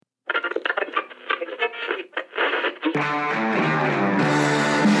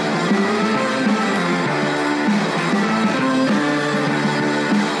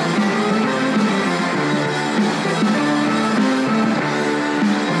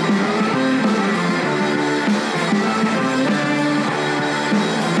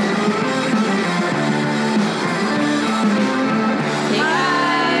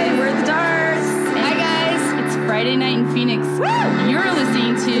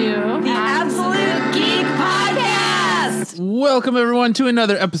Welcome, everyone, to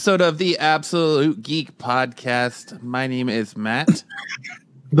another episode of the Absolute Geek Podcast. My name is Matt.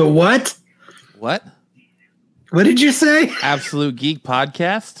 The what? What? What did you say? Absolute Geek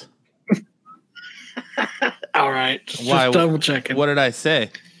Podcast? All right. Just double checking. What did I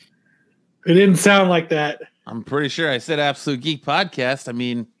say? It didn't sound like that. I'm pretty sure I said Absolute Geek Podcast. I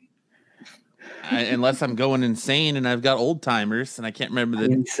mean, unless I'm going insane and I've got old timers and I can't remember the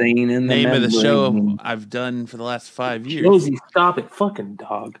name of the show I've done for the last 5 years. Josie, stop it, fucking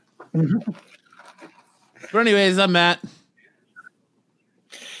dog. But anyways, I'm Matt.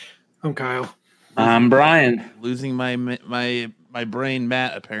 I'm Kyle. I'm Brian. Losing my brain,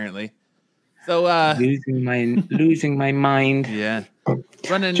 Matt, apparently. So losing my mind. Yeah.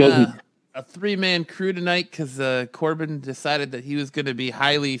 Running a 3-man crew tonight because Corbin decided that he was going to be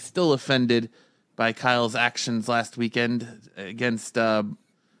highly still offended by Kyle's actions last weekend against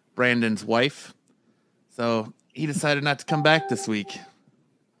Brandon's wife. So he decided not to come back this week.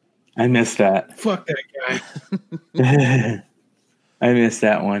 I missed that. Fuck that guy. I missed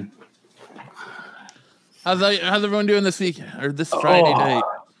that one. How's everyone doing this week or this Friday night?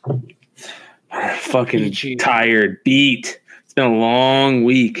 Fucking tired, beat. It's been a long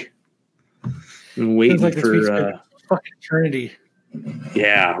week. Been waiting for fucking eternity.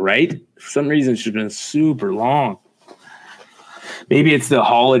 Yeah, right? For some reason, it's been super long. Maybe it's the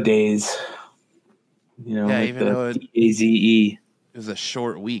holidays. You know, like even though AZE. It was a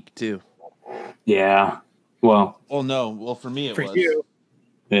short week, too. Yeah. Well. Oh, no. Well, for me, it was. For you.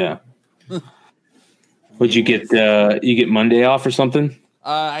 Yeah. Would you get? You get Monday off or something?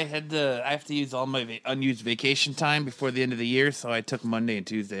 I have to use all my unused vacation time before the end of the year, so I took Monday and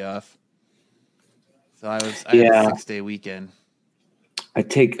Tuesday off. So I had a 6-day weekend. I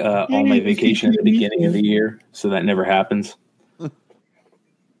take all my vacation at the beginning of the year, so that never happens.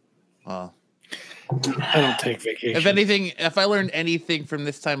 Well, I don't take vacation. If I learned anything from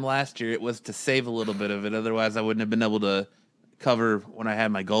this time last year, it was to save a little bit of it. Otherwise, I wouldn't have been able to cover when I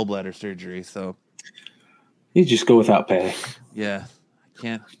had my gallbladder surgery. So you just go without pay. Yeah,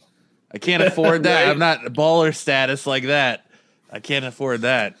 I can't afford that. Right? I'm not baller status like that. I can't afford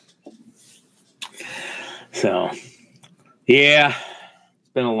that. So, yeah.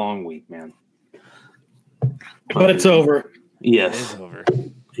 Been a long week, man. But it's over. Yes. It is over.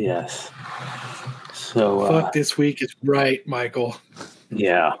 Yes. So fuck this week is right, Michael.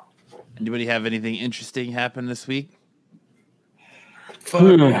 Yeah. Anybody have anything interesting happen this week? Fuck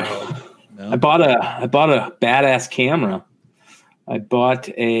no. I bought a badass camera. I bought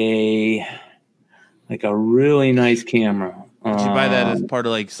a really nice camera. Did you buy that as part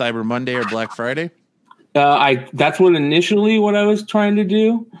of like Cyber Monday or Black Friday? That's what I was trying to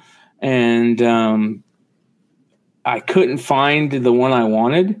do, and I couldn't find the one I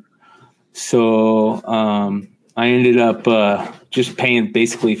wanted, so I ended up just paying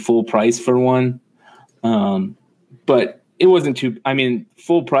basically full price for one. But it wasn't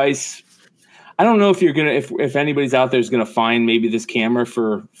full price. I don't know if you're gonna if anybody's out there is gonna find maybe this camera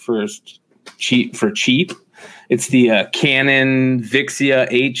for cheap. It's the Canon Vixia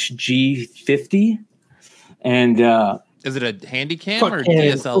HG50. And is it a handy cam or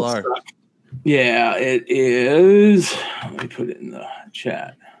DSLR? Yeah, it is. Let me put it in the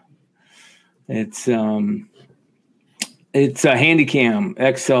chat. It's a Handycam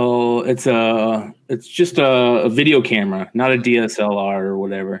XL. It's just a video camera, not a DSLR or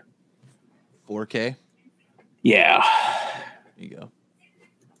whatever. 4K. Yeah. There you go.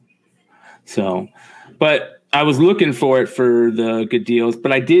 So, but I was looking for it for the good deals,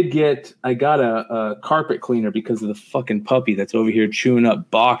 but I got a carpet cleaner because of the fucking puppy that's over here chewing up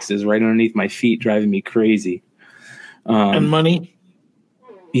boxes right underneath my feet, driving me crazy. And money?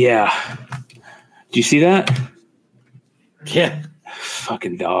 Yeah. Do you see that? Yeah.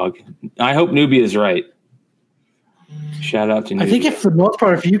 Fucking dog. I hope Nubia is right. Shout out to Nubia. I think for the most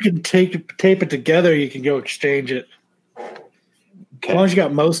part, if you can tape it together, you can go exchange it. Okay. As long as you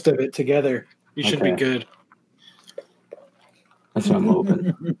got most of it together, you should be good. That's what I'm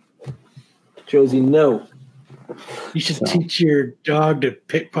hoping. Josie, no. You should teach your dog to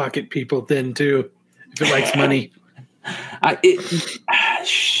pickpocket people then, too, if it likes money.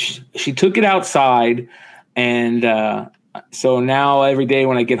 She took it outside. And so now every day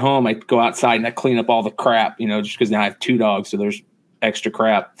when I get home, I go outside and I clean up all the crap, just because now I have 2 dogs, so there's extra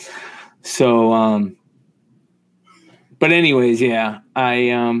crap. So, but anyways, yeah,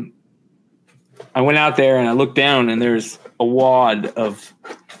 I went out there and I looked down and there's a wad of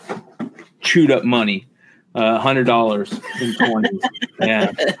chewed up money, $100 in 20s.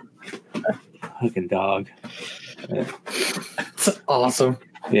 Yeah, fucking dog. That's awesome.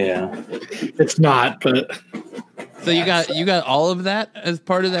 Yeah, it's not, but. So you got all of that as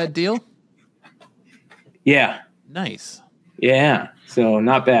part of that deal? Yeah. Nice. Yeah. So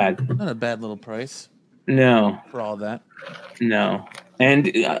not bad. Not a bad little price. No. For all that. No.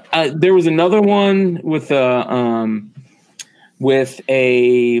 And there was another one with a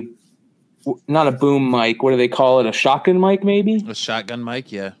not a boom mic. What do they call it? A shotgun mic, maybe? A shotgun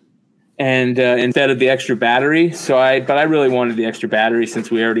mic, yeah. And instead of the extra battery, but I really wanted the extra battery since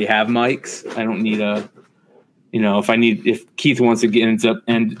we already have mics. I don't need if Keith ends up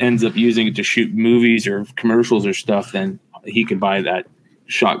using it to shoot movies or commercials or stuff, then he can buy that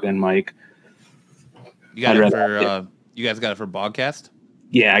shotgun mic. You got it for you guys got it for Bogcast?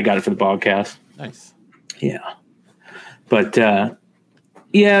 Yeah, I got it for the Bogcast. Nice. Yeah. But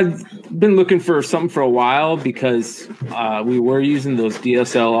been looking for something for a while because we were using those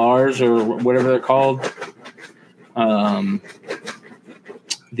DSLRs or whatever they're called.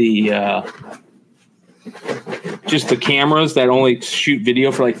 Just the cameras that only shoot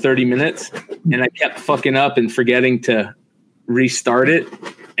video for like 30 minutes. And I kept fucking up and forgetting to restart it.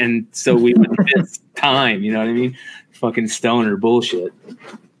 And so we would miss time, you know what I mean? Fucking stoner bullshit.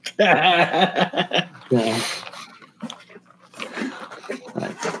 Yeah.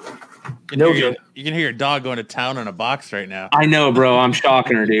 You can hear your dog going to town on a box right now. I know, bro. I'm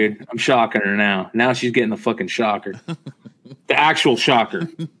shocking her, dude. I'm shocking her now. Now she's getting the fucking shocker. The actual shocker.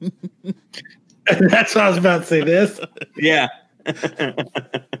 That's what I was about to say. This. Yeah.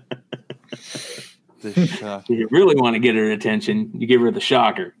 If you really want to get her attention, you give her the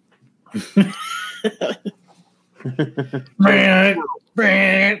shocker.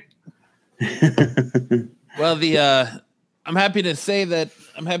 Well, I'm happy to say that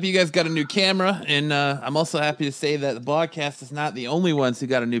I'm happy you guys got a new camera, and I'm also happy to say that the Bogcast is not the only ones who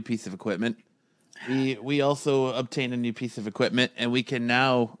got a new piece of equipment. We also obtained a new piece of equipment, and we can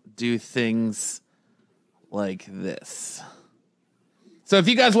now do things like this. So if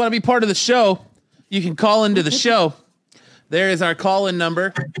you guys want to be part of the show, you can call into the show. There is our call-in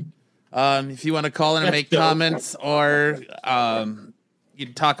number. If you want to call in and make comments, or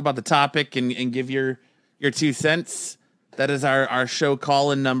you talk about the topic and give your 2 cents, that is our show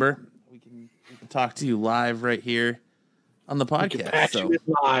call-in number. We can talk to you live right here on the podcast. So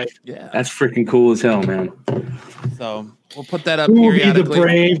live. Yeah, that's freaking cool as hell, man. So we'll put that up Who will periodically. be the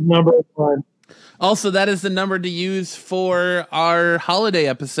brave number 1? Also, that is the number to use for our holiday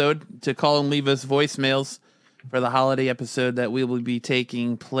episode, to call and leave us voicemails for the holiday episode that we will be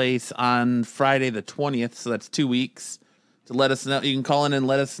taking place on Friday the 20th. So that's 2 weeks. To let us know, you can call in and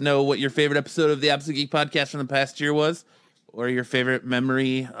let us know what your favorite episode of the Absolute Geek Podcast from the past year was, or your favorite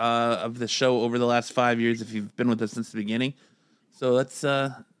memory of the show over the last 5 years if you've been with us since the beginning. So that's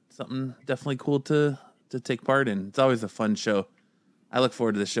something definitely cool to take part in. It's always a fun show. I look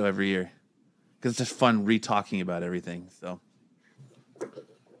forward to the show every year because it's just fun re-talking about everything. So,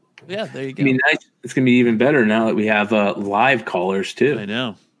 yeah, there you go. It's going to be even better now that we have live callers, too. I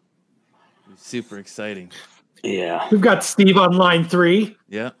know. It's super exciting. Yeah. We've got Steve on line 3.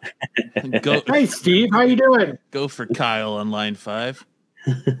 Yeah. Hey, Steve. How you doing? Go for Kyle on line 5.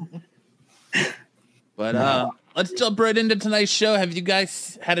 But let's jump right into tonight's show. Have you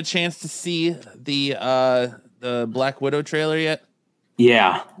guys had a chance to see the Black Widow trailer yet?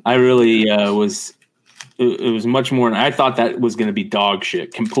 Yeah, I really was. It was much more. I thought that was going to be dog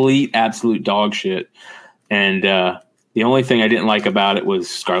shit, complete, absolute dog shit. And the only thing I didn't like about it was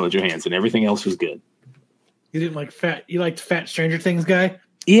Scarlett Johansson. Everything else was good. You didn't like fat. You liked Fat Stranger Things guy?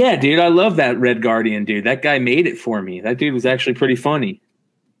 Yeah, dude. I love that Red Guardian dude. That guy made it for me. That dude was actually pretty funny.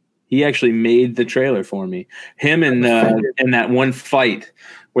 He actually made the trailer for me. Him and that one fight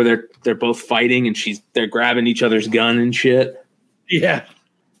where they're both fighting and they're grabbing each other's gun and shit. Yeah,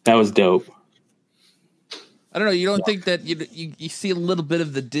 that was dope. I don't know. You don't think that you see a little bit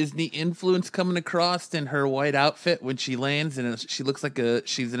of the Disney influence coming across in her white outfit when she lands, and she looks like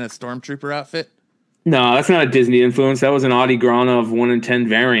she's in a stormtrooper outfit? No, that's not a Disney influence. That was an Audi Granov 1 in 10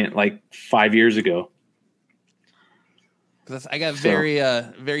 variant like 5 years ago. Because I got very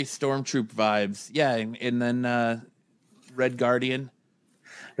Stormtroop vibes. Yeah, and then Red Guardian.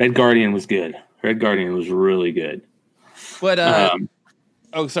 Red Guardian was good. Red Guardian was really good. But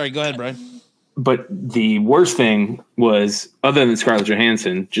sorry, go ahead, Brian. But the worst thing was, other than Scarlett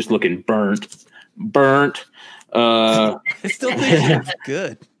Johansson just looking burnt. I still think she looks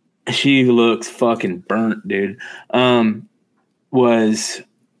good. She looks fucking burnt, dude. Was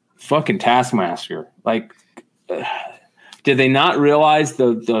fucking Taskmaster. Like, did they not realize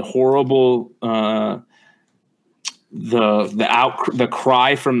the horrible the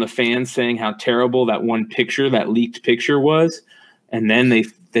cry from the fans saying how terrible that one picture, that leaked picture was, and then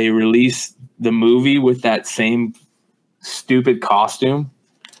they released the movie with that same stupid costume?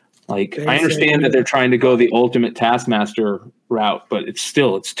 Like, I understand that they're trying to go the ultimate Taskmaster route, but it's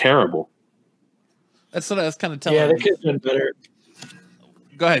terrible. That's what I was kind of telling. Yeah, they could have done better.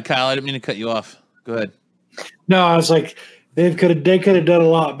 Go ahead, Kyle. I didn't mean to cut you off. Go ahead. No, I was like, they could have done a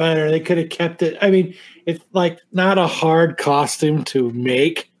lot better. They could have kept it. I mean, it's like not a hard costume to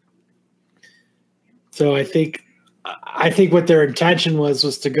make. So I think what their intention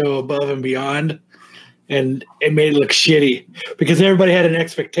was to go above and beyond, and it made it look shitty because everybody had an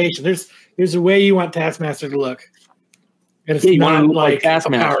expectation. There's a way you want Taskmaster to look, and it's not like a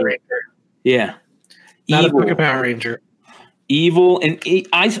Power Ranger. Yeah, not evil. A fucking Power Ranger. Evil, and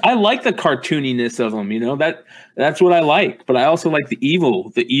I like the cartooniness of them. You know, that's what I like. But I also like the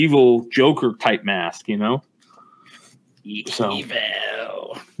evil Joker type mask. You know, so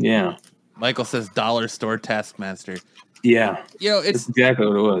evil. Yeah. Michael says dollar store Taskmaster. Yeah. You know, it's that's exactly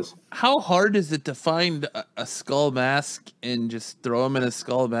what it was. How hard is it to find a skull mask and just throw him in a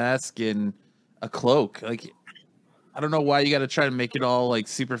skull mask and a cloak? Like, I don't know why you got to try to make it all like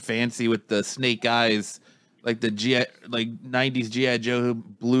super fancy with the snake eyes, like the 90s G.I. Joe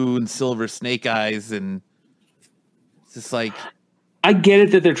blue and silver snake eyes, and it's just like, I get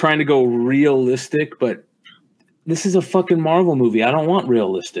it that they're trying to go realistic, but this is a fucking Marvel movie. I don't want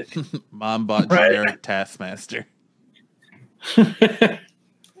realistic. Mom bought generic Taskmaster. I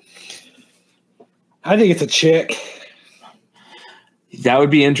think it's a chick. That would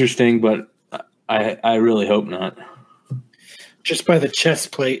be interesting, but I really hope not. Just by the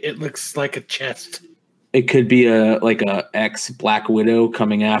chest plate, it looks like a chest. It could be a ex Black Widow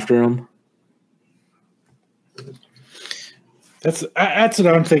coming after him. That's what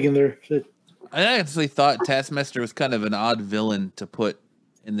I'm thinking there. I actually thought Taskmaster was kind of an odd villain to put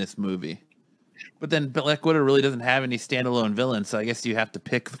in this movie. But then Black Widow really doesn't have any standalone villains, so I guess you have to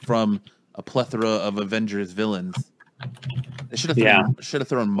pick from a plethora of Avengers villains. They should have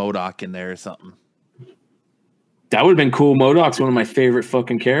thrown MODOK in there or something. That would have been cool. MODOK's one of my favorite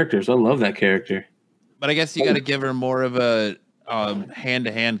fucking characters. I love that character. But I guess you got to give her more of a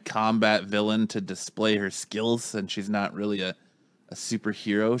hand-to-hand combat villain to display her skills, since she's not really a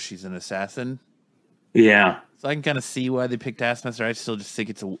superhero. She's an assassin. Yeah. So I can kind of see why they picked Taskmaster. I still just think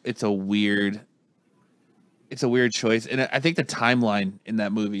it's a weird choice, and I think the timeline in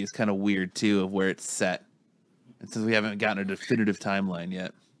that movie is kind of weird too, of where it's set. And since we haven't gotten a definitive timeline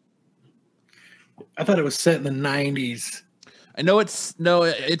yet, I thought it was set in the 90s. I know it's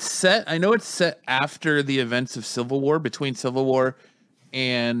set. I know it's set after the events of Civil War, between Civil War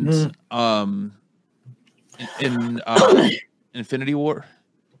and Infinity War,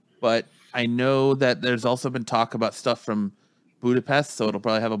 but I know that there's also been talk about stuff from Budapest, so it'll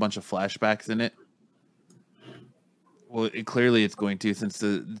probably have a bunch of flashbacks in it. Well, clearly it's going to, since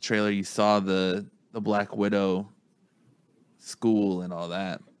the trailer you saw the Black Widow school and all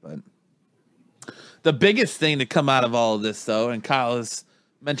that. But the biggest thing to come out of all of this, though, and Kyle has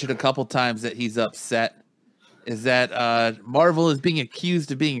mentioned a couple times that he's upset, is that Marvel is being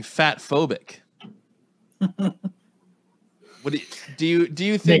accused of being fat phobic. What do you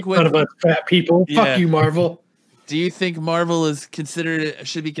think? Make fun of us fat people. Yeah. Fuck you, Marvel. Do you think Marvel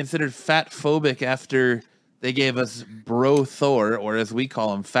should be considered fat phobic after they gave us Bro Thor, or as we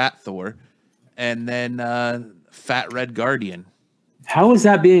call him, Fat Thor, and then Fat Red Guardian? How is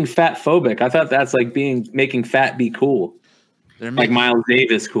that being fat phobic? I thought that's like making fat be cool. They're like Miles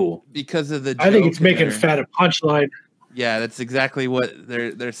Davis cool. Because of the joke. I think it's making fat a punchline. Yeah, that's exactly what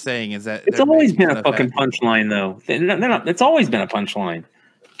they're saying. Is that it's always been a fucking punchline, though. They're not, it's always been a punchline,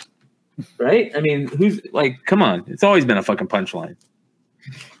 right? I mean, come on, it's always been a fucking punchline.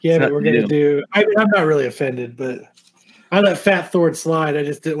 Yeah, but we're gonna do. I'm not really offended, but I let Fat Thor slide. I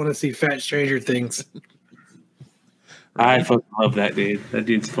just didn't want to see Fat Stranger Things. I fucking love that dude. That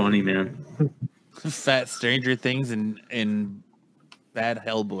dude's funny, man. Fat Stranger Things and Bad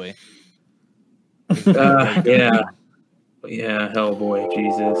Hellboy. Yeah. Yeah, Hellboy,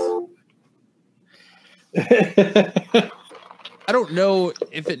 Jesus. I don't know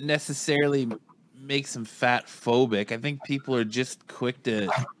if it necessarily makes him fat phobic. I think people are just quick to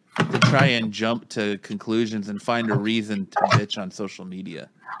try and jump to conclusions and find a reason to bitch on social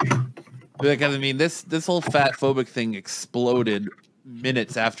media. Because I mean, this whole fat phobic thing exploded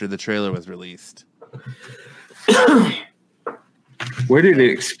minutes after the trailer was released. Where did it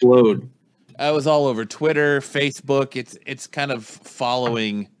explode? It was all over Twitter, Facebook. It's kind of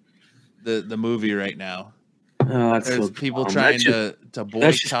following the movie right now. Oh, that's There's so people dumb. trying That's to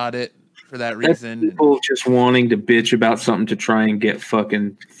boycott it for that reason. People just wanting to bitch about something to try and get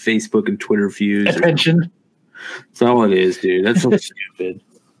fucking Facebook and Twitter views. Attention. That's all it is, dude. That's so stupid.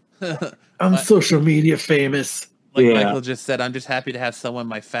 I'm social media famous. Like Yeah. Michael just said, I'm just happy to have someone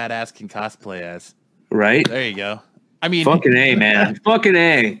my fat ass can cosplay as. Right? There you go. I mean, Fucking A, man. Fucking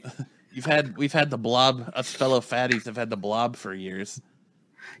A. we've had the Blob. Us fellow fatties have had the Blob for years.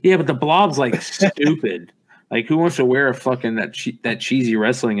 Yeah, but the Blob's like stupid. Like, who wants to wear a fucking that cheesy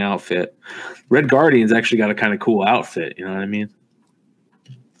wrestling outfit? Red Guardian's actually got a kind of cool outfit. You know what I mean?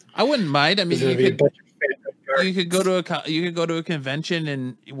 I wouldn't mind. I mean, There's gonna be a bunch of fan you could go to a convention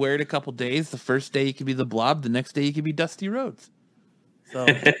and wear it a couple days. The first day you could be the Blob. The next day you could be Dusty Rhodes. So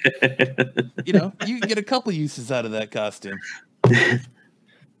you know you can get a couple uses out of that costume.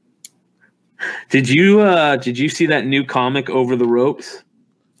 Did you see that new comic Over the Ropes?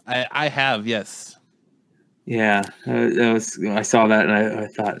 I have, yes. Yeah, I saw that and I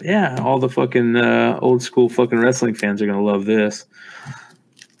thought, yeah, all the fucking old school fucking wrestling fans are gonna love this.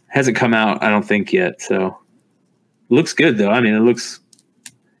 Hasn't come out, I don't think yet. So looks good though. I mean,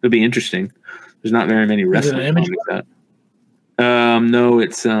 it'll be interesting. There's not very many wrestling Image comics out. No,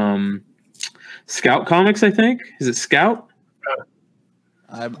 it's Scout Comics. I think is it Scout?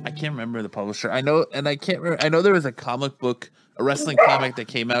 I can't remember the publisher. I know, and I can't remember. I know there was a comic book, a wrestling comic that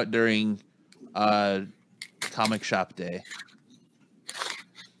came out during Comic Shop Day.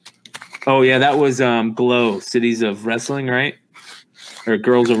 Oh yeah, that was Glow Cities of Wrestling, right? Or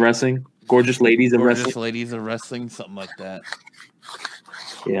Girls of Wrestling, Gorgeous Ladies of Gorgeous Wrestling. Ladies of Wrestling, something like that.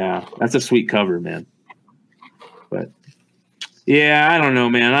 Yeah, that's a sweet cover, man. But yeah, I don't know,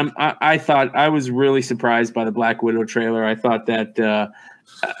 man. I thought I was really surprised by the Black Widow trailer. I thought that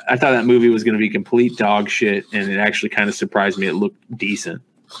movie was going to be complete dog shit, and it actually kind of surprised me. It looked decent.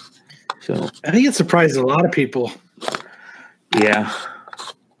 So I think it surprised a lot of people. yeah.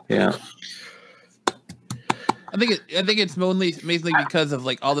 I think it's mainly because of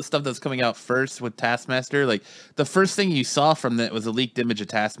like all the stuff that's coming out first with Taskmaster. Like the first thing you saw from that was a leaked image of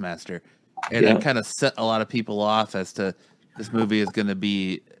Taskmaster, and it kind of set a lot of people off as to this movie is going to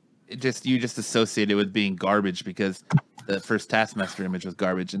be you just associate it with being garbage because the first Taskmaster image was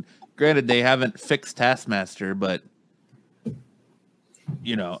garbage. And granted, they haven't fixed Taskmaster, but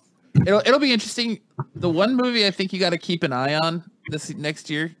you know, it'll be interesting. The one movie I think you got to keep an eye on this next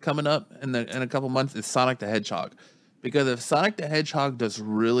year coming up in a couple months is Sonic the Hedgehog, because if Sonic the Hedgehog does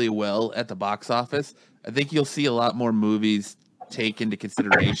really well at the box office, I think you'll see a lot more movies take into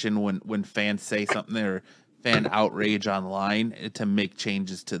consideration when fans say something or fan outrage online to make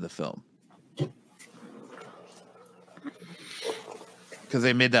changes to the film. Because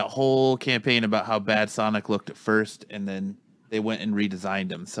they made that whole campaign about how bad Sonic looked at first, and then they went and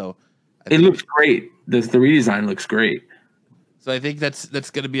redesigned him. So It looks great. The redesign looks great. So I think that's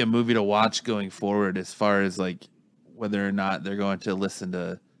going to be a movie to watch going forward, as far as like whether or not they're going to listen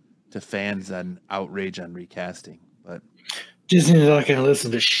to fans and outrage on recasting. But Disney's not going to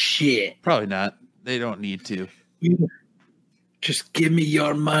listen to shit. probably not. They don't need to. Just give me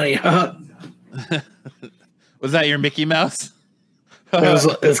your money, huh? Was that your Mickey Mouse? That was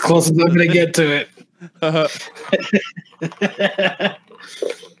as close as I'm going to get to it.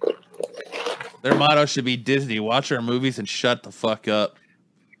 Their motto should be Disney, watch our movies and shut the fuck up.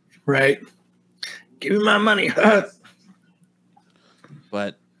 Right. Give me my money, huh?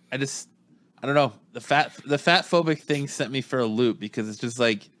 But I don't know. The fat phobic thing sent me for a loop, because it's just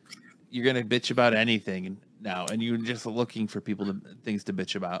like you're gonna bitch about anything now, and you're just looking for things to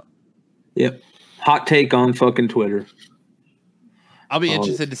bitch about. Yep. Hot take on fucking Twitter. I'll be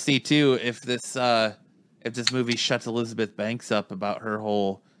interested to see too if this movie shuts Elizabeth Banks up about her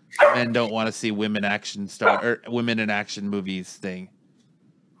whole men don't want to see women in action movies thing,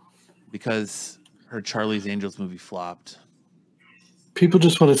 because her Charlie's Angels movie flopped. People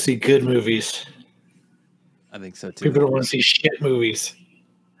just want to see good movies. I think so too. People don't want to see shit movies.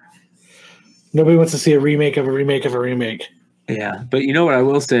 Nobody wants to see a remake of a remake of a remake. Yeah, but you know what I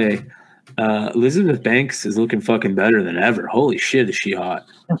will say? Elizabeth Banks is looking fucking better than ever. Holy shit, is she hot?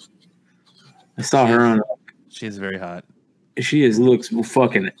 I saw her on. She is very hot. She looks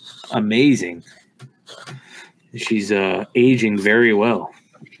fucking amazing. She's aging very well.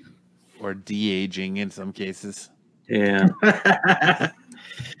 Or de-aging in some cases. Yeah.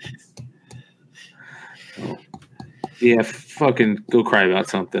 Yeah, fucking go cry about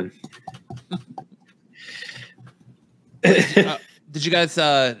something. Did you guys?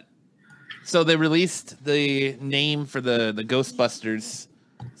 So they released the name for the Ghostbusters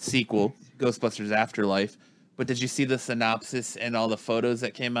sequel, Ghostbusters Afterlife. But did you see the synopsis and all the photos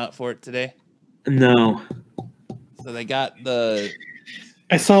that came out for it today? No. So they got the.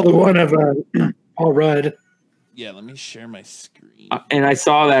 I saw the one of Paul Rudd. Yeah, let me share my screen. And I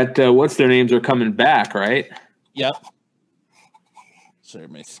saw that what's their names are coming back, right? Yep. Share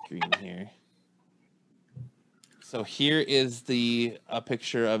my screen here. So here is a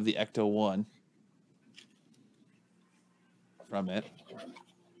picture of the Ecto-1 from it.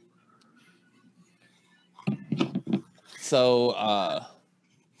 So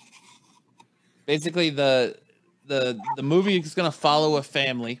basically the movie is going to follow a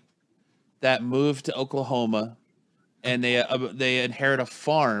family that moved to Oklahoma, and they inherit a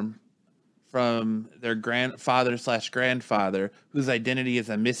farm from their grandfather/grandfather, whose identity is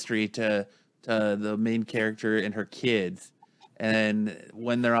a mystery to the main character and her kids. And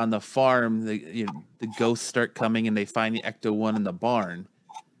when they're on the farm, the ghosts start coming, and they find the Ecto-1 in the barn.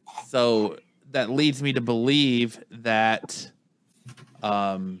 So that leads me to believe that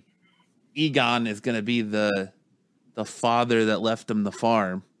Egon is going to be the father that left him the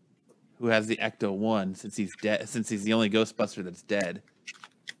farm, who has the Ecto-1 since he's dead, since he's the only Ghostbuster that's dead.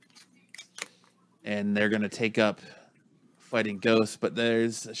 And they're going to take up fighting ghosts. But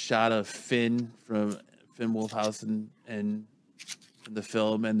there's a shot of Finn from Finn Wolfhausen in the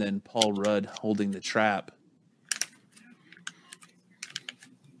film, and then Paul Rudd holding the trap.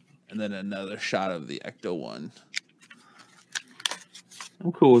 And then another shot of the Ecto-1.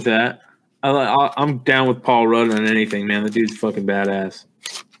 I'm cool with that. I'm down with Paul Rudd on anything, man. The dude's fucking badass.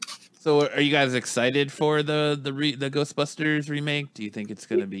 So, are you guys excited for the Ghostbusters remake? Do you think it's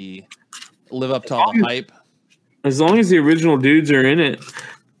going to live up to all the hype? As long as the original dudes are in it.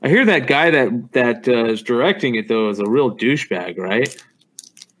 I hear that guy that is directing it though is a real douchebag, right?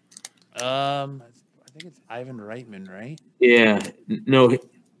 I think it's Ivan Reitman, right? Yeah. No,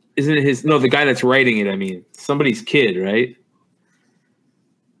 isn't it his? No, the guy that's writing it. I mean, somebody's kid, right?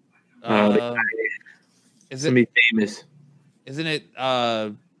 Is somebody famous? Isn't it?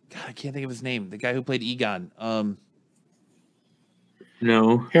 God, I can't think of his name. The guy who played Egon.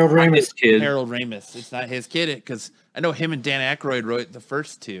 No, Harold Ramis. Kid. Harold Ramis. It's not his kid, because I know him and Dan Aykroyd wrote the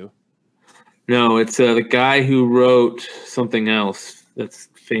first two. No, it's the guy who wrote something else that's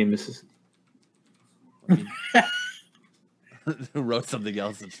famous. Who wrote something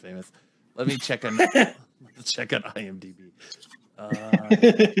else that's famous? Let me check on IMDb.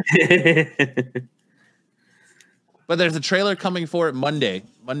 But there's a trailer coming for it Monday.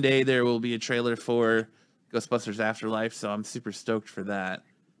 Monday there will be a trailer for Ghostbusters Afterlife, so I'm super stoked for that.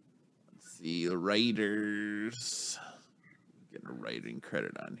 Let's see, the writers. Get a writing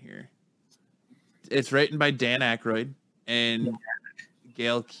credit on here. It's written by Dan Aykroyd and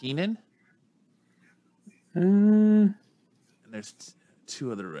Gail Keenan. And there's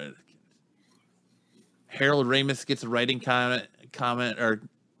two other writers. Harold Ramis gets a writing comment or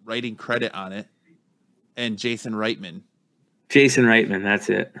writing credit on it, and Jason Reitman. Jason Reitman, that's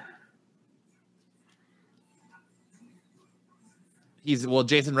it.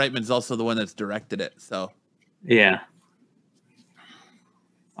 Jason Reitman's also the one that's directed it, so. Yeah.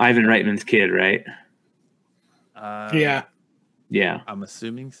 Ivan Reitman's kid, right? Yeah. Yeah. I'm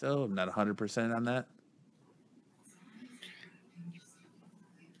assuming so. I'm not 100% on that.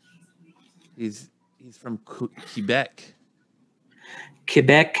 He's from Quebec.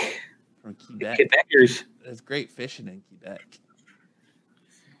 Quebec. From Quebec. Quebecers. There's great fishing in Quebec.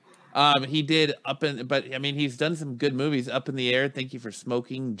 He did he's done some good movies. Up in the Air, Thank You for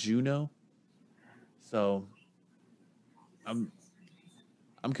Smoking, Juno. So I'm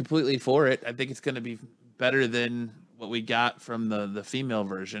completely for it. I think it's going to be better than what we got from the female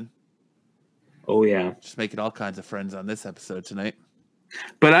version. Oh yeah. Just making all kinds of friends on this episode tonight.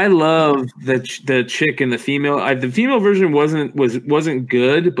 But I love the chick in the female. The female version wasn't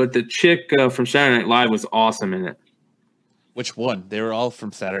good, but the chick from Saturday Night Live was awesome in it. Which one? They were all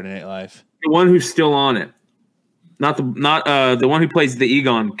from Saturday Night Live. The one who's still on it, not the one who plays the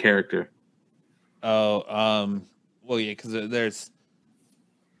Egon character. Oh, well, yeah, because there's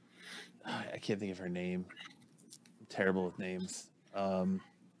I can't think of her name. I'm terrible with names. I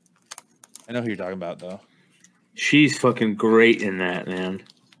know who you're talking about though. She's fucking great in that, man.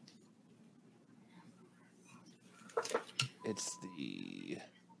 It's the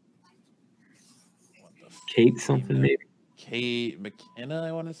Kate something, maybe. Kate McKenna,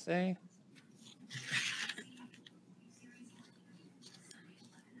 I want to say.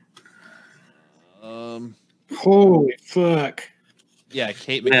 Holy fuck. Yeah,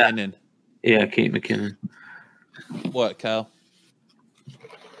 Kate McKinnon. Yeah, Kate McKinnon. What, Kyle?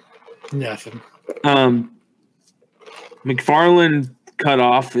 Nothing. McFarland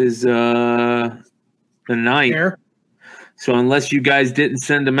cutoff is the 9th. Fair. So unless you guys didn't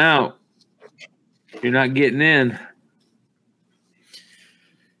send them out, you're not getting in.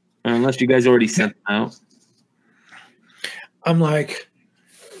 Unless you guys already sent them out. I'm like,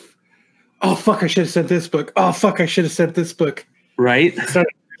 oh, fuck, I should have sent this book. Oh, fuck, I should have sent this book. Right?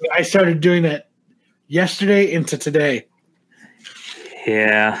 I started doing that yesterday into today.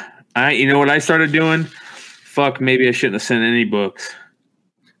 Yeah. You know what I started doing? Fuck, maybe I shouldn't have sent any books.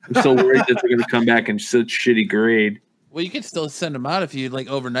 I'm so worried that they're going to come back in such shitty grade. Well, you can still send them out if you like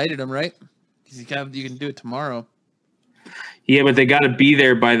overnighted them, right? Because you can do it tomorrow. Yeah, but they got to be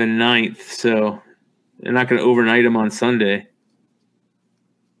there by the 9th, so they're not going to overnight them on Sunday.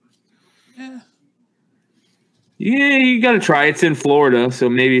 Yeah. Yeah, you got to try. It's in Florida, so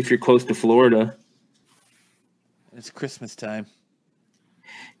maybe if you're close to Florida. It's Christmas time.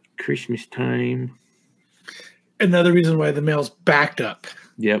 Christmas time. Another reason why the mail's backed up.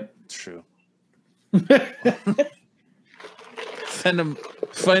 Yep. It's true. Send them.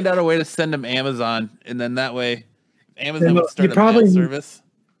 Find out a way to send them Amazon, and then that way, Amazon would start a mail service.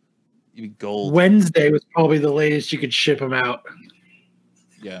 You'd be gold. Wednesday was probably the latest you could ship them out.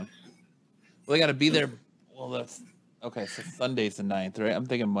 Yeah. Well, they got to be there. Well, that's okay. So Sunday's the 9th, right? I'm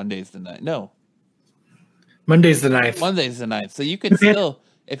thinking Monday's the 9th. No, Monday's the 9th. Monday's the 9th. So you could still,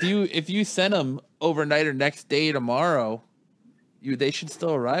 if you send them overnight or next day tomorrow, they should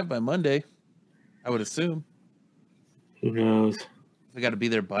still arrive by Monday. I would assume. Who knows? They got to be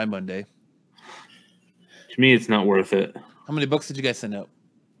there by Monday. To me, it's not worth it. How many books did you guys send out?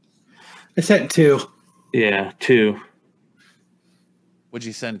 I sent 2. Yeah, 2. What'd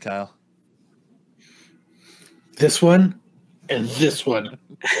you send, Kyle? This one and this one.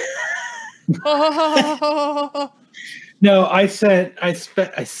 No, I sent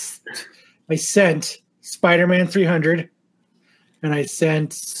Spider-Man 300 and I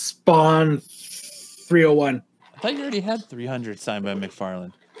sent Spawn 301. I thought you already had 300 signed by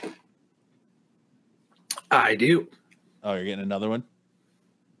McFarlane. I do. Oh, you're getting another one?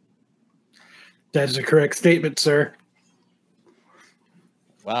 That is a correct statement, sir.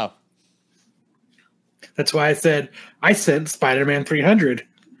 Wow. That's why I said I sent Spider-Man 300.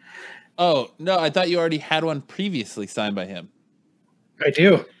 Oh, no, I thought you already had one previously signed by him. I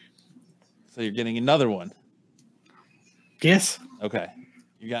do. So you're getting another one. Yes. Okay.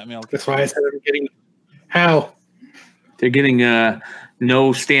 You got me all That's why I said I'm getting. How? They're getting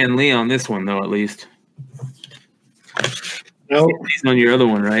no Stan Lee on this one, though, at least. No. He's on your other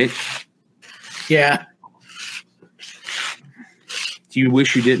one, right? Yeah. Do you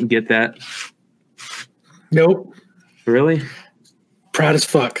wish you didn't get that? Nope. Really? Proud as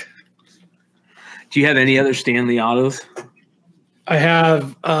fuck. Do you have any other Stan Lee autos? I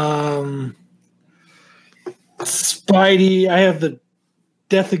have Spidey. I have the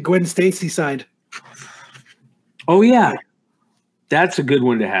Death of Gwen Stacy signed. Oh, yeah. That's a good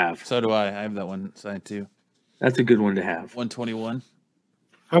one to have. So do I. I have that one signed too. That's a good one to have. 121.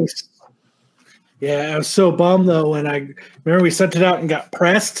 I was so bummed though when I remember we sent it out and got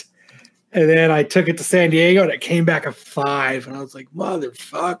pressed, and then I took it to San Diego and it came back a 5, and I was like,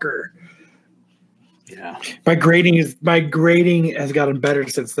 motherfucker. Yeah. My grading has gotten better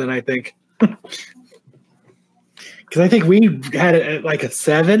since then, I think. Because I think we had it at like a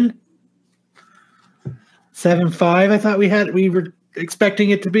 7.5. I thought we were expecting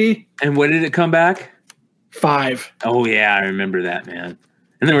it to be. And what did it come back? 5. Oh, yeah, I remember that, man.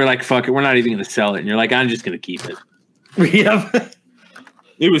 And then we're like, fuck it, we're not even going to sell it. And you're like, I'm just going to keep it. Yep.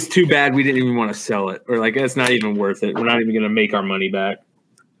 It was too bad we didn't even want to sell it. Or like, it's not even worth it. We're not even going to make our money back.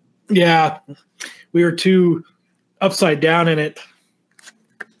 Yeah. We were too upside down in it.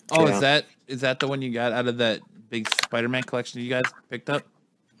 Oh, Yeah. is that the one you got out of that big Spider-Man collection you guys picked up?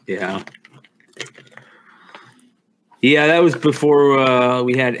 Yeah. Yeah, that was before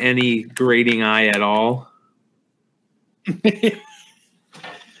we had any grading eye at all.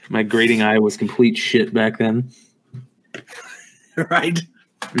 My grading eye was complete shit back then. Right.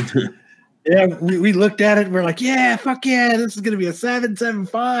 Yeah, we looked at it and we're like, yeah, fuck yeah, this is going to be a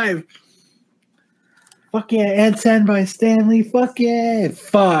 7.75. Fuck yeah, and signed by Stanley. Fuck yeah,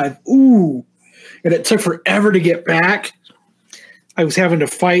 5. Ooh. And it took forever to get back. I was having to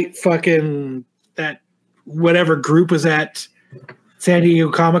fight fucking that whatever group was at San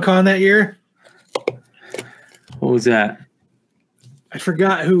Diego Comic-Con that year. What was that? I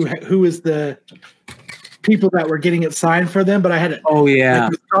forgot who was the people that were getting it signed for them, but I had it. Oh, yeah.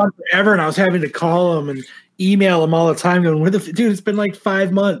 It was gone forever, and I was having to call them and email them all the time going, dude, it's been like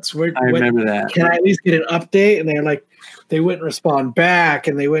 5 months. I remember that. Can I at least get an update? And they're like, they wouldn't respond back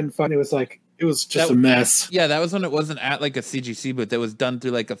and they wouldn't find, it was just a mess. Yeah, that was when it wasn't at like a CGC booth. That was done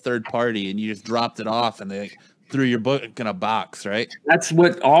through like a third party and you just dropped it off and they like threw your book in a box, right? That's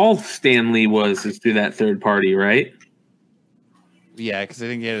what all Stan Lee was, is through that third party, right? Yeah, because I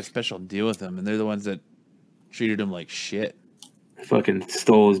think he had a special deal with them and they're the ones that treated him like shit. Fucking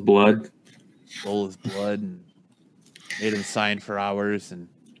stole his blood. And made him sign for hours. And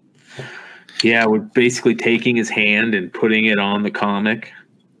yeah, we're basically taking his hand and putting it on the comic.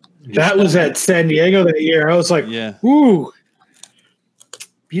 That was at San Diego that year. I was like, yeah. Ooh,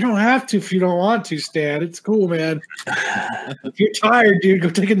 you don't have to if you don't want to, Stan. It's cool, man. If you're tired, dude, go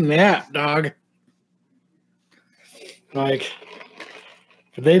take a nap, dog. Like,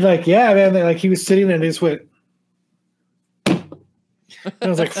 they like, yeah, man. They like, he was sitting there and they just went. I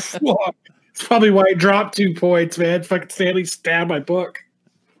was like, fuck. It's probably why I dropped 2 points, man. Fucking Stanley stabbed my book.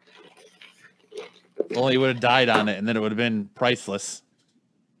 Well, he would have died on it and then it would have been priceless.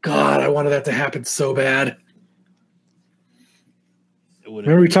 God, I wanted that to happen so bad.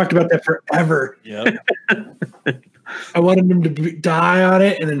 Remember we talked about that forever. Yep. I wanted him to die on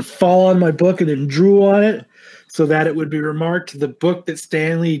it and then fall on my book and then drool on it so that it would be remarked the book that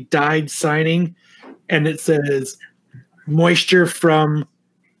Stanley died signing, and it says moisture from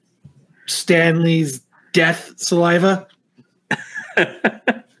Stanley's death saliva.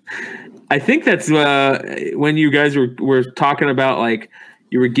 I think that's when you guys were talking about, like,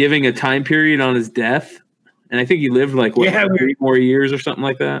 you were giving a time period on his death, and I think he lived like 3 more years or something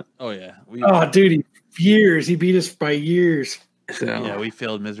like that. Oh yeah. Dude, years. He beat us by years. So yeah, we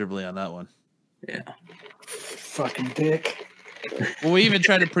failed miserably on that one. Yeah. Fucking dick. Well, we even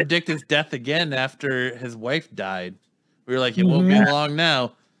tried to predict his death again after his wife died. We were like, it won't be long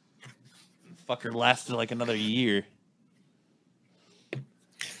now. Fucker lasted like another year.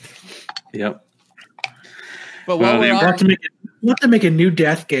 Yep. But while we're we'll have to make a new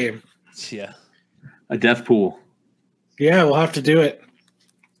death game. Yeah. A death pool. Yeah, we'll have to do it.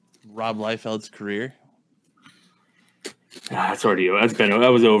 Rob Liefeld's career. That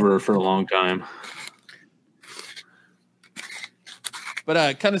was over for a long time.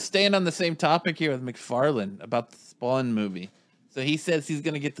 But kind of staying on the same topic here with McFarlane about the Spawn movie. So he says he's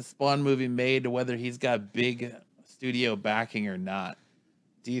going to get the Spawn movie made whether he's got big studio backing or not.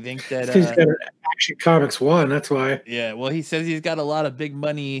 Do you think that he's got an Action Comics 1? That's why. Yeah, well, he says he's got a lot of big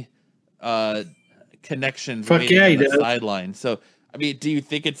money connections. Fuck yeah, he does. Sideline. So, I mean, do you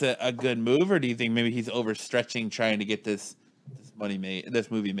think it's a good move, or do you think maybe he's overstretching trying to get this movie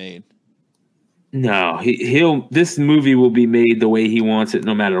made? No, this movie will be made the way he wants it,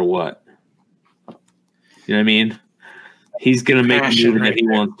 no matter what. You know what I mean? He's gonna make the movie that he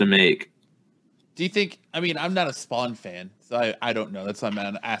wants to make. Do you think? I mean, I'm not a Spawn fan, so I don't know. That's why I'm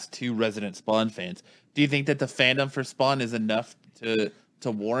gonna ask 2 resident Spawn fans. Do you think that the fandom for Spawn is enough to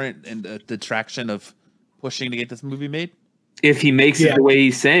warrant the traction of pushing to get this movie made? If he makes it the way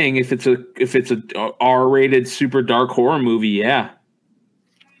he's saying, if it's a R-rated super dark horror movie, yeah,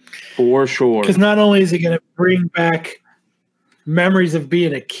 for sure. Because not only is he going to bring back memories of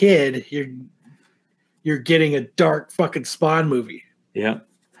being a kid, you're getting a dark fucking Spawn movie. Yeah.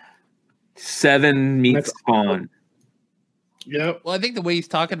 7 meets Spawn. Yep. Well, I think the way he's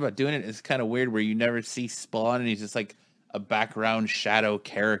talking about doing it is kind of weird, where you never see Spawn and he's just like a background shadow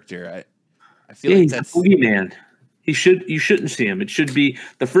character. I feel like that's boogeyman. You shouldn't see him. It should be,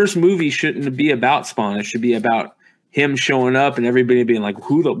 the first movie shouldn't be about Spawn. It should be about him showing up and everybody being like,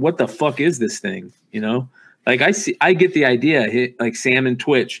 what the fuck is this thing? You know, like I get the idea. Like Sam and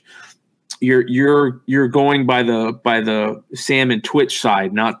Twitch, you're going by the Sam and Twitch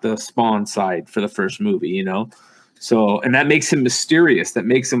side, not the Spawn side for the first movie. You know, so, and that makes him mysterious. That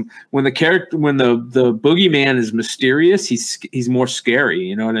makes him, when the boogeyman is mysterious, he's more scary.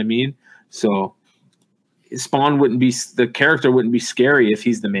 You know what I mean? So Spawn the character wouldn't be scary if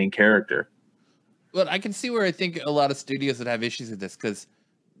he's the main character. But I can see where I think a lot of studios would have issues with this, because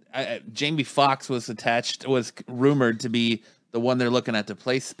Jamie Foxx was rumored to be the one they're looking at to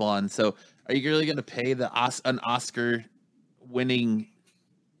play Spawn. So are you really going to pay an Oscar-winning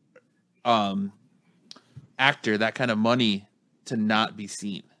actor that kind of money to not be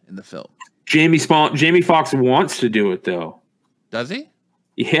seen in the film? Jamie Foxx wants to do it, though. Does he?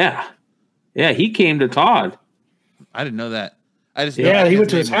 Yeah. Yeah, he came to Todd. I didn't know that. He went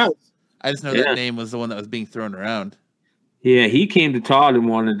to his house. I just know that name was the one that was being thrown around. Yeah, he came to Todd and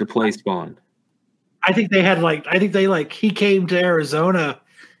wanted to play Spawn. I think he came to Arizona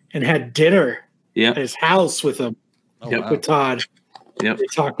and had dinner at his house with him. Wow. With Todd. Yep. They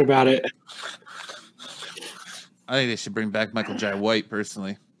talked about it. I think they should bring back Michael Jai White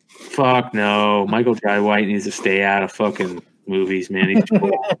personally. Fuck no. Michael Jai White needs to stay out of fucking movies, man. He's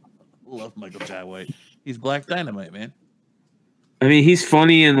Love Michael Jai White. He's Black Dynamite, man. I mean, he's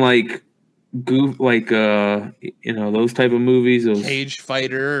funny in like goof, like those type of movies. Those Cage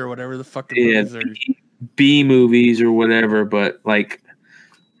Fighter or whatever the fuck. Movies are. B movies or whatever. But like,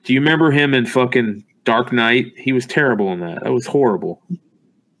 do you remember him in fucking Dark Knight? He was terrible in that. That was horrible.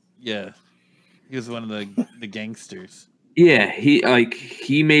 Yeah, he was one of the gangsters. Yeah,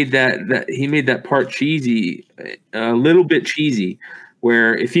 he made that part cheesy, a little bit cheesy.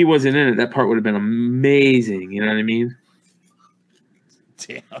 Where if he wasn't in it, that part would have been amazing. You know what I mean?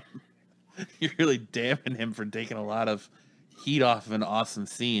 Damn, you're really damning him for taking a lot of heat off of an awesome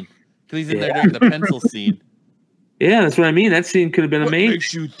scene because he's in there during the pencil scene. Yeah, that's what I mean. That scene could have been amazing. What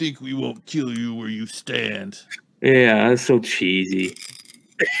makes you think we won't kill you where you stand? Yeah, that's so cheesy.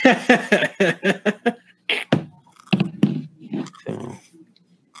 So.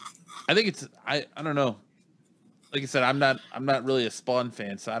 I think it's I don't know. Like I said, I'm not really a Spawn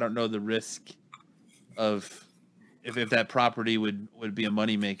fan, so I don't know the risk of if that property would be a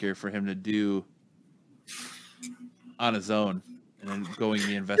moneymaker for him to do on his own and then going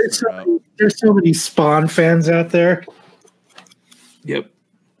the investment route. There's so many Spawn fans out there. Yep.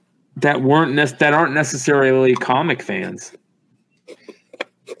 That aren't necessarily comic fans.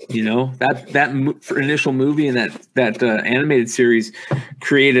 You know, that initial movie and that animated series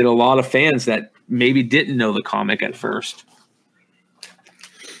created a lot of fans that maybe didn't know the comic at first.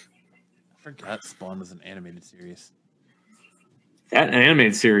 I forgot Spawn was an animated series. That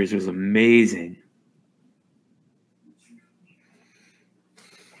animated series was amazing.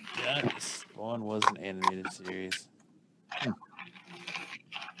 Yeah, Spawn was an animated series.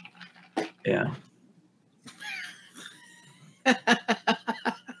 Yeah.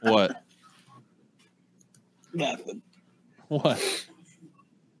 What? Nothing. What?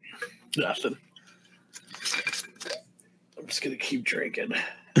 Nothing. I'm just gonna keep drinking.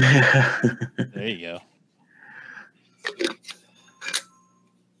 There you go.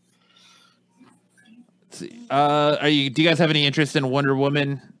 Let's see. Do you guys have any interest in Wonder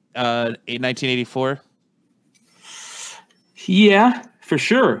Woman 1984? Yeah, for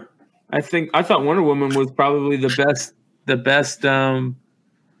sure. I thought Wonder Woman was probably the best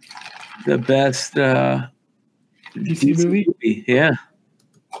DC movie.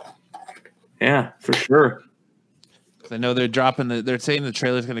 Yeah, for sure. I know they're saying the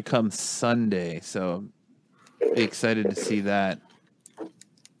trailer's going to come Sunday, so I'm excited to see that.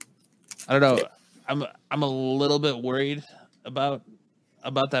 I don't know. I'm a little bit worried about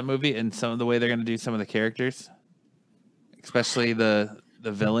that movie and some of the way they're going to do some of the characters, especially the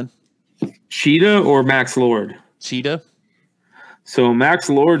villain. Cheetah or Max Lord? Cheetah. So Max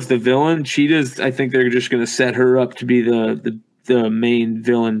Lord's the villain. Cheetah's, I think they're just going to set her up to be the main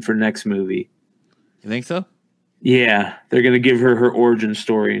villain for next movie. You think so? Yeah, they're going to give her origin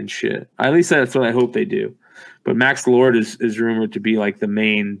story and shit. At least that's what I hope they do. But Max Lord is rumored to be like the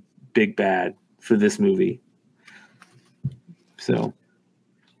main big bad for this movie. So,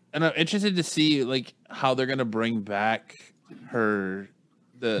 and I'm interested to see like how they're going to bring back I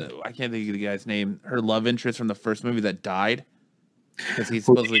can't think of the guy's name, her love interest from the first movie that died because he's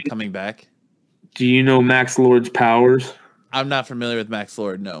supposedly coming back. Do you know Max Lord's powers? I'm not familiar with Max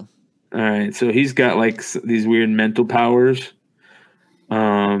Lord, no. All right, so he's got like these weird mental powers,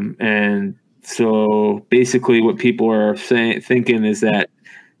 and so basically, what people are thinking is that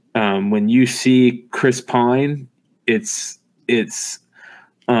when you see Chris Pine, it's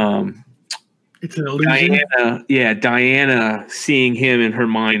an illusion. Diana seeing him in her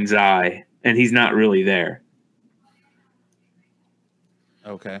mind's eye, and he's not really there.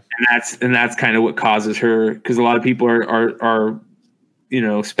 Okay, and that's kind of what causes her, because a lot of people are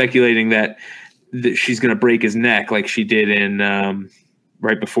speculating that she's going to break his neck like she did in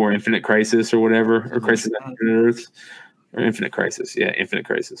right before Infinite Crisis or whatever, or Crisis on Infinite Earths, or Infinite Crisis. Yeah, Infinite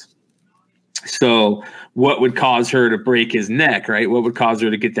Crisis. So what would cause her to break his neck, right? What would cause her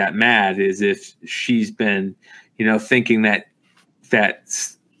to get that mad is if she's been, thinking that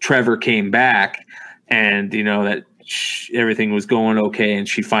Trevor came back and, that everything was going okay, and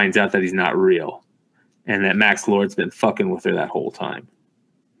she finds out that he's not real and that Max Lord's been fucking with her that whole time.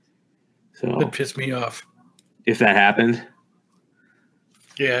 So that pissed me off. If that happened.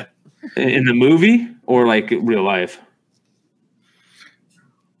 Yeah. In the movie or like real life?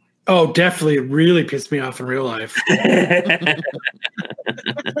 Oh, definitely. It really pissed me off in real life.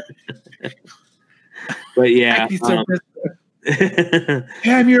 But yeah.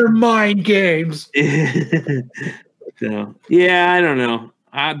 Damn your mind games. So, yeah, I don't know.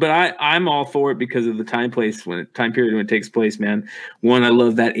 I'm all for it because of the time period when it takes place, man. One, I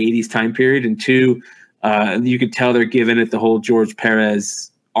love that 80s time period, and two, you could tell they're giving it the whole George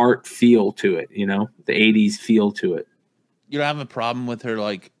Perez art feel to it, the 80s feel to it. You don't have a problem with her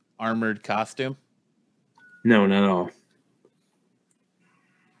like armored costume? No, not at all.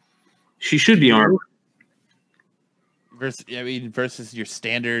 She should be armored. Versus your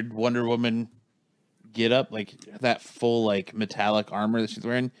standard Wonder Woman get up, like that full like metallic armor that she's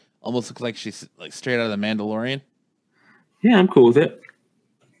wearing almost looks like she's like straight out of the Mandalorian. Yeah, I'm cool with it.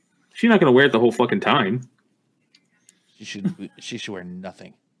 She's not gonna wear it the whole fucking time. She should wear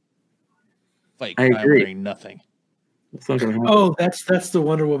nothing. Fight I crime agree. wearing nothing. That's not gonna happen. Oh, that's the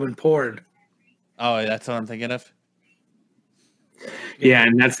Wonder Woman porn. Oh, that's what I'm thinking of. Yeah,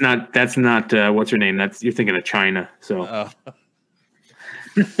 and that's not what's her name? You're thinking of China. So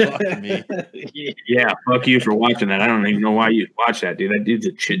fuck me. Yeah, fuck you for watching that. I don't even know why you'd watch that, dude. That dude's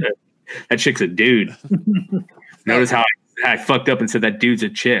a chick. That chick's a dude. Notice how I fucked up and said that dude's a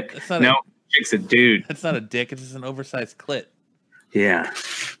chick. Chick's a dude. That's not a dick. It's just an oversized clit. Yeah.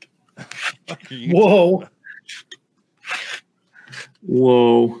 Whoa.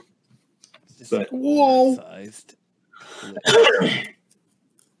 Whoa. But whoa. Oversized.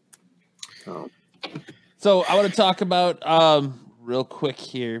 So I want to talk about real quick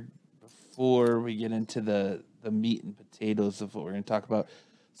here before we get into the meat and potatoes of what we're going to talk about.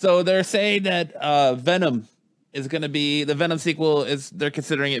 So they're saying that Venom is going to be the Venom sequel they're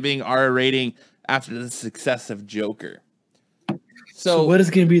considering it being R rating after the success of Joker. So what is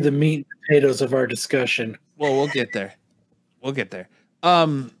going to be the meat and potatoes of our discussion? Well, we'll get there.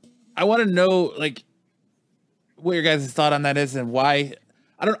 I want to know like what your guys' thought on that is and why.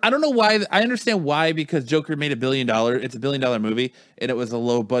 I don't know why. I understand why, because Joker made $1 billion. It's $1 billion movie, and it was a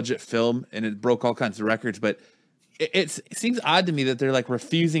low budget film, and it broke all kinds of records. But it seems odd to me that they're like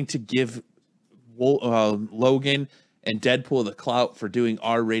refusing to give Logan and Deadpool the clout for doing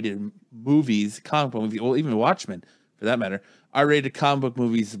R-rated movies, comic book movies, well, even Watchmen for that matter, R-rated comic book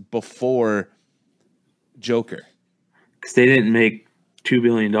movies before Joker. Because they didn't make $2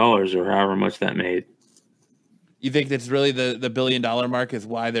 billion or however much that made. You think that's really the $1 billion mark is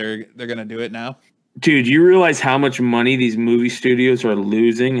why they're going to do it now? Dude, you realize how much money these movie studios are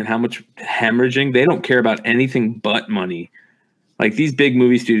losing and how much hemorrhaging? They don't care about anything but money. Like, these big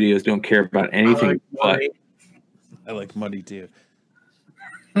movie studios don't care about anything but. I like money, too.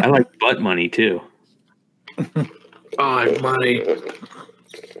 I like butt money, too. Oh, money.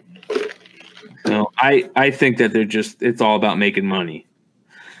 No, I think that it's all about making money.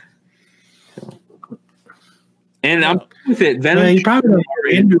 And I'm with it. Venom, you probably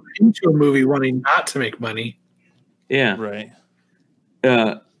don't go into a movie wanting not to make money. Yeah. Right.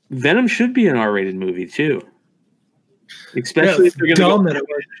 Venom should be an R-rated movie, too. Especially if you're going to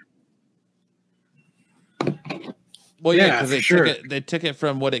go. Well, yeah, because they took it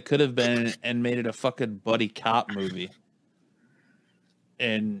from what it could have been and made it a fucking buddy cop movie.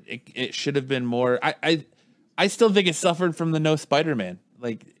 And it should have been more. I still think it suffered from the no Spider-Man.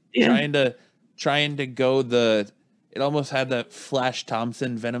 Like trying to go it almost had that Flash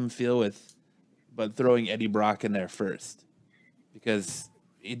Thompson Venom feel but throwing Eddie Brock in there first, because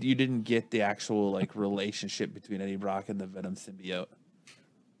you didn't get the actual like relationship between Eddie Brock and the Venom symbiote.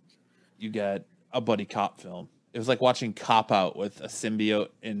 You got a buddy cop film. It was like watching Cop Out with a symbiote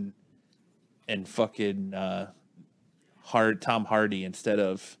and fucking Tom Hardy instead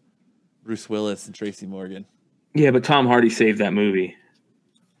of Bruce Willis and Tracy Morgan. Yeah, but Tom Hardy saved that movie.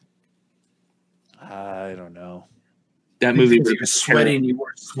 I don't know. That movie was sweating. You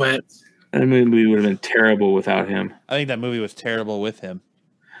wore sweats. That movie would have been terrible without him. I think that movie was terrible with him.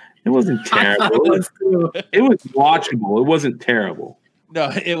 It wasn't terrible. It was watchable. It wasn't terrible.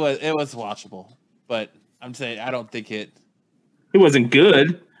 No, it was watchable. But I'm saying I don't think it wasn't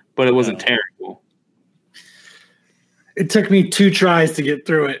good, but it wasn't terrible. It took me 2 tries to get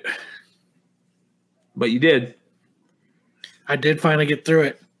through it. But you did. I did finally get through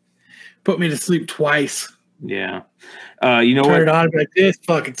it. Put me to sleep twice. Yeah. You know what? Turn it on like this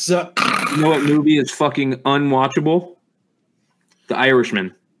fucking sucks. You know what movie is fucking unwatchable? The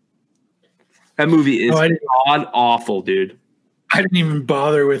Irishman. That movie is god-awful, dude. I didn't even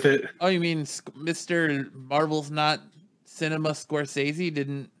bother with it. Oh, you mean Mr. Marvel's not Cinema Scorsese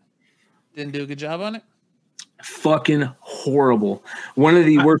didn't do a good job on it? Fucking horrible. One of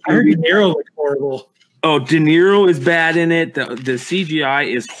the worst movies. De Niro looked horrible. Oh, De Niro is bad in it. The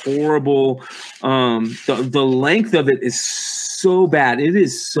CGI is horrible. The length of it is so bad. It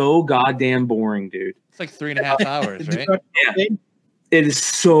is so goddamn boring, dude. It's like 3.5 hours, right? Yeah. It is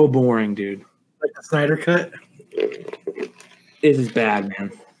so boring, dude. Like the Snyder Cut? It is bad,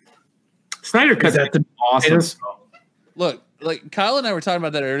 man. Snyder Cut's awesome. Look, like Kyle and I were talking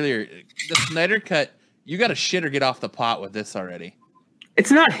about that earlier. The Snyder Cut, you got to shit or get off the pot with this already.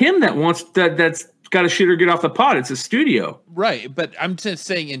 It's not him that wants that's got to shit or get off the pot. It's a studio. Right, but I'm just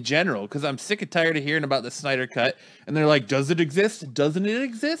saying in general, because I'm sick and tired of hearing about the Snyder Cut, and they're like, does it exist? Doesn't it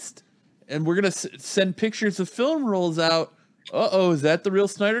exist? And we're going to send pictures of film rolls out. Uh-oh, is that the real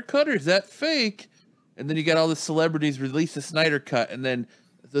Snyder Cut or is that fake? And then you got all the celebrities release the Snyder Cut, and then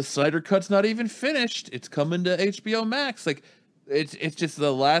the Snyder Cut's not even finished. It's coming to HBO Max. Like, it's just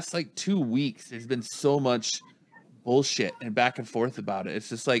the last, 2 weeks, there's been so much bullshit and back and forth about it. It's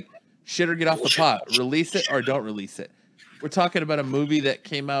just like, shit or get off the pot. Release it or don't release it. We're talking about a movie that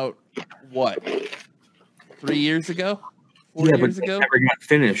came out, 3 years ago? 4 years ago? Never got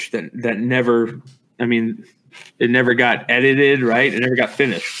finished. That never, it never got edited, right? It never got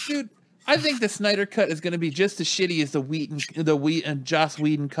finished. Dude, I think the Snyder Cut is going to be just as shitty as the Joss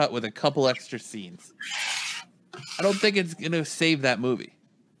Whedon cut with a couple extra scenes. I don't think it's going to save that movie.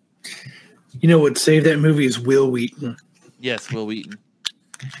 You know what saved that movie is Will Wheaton. Yes, Will Wheaton.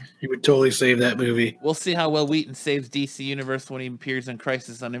 He would totally save that movie. We'll see how Will Wheaton saves DC Universe when he appears in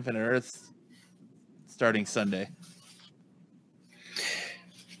Crisis on Infinite Earths starting Sunday.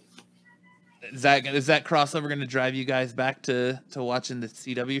 Is that crossover going to drive you guys back to watching the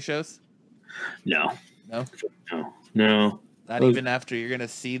CW shows? No. Not even after you're going to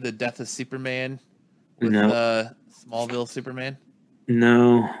see the death of Superman with Smallville Superman?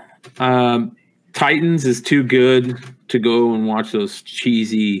 No. Titans is too good to go and watch those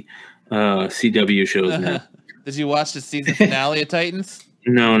cheesy CW shows now. Did you watch the season finale of Titans?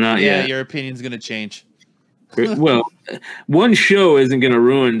 No, not yet. Yeah, your opinion's going to change. Well, one show isn't going to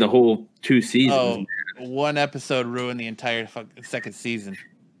ruin the whole 2 seasons. Oh, one episode ruined the entire second season.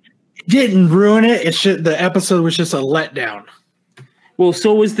 It didn't ruin it. It's just, the episode was just a letdown. Well,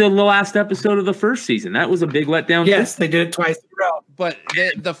 so was the last episode of the first season. That was a big letdown. Yes, they did it twice in a row. But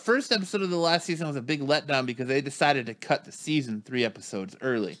the first episode of the last season was a big letdown because they decided to cut the season 3 episodes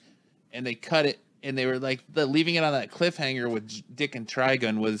early. And they cut it, and they were like, leaving it on that cliffhanger with Dick and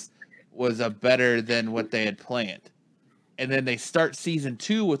Trigun was a better than what they had planned. And then they start season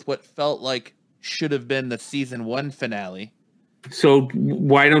 2 with what felt like should have been the season 1 finale. So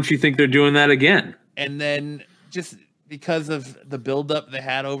why don't you think they're doing that again? And then just because of the buildup they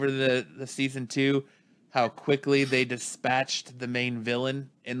had over the season 2, how quickly they dispatched the main villain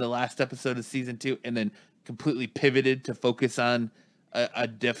in the last episode of season 2, and then completely pivoted to focus on a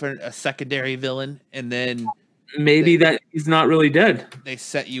secondary villain, and then maybe that he's not really dead. They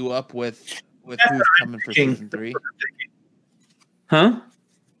set you up with who's coming for season 3. Huh?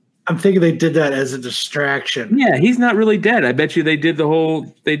 I'm thinking they did that as a distraction. Yeah, he's not really dead. I bet you they did the whole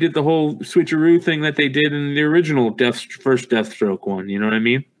switcheroo thing that they did in the original first Deathstroke one. You know what I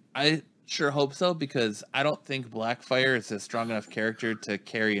mean? I sure hope so, because I don't think Blackfire is a strong enough character to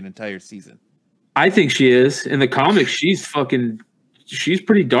carry an entire season. I think she is. In the comics, she's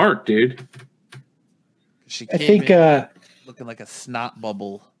pretty dark, dude. She I think looking like a snot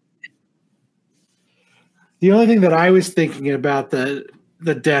bubble. The only thing that I was thinking about the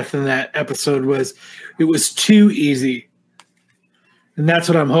death in that episode was it was too easy. And that's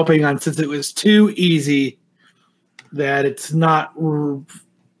what I'm hoping on, since it was too easy, that it's not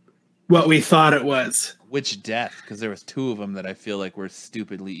what we thought it was. Which death? Because there was 2 of them that I feel like were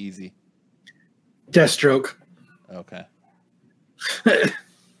stupidly easy. Deathstroke. Okay.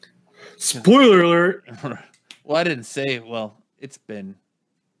 Spoiler alert. Well, I didn't say. Well, it's been.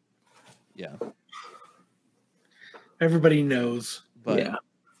 Yeah. Everybody knows. But yeah.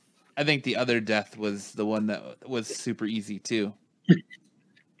 I think the other death was the one that was super easy too.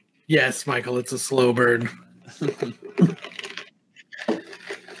 Yes, Michael, it's a slow burn.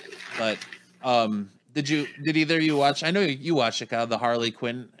 But did either of you watch? I know you watched it, Kyle, the Harley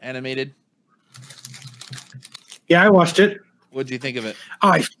Quinn animated. Yeah, I watched it. What'd you think of it?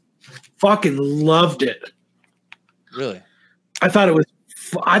 I fucking loved it. Really? I thought it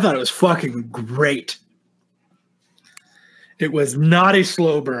was fucking great. It was not a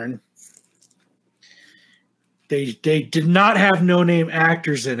slow burn. They did not have no-name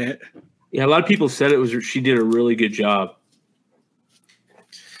actors in it. Yeah, a lot of people said she did a really good job.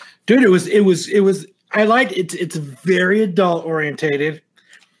 Dude, it was I liked it. It's very adult orientated.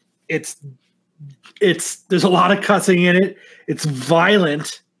 It's there's a lot of cussing in it. It's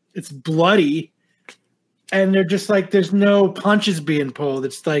violent. It's bloody. And they're just like, there's no punches being pulled.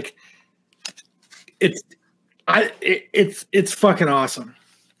 It's like it's fucking awesome.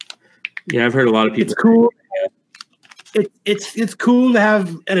 Yeah, I've heard a lot of people. It's cool. It's cool to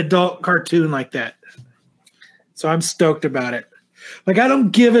have an adult cartoon like that. So I'm stoked about it. Like, I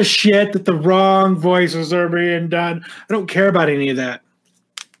don't give a shit that the wrong voices are being done. I don't care about any of that.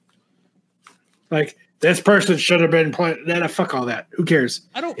 Like, this person should have been playing. Fuck all that. Who cares?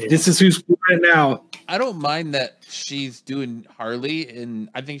 This is who's playing now. I don't mind that she's doing Harley, and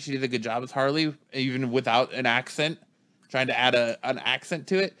I think she did a good job as Harley, even without an accent, trying to add an accent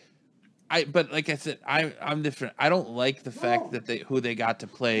to it. But like I said, I'm different. I don't like the fact that who they got to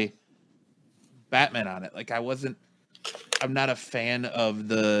play Batman on it. Like, I'm not a fan of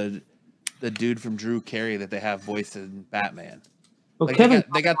the dude from Drew Carey that they have voicing Batman. Well, like Kevin,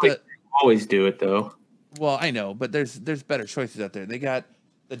 they got the always do it though. Well, I know, but there's better choices out there. They got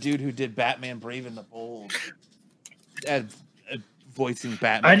the dude who did Batman Brave and the Bold as voicing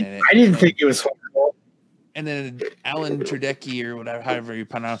Batman in it. I didn't think it was horrible. And then Alan Tudyk or whatever, however you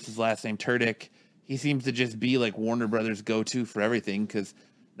pronounce his last name, Tudyk, he seems to just be like Warner Brothers' go-to for everything, because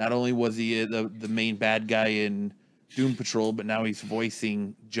not only was he the main bad guy in Doom Patrol, but now he's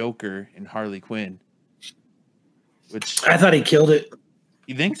voicing Joker in Harley Quinn. Which I thought he killed it.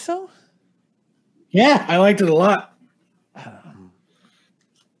 You think so? Yeah, I liked it a lot.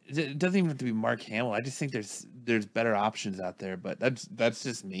 It doesn't even have to be Mark Hamill. I just think there's better options out there, but that's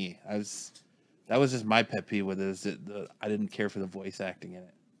just me. That was just my pet peeve with it. Is that I didn't care for the voice acting in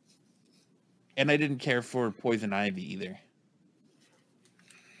it, and I didn't care for Poison Ivy either.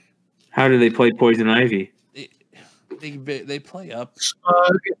 How do they play Poison Ivy? They play up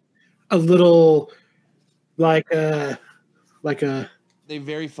a little like a. They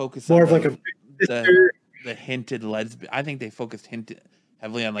very focus more on of like the hinted lesbian. I think they focused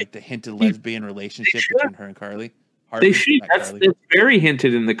heavily on like the hinted lesbian relationship between her and Carly. They should. That's very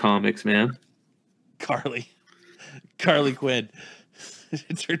hinted in the comics, man. Carly Quinn.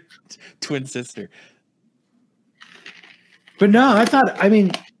 It's her twin sister. But no,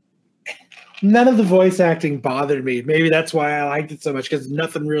 none of the voice acting bothered me. Maybe that's why I liked it so much, because it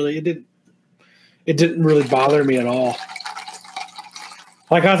didn't really bother me at all.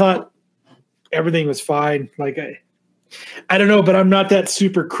 Like, I thought everything was fine. Like, I don't know, but I'm not that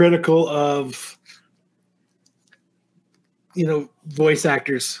super critical of, voice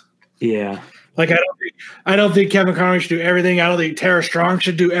actors. Yeah. Like, I don't think Kevin Conroy should do everything. I don't think Tara Strong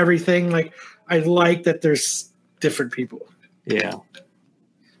should do everything. Like, I like that there's different people. Yeah.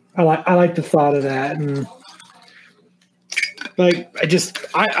 I like the thought of that, and like I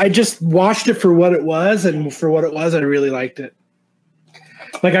just watched it for what it was, and for what it was, I really liked it.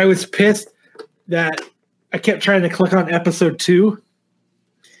 Like, I was pissed that I kept trying to click on episode 2,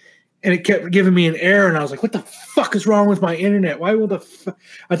 and it kept giving me an error, and I was like, "What the fuck is wrong with my internet? Why will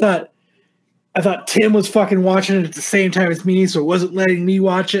I thought Tim was fucking watching it at the same time as me, so it wasn't letting me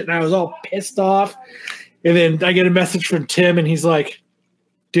watch it, and I was all pissed off. And then I get a message from Tim, and he's like,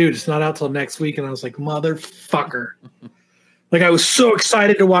 "Dude, it's not out till next week." And I was like, "Motherfucker!" Like, I was so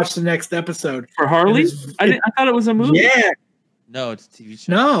excited to watch the next episode for Harley. I thought it was a movie. Yeah. No, it's a TV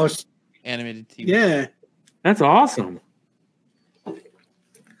show. No, it's animated TV. Yeah, that's awesome.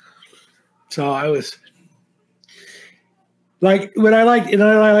 So I was like, what I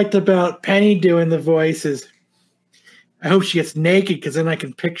liked about Penny doing the voice is, I hope she gets naked, because then I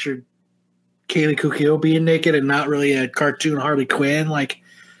can picture Kaylee Cuoco being naked and not really a cartoon Harley Quinn. Like,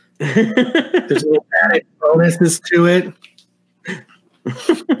 there's a little added bonuses to it.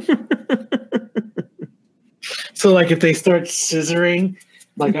 So, like, if they start scissoring,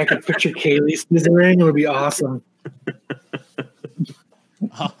 like, I could picture Kaylee scissoring. It would be awesome.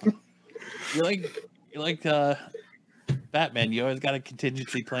 You like Batman. You always got a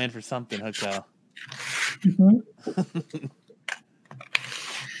contingency plan for something, Hotel. Mm-hmm.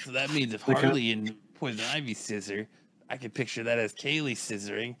 So that means if Harley and Poison Ivy scissor, I can picture that as Kaylee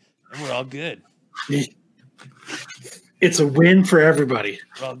scissoring, and we're all good. It's a win for everybody.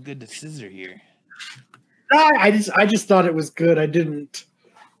 We're all good to scissor here. I just thought it was good. I didn't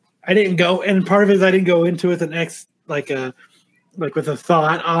go, and part of it is I didn't go into it with a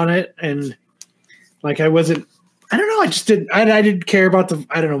thought on it, and like I wasn't. I don't know. I just didn't. I didn't care about the.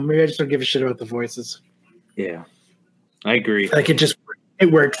 I don't know. Maybe I just don't give a shit about the voices. Yeah, I agree. Like,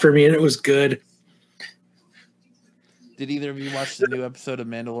 it worked for me, and it was good. Did either of you watch the new episode of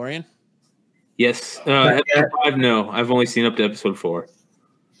Mandalorian? Yes. Episode 5, no. I've only seen up to episode 4.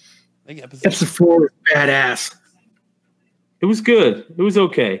 I think episode 4 was badass. It was good. It was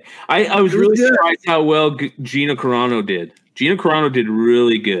okay. I was really surprised how well Gina Carano did. Gina Carano did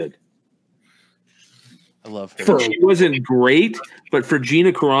really good. I love her. She wasn't great, but for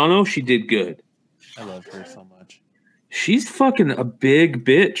Gina Carano, she did good. I love her so much. She's fucking a big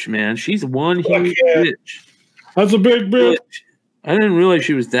bitch, man. She's one huge bitch. That's a big bitch. I didn't realize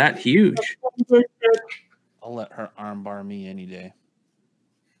she was that huge. I'll let her armbar me any day.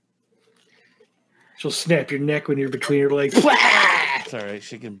 She'll snap your neck when you're between her legs. It's all right.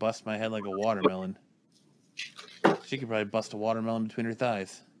 She can bust my head like a watermelon. She could probably bust a watermelon between her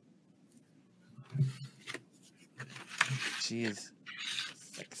thighs. She is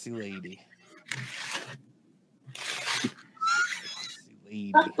a sexy lady. Sexy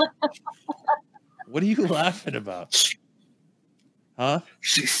lady. What are you laughing about? Huh?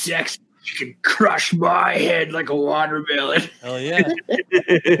 She's sexy. She can crush my head like a watermelon. Hell yeah.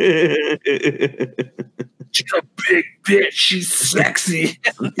 She's a big bitch. She's sexy.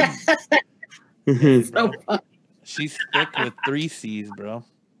 So fun. She's thick with 3 C's, bro.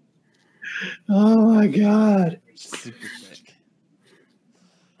 Oh my god. Super thick.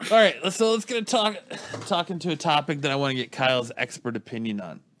 All right, let's get talking to a topic that I want to get Kyle's expert opinion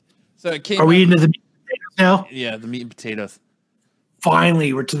on. So it came. Are we into the meat and potatoes now? Yeah, the meat and potatoes.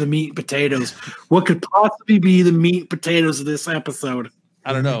 Finally, we're to the meat and potatoes. What could possibly be the meat and potatoes of this episode?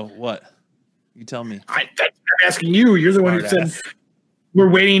 I don't know what. You tell me. I'm asking you. You're the one who said we're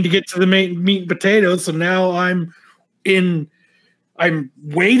waiting to get to the meat and potatoes. So now I'm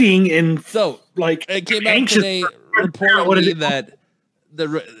waiting and so like it came out today reportedly that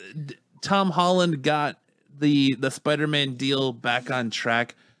Tom Holland got the Spider-Man deal back on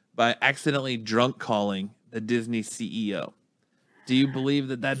track by accidentally drunk calling the Disney CEO. Do you believe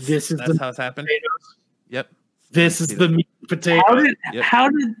that's how it's happened? Potatoes. Yep. This is the meat and potato.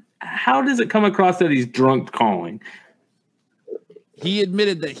 How does it come across that he's drunk calling? He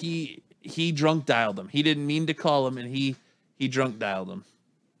admitted that he drunk dialed him. He didn't mean to call him, and he drunk dialed him.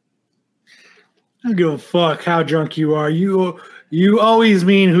 I don't give a fuck how drunk you are. You always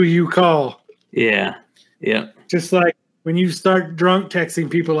mean who you call. Yeah. Just like when you start drunk texting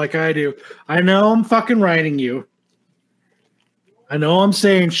people like I do. I know I'm fucking writing you. I know I'm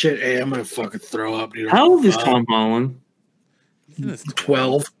saying shit. Hey, I'm gonna fucking throw up, dude. How old is Tom Holland? He's in his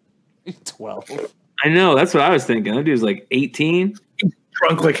 12. 12. I know. That's what I was thinking. That dude's like 18.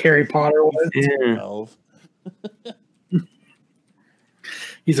 Drunk like Harry Potter was. Yeah. 12.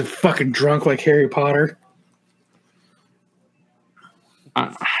 He's a fucking drunk like Harry Potter.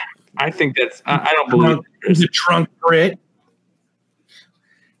 I think that's. I don't believe. He's a drunk Brit.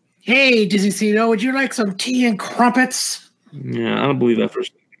 Hey, Disney CEO, would you like some tea and crumpets? Yeah, I don't believe that for a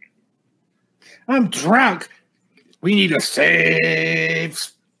second. I'm drunk. We need to save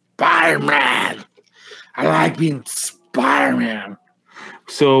Spider-Man. I like being Spider-Man.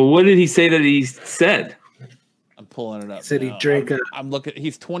 So what did he say that he said? I'm pulling it up. He said now. he drank I'm looking.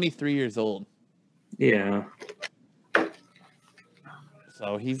 He's 23 years old. Yeah.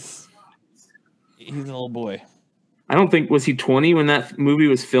 So he's an old boy. I don't think, was he 20 when that movie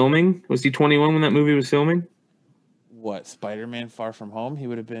was filming? Was he 21 when that movie was filming? What, Spider-Man Far From Home? He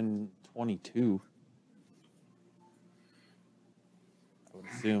would have been 22. I would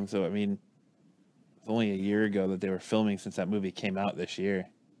assume. So, I mean, it's only a year ago that they were filming since that movie came out this year.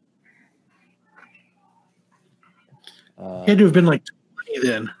 He had to have been like 20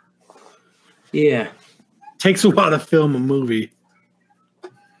 then. Yeah. Takes a while to film a movie.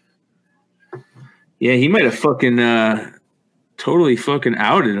 Yeah, he might have fucking totally fucking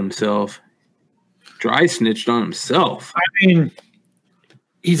outed himself. Dry snitched on himself. I mean,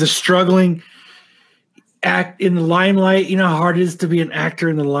 he's a struggling act in the limelight. You know how hard it is to be an actor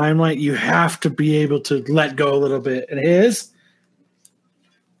in the limelight? You have to be able to let go a little bit. And his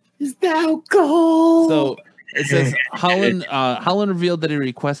is now gone. So it says Holland revealed that he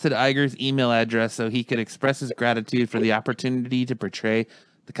requested Iger's email address so he could express his gratitude for the opportunity to portray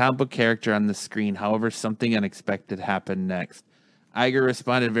the comic book character on the screen. However, something unexpected happened next. Iger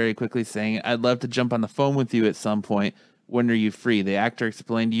responded very quickly, saying, "I'd love to jump on the phone with you at some point. When are you free?" The actor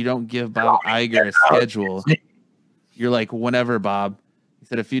explained, "You don't give Bob Iger a schedule. You're like, whenever, Bob." He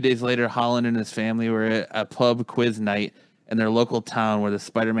said a few days later, Holland and his family were at a pub quiz night in their local town where the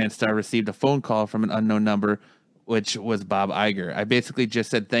Spider-Man star received a phone call from an unknown number, which was Bob Iger. "I basically just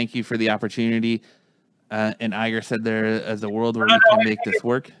said thank you for the opportunity." And Iger said, "There is a world where we can make this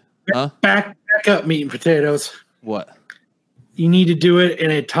work." Huh? Back up, meat and potatoes. What? You need to do it in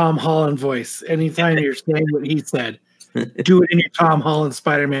a Tom Holland voice. Anytime you're saying what he said, do it in your Tom Holland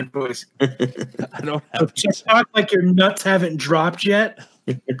Spider-Man voice. I don't have Just talk like your nuts haven't dropped yet,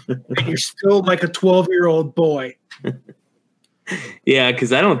 and you're still like a 12-year-old boy. Yeah,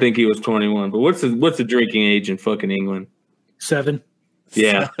 because I don't think he was 21. But what's the drinking age in fucking England? 7.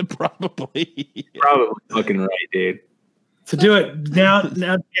 Yeah, probably. Probably fucking right, dude. So do it now.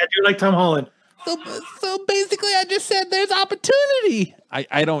 Yeah, do it like Tom Holland. So basically, I just said there's opportunity.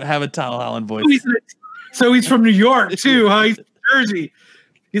 I don't have a Tom Holland voice. So he's from New York too, huh? He's from Jersey.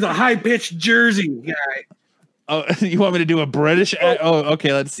 He's a high-pitched Jersey guy. Oh, you want me to do a British? Oh,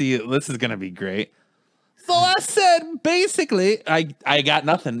 okay. Let's see. This is gonna be great. So I said, basically, I got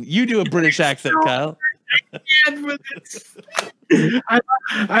nothing. You do a British accent, Kyle.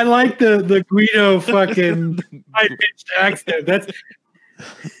 I like the Guido fucking high-pitched accent.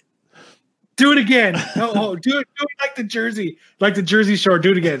 Do it again. Do it like the Jersey Shore.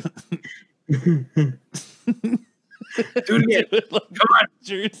 Do it again. Do it again. Come on,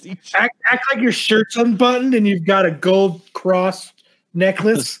 Jersey Shore. Act like your shirt's unbuttoned and you've got a gold cross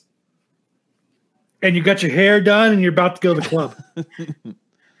necklace, and you got your hair done, and you're about to go to the club.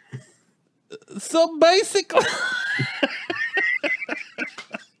 So basically,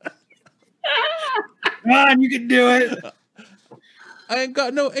 come on, you can do it. I ain't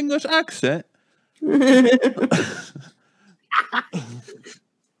got no English accent.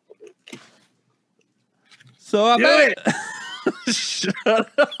 So I bet.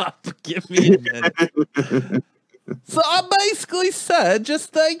 Shut up. Give me a minute. So I basically said,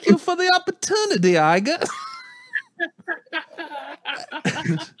 just thank you for the opportunity I got.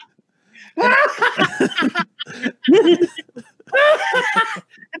 Do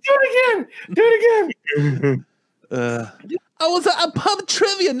it again. I was at a pub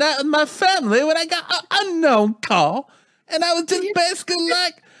trivia night with my family when I got an unknown call, and I was just basically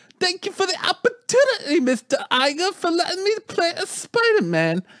like, thank you for the opportunity, Mr. Iger, for letting me play as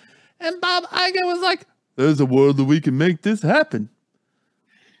Spider-Man. And Bob Iger was like, there's a world that we can make this happen.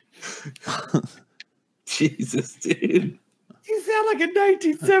 Jesus, dude. You sound like a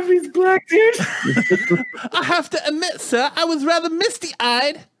 1970s black dude. I have to admit, sir, I was rather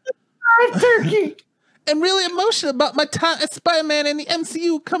misty-eyed. I'm turkey. And really emotional about my time as Spider-Man and the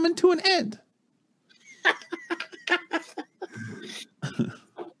MCU coming to an end.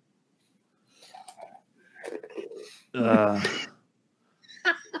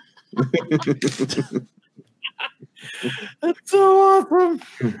 That's so awesome.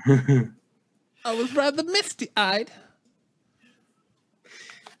 I was rather misty-eyed.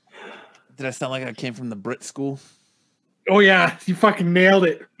 Did I sound like I came from the Brit school? Oh yeah, you fucking nailed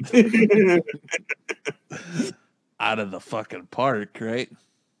it. Out of the fucking park, right?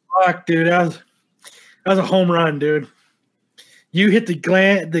 Fuck, dude, that was a home run, dude. You hit the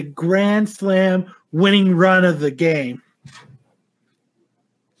grand slam winning run of the game.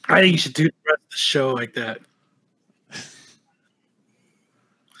 I think you should do the rest of the show like that.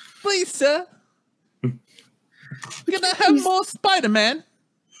 Please, sir. We're gonna have more Spider-Man.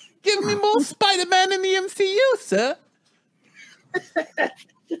 Give me more Spider-Man in the MCU, sir.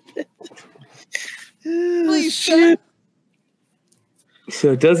 Please, sir.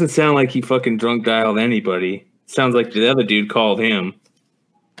 So it doesn't sound like he fucking drunk dialed anybody. Sounds like the other dude called him.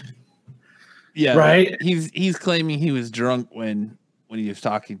 Yeah, right. He's claiming he was drunk when he was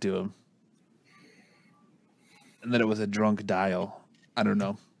talking to him, and that it was a drunk dial. I don't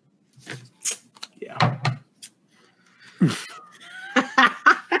know. Yeah.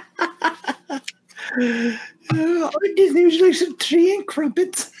 I just usually like some tea and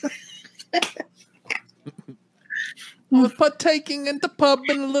crumpets. I was partaking in the pub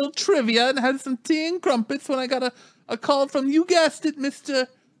in a little trivia and had some tea and crumpets when I got a call from, you guessed it, Mr.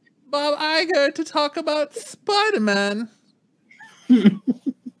 Bob Iger, to talk about Spider-Man.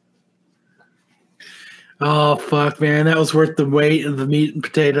 Oh, fuck, man. That was worth the wait of the meat and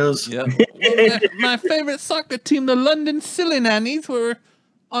potatoes. Yep. Well, my favorite soccer team, the London Silly Nannies, were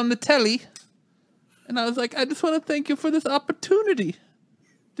on the telly. And I was like, I just want to thank you for this opportunity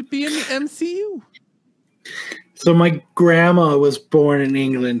to be in the MCU. So my grandma was born in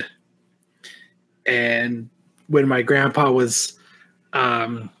England. And when my grandpa was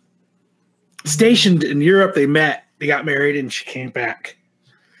stationed in Europe, they met. They got married, and she came back.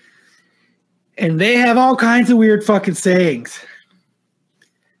 And they have all kinds of weird fucking sayings.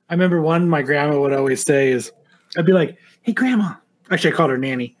 I remember one my grandma would always say is, I'd be like, hey, Grandma. Actually, I called her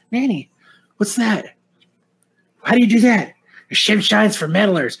Nanny. Nanny, what's that? How do you do that? A shim shines for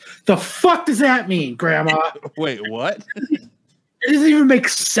meddlers. The fuck does that mean, Grandma? Wait, what? It doesn't even make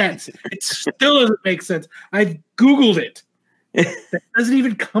sense. It still doesn't make sense. I've Googled it. That doesn't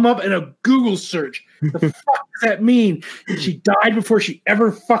even come up in a Google search. The fuck does that mean? She died before she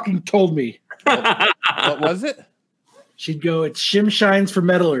ever fucking told me. What was it? She'd go, it's shim shines for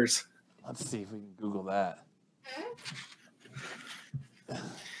meddlers. Let's see if we can Google that.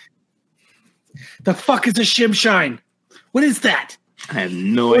 The fuck is a shim shine? What is that? I have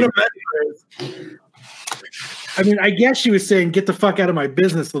no idea. I mean, I guess she was saying, get the fuck out of my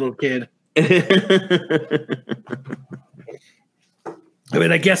business, little kid. I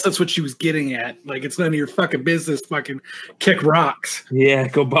mean, I guess that's what she was getting at. Like, it's none of your fucking business, fucking kick rocks. Yeah,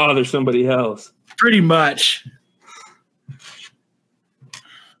 go bother somebody else. Pretty much.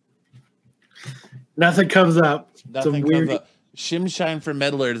 Nothing comes up. Nothing comes up. Shimshine for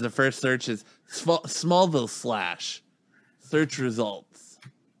meddlers. The first search is Smallville / search results.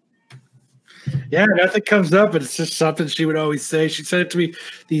 Yeah, nothing comes up, but it's just something she would always say. She said it to me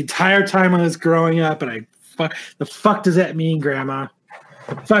the entire time I was growing up, and the fuck does that mean, Grandma?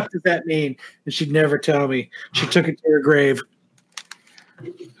 The fuck does that mean? And she'd never tell me. She took it to her grave.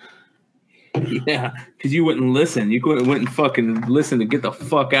 Yeah, because you wouldn't listen. You wouldn't fucking listen to get the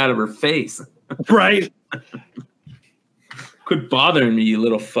fuck out of her face. Right. Quit bothering me, you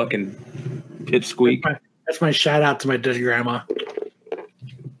little fucking pipsqueak. That's my shout out to my dead grandma.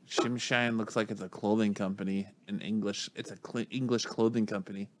 Shimshine looks like it's a clothing company in English. It's a English clothing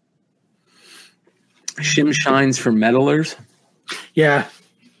company. Shimshines for meddlers? Yeah.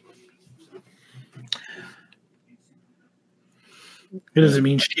 It doesn't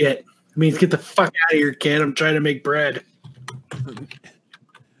mean shit. It means get the fuck out of here, kid. I'm trying to make bread.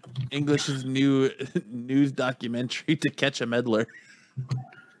 English's new news documentary To Catch a Meddler.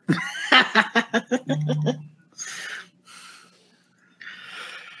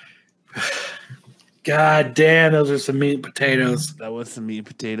 God damn, those are some meat and potatoes. That was some meat and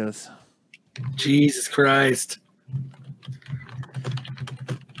potatoes. Jesus Christ.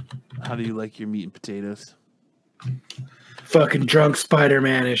 How do you like your meat and potatoes? Fucking drunk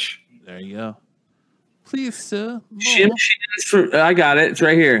Spider-Man-ish. There you go. Please, sir. Shimshams for I got it. It's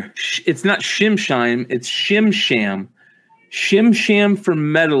right here. It's not Shimshine. It's Shimsham. Shimsham for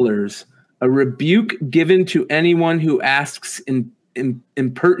meddlers. A rebuke given to anyone who asks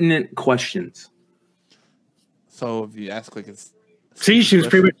impertinent questions. So if you ask like it's... See, she was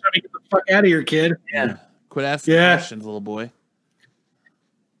pretty much trying to get the fuck out of here, kid. Yeah. Quit asking questions, little boy.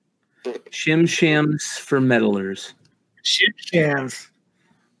 Shimshams for meddlers. Shimshams.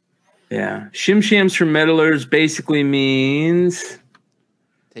 Yeah. Shimshams for meddlers basically means...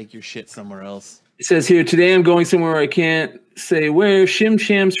 Take your shit somewhere else. It says here, today I'm going somewhere I can't say where.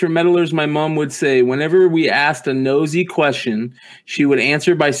 Shimshams for meddlers, my mom would say. Whenever we asked a nosy question, she would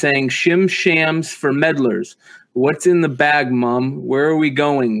answer by saying, Shimshams for meddlers. What's in the bag, Mom? Where are we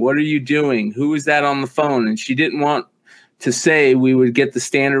going? What are you doing? Who is that on the phone? And she didn't want to say we would get the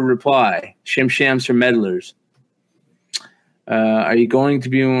standard reply. Shimshams for meddlers. Are you going to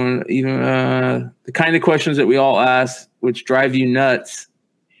be one? The kind of questions that we all ask, which drive you nuts.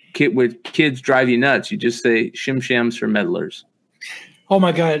 With kids drive you nuts. You just say shimshams for meddlers. Oh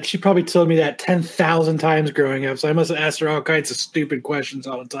my God. She probably told me that 10,000 times growing up. So I must have asked her all kinds of stupid questions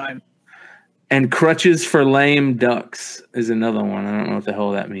all the time. And crutches for lame ducks is another one. I don't know what the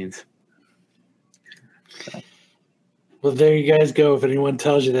hell that means. Well, there you guys go. If anyone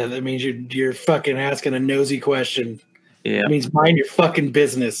tells you that, that means you're fucking asking a nosy question. Yeah. It means mind your fucking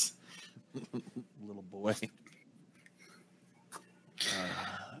business. Little boy.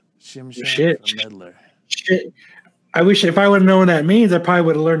 Shit. For meddler. Shit. I wish if I would have known what that means, I probably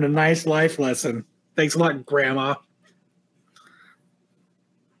would have learned a nice life lesson. Thanks a lot, Grandma.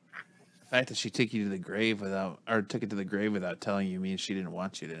 The fact that she took you to the grave took it to the grave without telling you means she didn't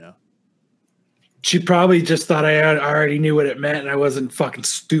want you to know. She probably just thought I already knew what it meant and I wasn't fucking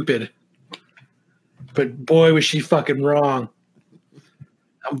stupid. But boy, was she fucking wrong.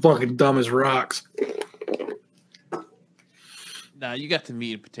 I'm fucking dumb as rocks. Nah, you got the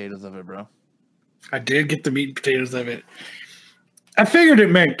meat and potatoes of it, bro. I did get the meat and potatoes of it. I figured it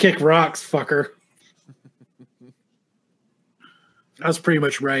meant kick rocks, fucker. I was pretty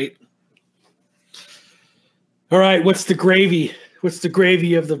much right. All right, what's the gravy? What's the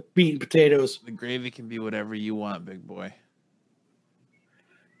gravy of the meat and potatoes? The gravy can be whatever you want, big boy.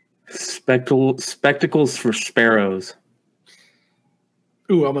 Spectacles for sparrows.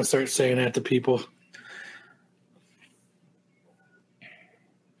 Ooh, I'm going to start saying that to people.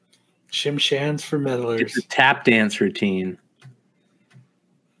 Shimshams for meddlers. It's a tap dance routine.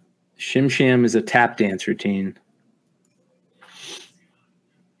 Shimsham is a tap dance routine.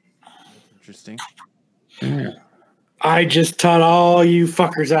 Interesting. Yeah. I just taught all you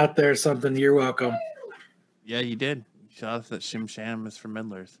fuckers out there something. You're welcome. Yeah, you did. You showed us that Shimsham is for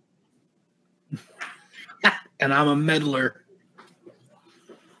meddlers. And I'm a meddler.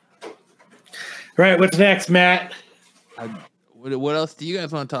 All right, what's next, Matt? What else do you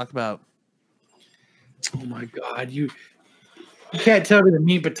guys want to talk about? Oh my God, you can't tell me the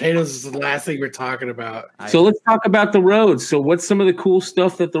meat and potatoes is the last thing we're talking about. So let's talk about the roads. So what's some of the cool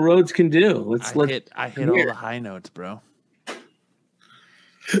stuff that the roads can do? I hit all the high notes, bro.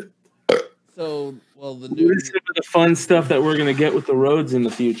 So, well, what is some of the fun stuff that we're gonna get with the roads in the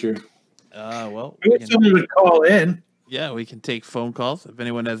future? Well, I wish someone would call in. Yeah, we can take phone calls if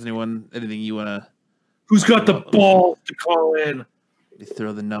anyone has anything you want to. Who's got the balls to call in? We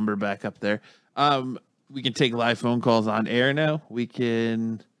throw the number back up there. We can take live phone calls on air now.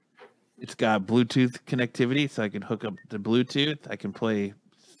 It's got Bluetooth connectivity, so I can hook up to Bluetooth. I can play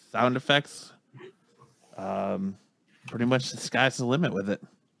sound effects. Pretty much the sky's the limit with it.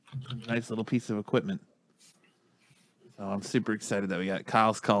 Nice little piece of equipment. So I'm super excited that we got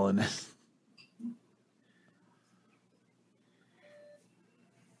Kyle's calling.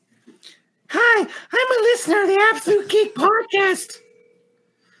 Hi, I'm a listener of the Absolute Geek Podcast.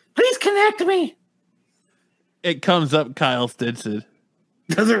 Please connect me. It comes up Kyle Stinson.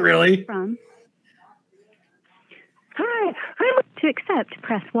 Does it really? From. Hi, to accept,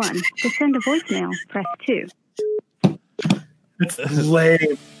 press 1. To send a voicemail, press 2. It's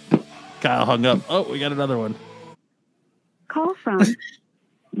lame. Kyle hung up. Oh, we got another one. Call from.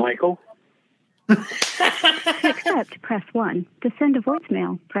 Michael? To accept, press 1. To send a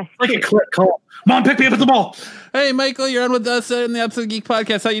voicemail, press 2. Like a click call. Mom, pick me up at the mall. Hey, Michael, you're on with us in the Absolute Geek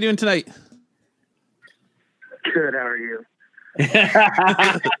Podcast. How you doing tonight? Good, how are you?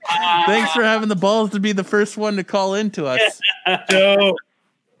 Thanks for having the balls to be the first one to call in to us.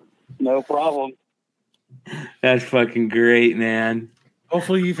 No problem. That's fucking great, man.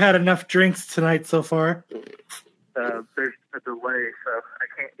 Hopefully you've had enough drinks tonight so far. There's a delay, so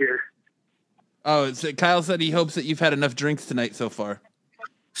I can't hear. Oh, so Kyle said he hopes that you've had enough drinks tonight so far.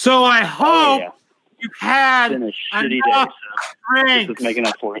 So I hope you've had It's been a shitty day, enough so drinks. this is making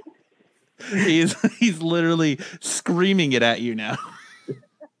up for it. He's literally screaming it at you now.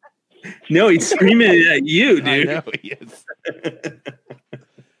 No, he's screaming it at you, I dude. know he is.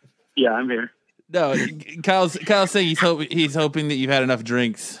 Yeah, I'm here. No, Kyle's saying he's hoping that you've had enough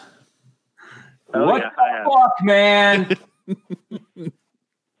drinks. Oh, What yeah, I have. the fuck, man?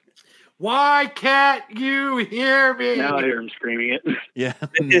 Why can't you hear me? Now I hear him screaming it. Yeah,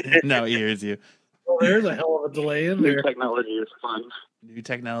 no, he hears you. Well, there's a hell of a delay in New there. technology is fun. New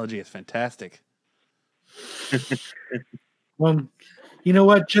technology is fantastic. Well, you know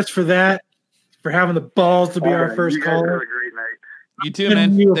what? Just for that, for having the balls to be All our right, first you guys have caller, a great night. You too,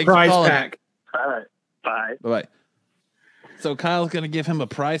 sending man. you a Thanks for prize calling. pack. All right, bye. Bye-bye. So Kyle's gonna give him a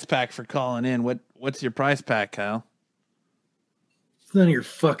prize pack for calling in. What's your prize pack, Kyle? It's none of your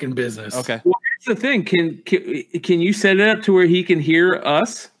fucking business. Okay. Well, here's the thing. Can you set it up to where he can hear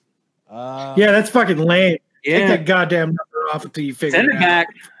us? Yeah, that's fucking lame. Take Yeah. that goddamn number off until you figure Send it it out.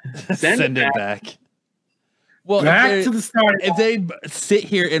 back. Send it back. Well, Back to the start. if they sit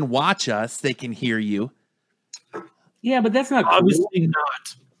here and watch us, they can hear you. Yeah, but that's not cool. Obviously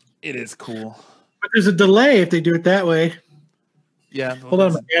not. It is cool. But there's a delay if they do it that way. Yeah. Hold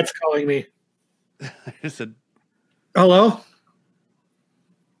on, my dad's calling me. There's a Hello?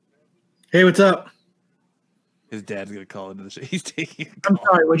 Hey, what's up? His dad's gonna call into the show. He's taking a I'm call.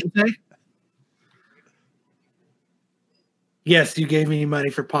 sorry, what'd you say? Yes, you gave me money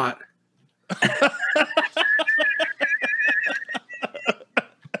for pot.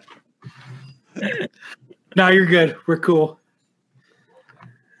 No, you're good. We're cool.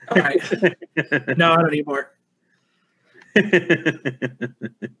 All right. No, I don't need more.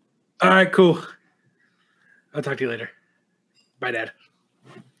 All right, cool. I'll talk to you later. Bye, Dad.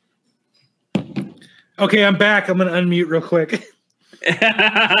 Okay, I'm back. I'm going to unmute real quick.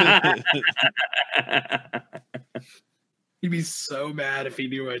 He'd be so mad if he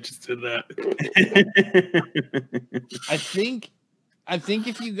knew I just did that. I think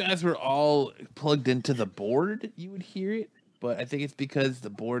if you guys were all plugged into the board, you would hear it. But I think it's because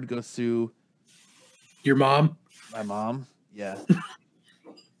the board goes through Your mom? my mom. Yeah.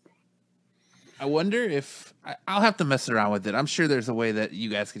 I wonder if I'll have to mess around with it. I'm sure there's a way that you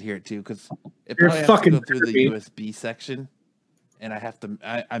guys could hear it too, because it You're probably has to fucking go through the creepy. USB section, and I have to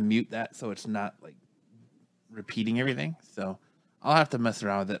I mute that so it's not like repeating everything. So I'll have to mess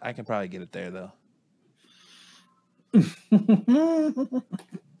around with it. I can probably get it there though. I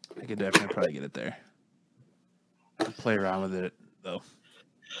could definitely probably get it there. I'll play around with it though.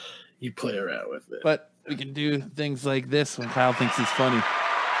 You play around with it. But we can do things like this when Kyle thinks he's funny.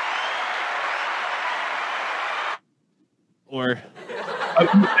 Or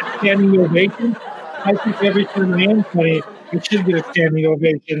Standing ovation? I think every time I am funny, it should get a standing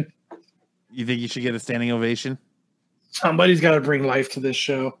ovation. you think you should get a standing ovation? Somebody's got to bring life to this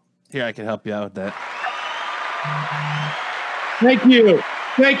show. Here, I can help you out with that. Thank you.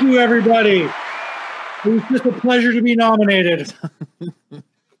 Thank you, everybody. It was just a pleasure to be nominated.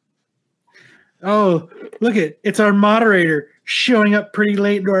 Oh, look it's our moderator showing up pretty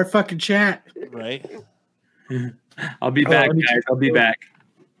late into our fucking chat. Right? I'll be back, let me guys. check. I'll be back.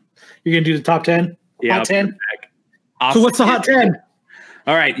 You're going to do the top 10? Yeah, Hot I'll 10? be back. So Awesome. what's the hot 10?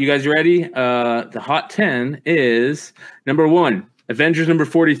 All right, you guys ready? The hot 10 is number 1, Avengers number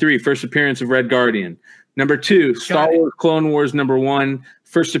 43, first appearance of Red Guardian. Number 2, Star Wars Clone Wars number 1,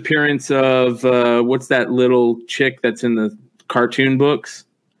 first appearance of what's that little chick that's in the cartoon books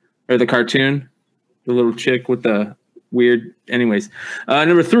or the cartoon, the little chick with the weird. Anyways,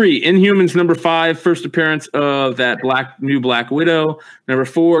 number 3, Inhumans number 5, first appearance of that new Black Widow. Number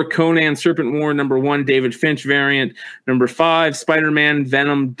 4, Conan Serpent War number 1, David Finch variant. Number 5, Spider-Man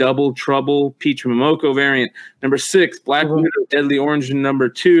Venom Double Trouble Peach Momoko variant. Number 6, Black Widow Deadly Orange number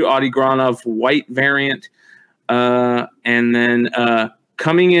 2, Adi Granov White variant. And then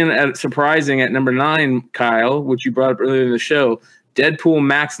coming in at surprising at number 9, Kyle, which you brought up earlier in the show, Deadpool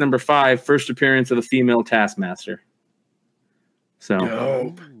Max number 5, first appearance of the female Taskmaster.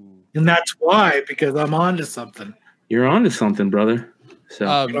 So, and that's why, because I'm onto something. You're onto something, brother.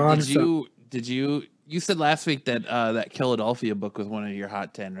 So, did you said last week that that Philadelphia book was one of your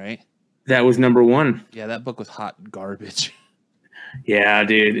hot 10, right? That was number 1. Yeah, that book was hot garbage. Yeah,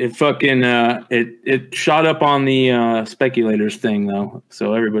 dude, it fucking it shot up on the speculators thing though,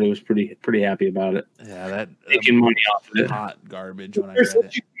 so everybody was pretty happy about it. Yeah, that making money off of it. Hot garbage when I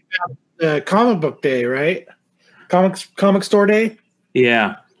read it. Comic book day, right? Comic store day.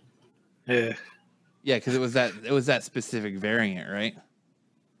 Yeah. Yeah, because it was that specific variant, right?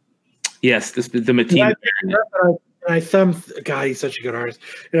 Yes, the Mateen variant. I thumbed. God, he's such a good artist.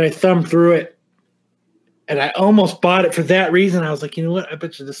 And I thumbed through it, and I almost bought it for that reason. I was like, you know what? I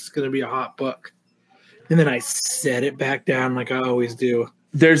bet you this is going to be a hot book. And then I set it back down like I always do.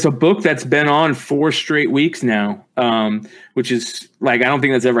 There's a book that's been on 4 straight weeks now, which is like I don't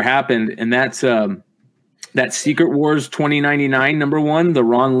think that's ever happened, and that's that Secret Wars 2099 number 1, the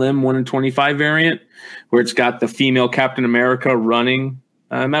Ron Lim 1/25 variant, where it's got the female Captain America running.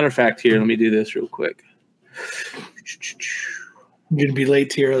 Matter of fact, here, let me do this real quick. I'm going to be late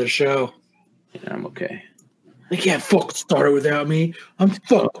to your other show. Yeah, I'm okay. They can't fucking start it without me. I'm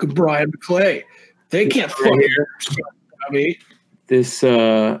fucking Brian McClay. They can't fucking start it without me. This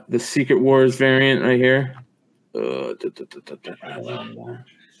the Secret Wars variant right here.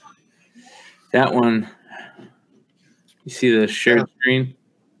 That one. You see the shared screen?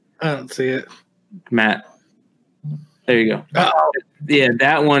 I don't see it. Matt. There you go. Uh-oh. Yeah,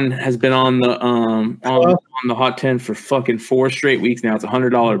 that one has been on the on the Hot 10 for fucking 4 straight weeks now. It's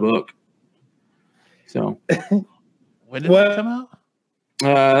 $100 book. So when did it come out?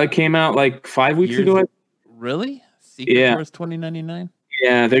 It came out like 5 weeks ago. Really? Secret Wars 2099?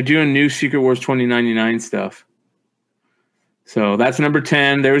 Yeah, they're doing new Secret Wars 2099 stuff. So that's number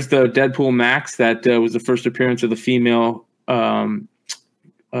 10. There's the Deadpool Max. That was the first appearance of the female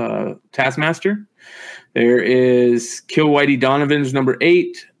Taskmaster. There is Kill Whitey Donovan's number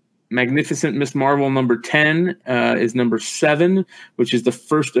 8. Magnificent Miss Marvel number 10 is number 7, which is the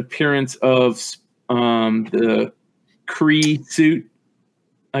first appearance of the Kree suit,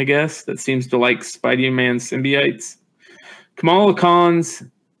 I guess, that seems to like Spider-Man symbiotes. Kamala Khan's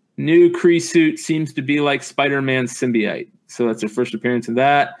new Kree suit seems to be like Spider-Man's symbiote. So that's their first appearance of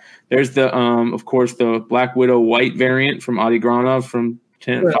that. There's the, of course, the Black Widow white variant from Adi Granov from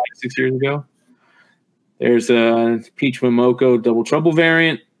 5-6 years ago. There's a Peach Momoko Double Trouble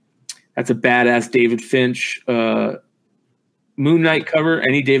variant. That's a badass David Finch Moon Knight cover.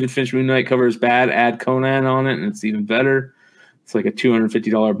 Any David Finch Moon Knight cover is bad. Add Conan on it, and it's even better. It's like a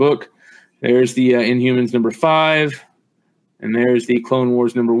 $250 book. There's the Inhumans number 5. And there's the Clone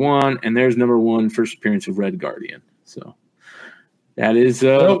Wars number 1. And there's number 1 first appearance of Red Guardian. So that is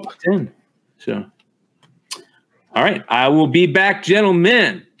 10. So, all right. I will be back,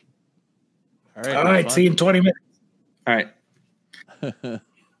 gentlemen. All right. See you in 20 minutes. All right.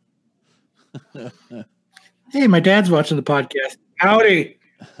 Hey, my dad's watching the podcast. Howdy.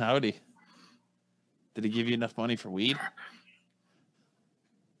 Howdy. Did he give you enough money for weed?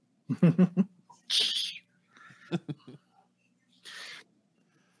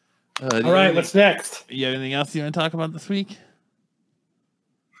 All right, what's next? You have anything else you want to talk about this week?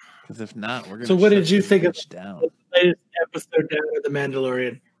 Because if not, we're going to. So, what did you think of down. the latest episode down of The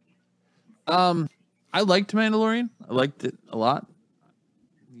Mandalorian? I liked Mandalorian. I liked it a lot.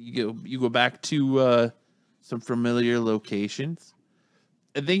 You go back to some familiar locations.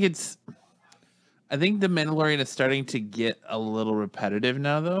 I think the Mandalorian is starting to get a little repetitive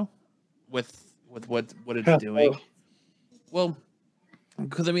now, though, with what it's doing. Well,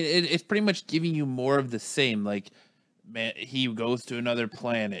 because I mean, it's pretty much giving you more of the same. Like, man, he goes to another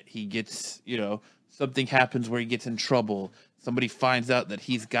planet. He gets, something happens where he gets in trouble. Somebody finds out that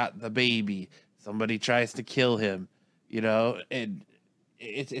he's got the baby. Somebody tries to kill him. And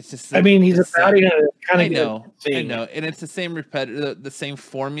it's just. I mean, he's a bounty hunter. I know, and it's the same the same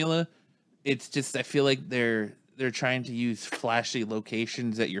formula. It's just I feel like they're they're trying to use flashy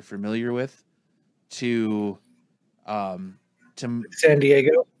locations that you're familiar with to San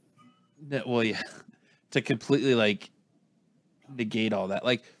Diego. well, yeah, to completely like negate all that.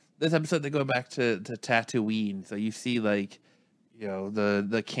 Like this episode, they go back to Tatooine, so you see like, you know,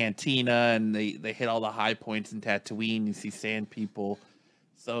 the cantina, and they hit all the high points in Tatooine. You see sand people,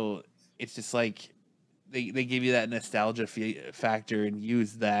 so it's just like they give you that nostalgia factor and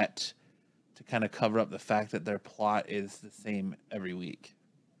use that to kind of cover up the fact that their plot is the same every week.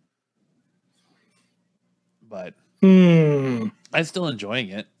 But I'm still enjoying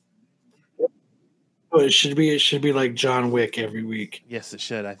it. Oh, it should be like John Wick every week. Yes, it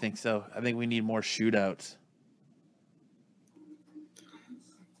should. I think so. I think we need more shootouts.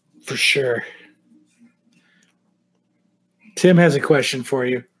 For sure. Tim has a question for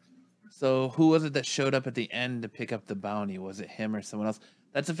you. So who was it that showed up at the end to pick up the bounty? Was it him or someone else?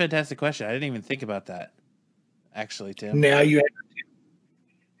 That's a fantastic question. I didn't even think about that. Actually, Tim. Now you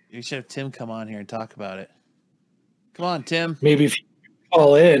should have Tim come on here and talk about it. Come on, Tim. maybe if you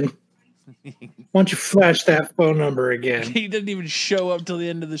call in. Why don't you flash that phone number again? He didn't even show up till the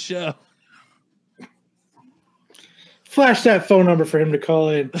end of the show. Flash that phone number for him to call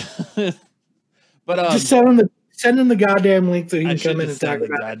in. But just send him the goddamn link so he I can should come in just and talk send the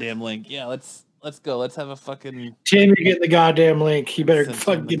about it. goddamn link. Yeah, let's go. Let's have a fucking. Tim, you're getting the goddamn link. He better Send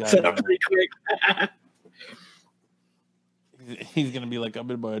fucking him the get set up goddamn pretty quick. He's gonna be like, I'm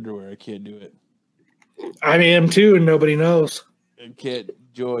in my underwear. I can't do it. I am too, and nobody knows. I can't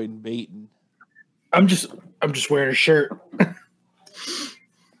join baiting. I'm just wearing a shirt.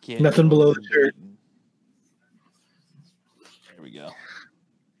 Can't Nothing join below the shirt. baiting. There we go.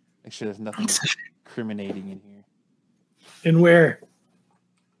 Make sure there's nothing incriminating in here. And where?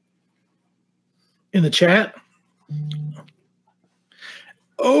 In the chat?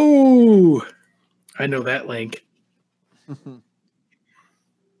 Oh, I know that link.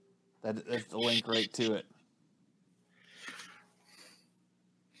 That's the link right to it.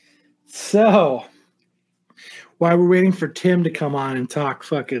 So, while we're waiting for Tim to come on and talk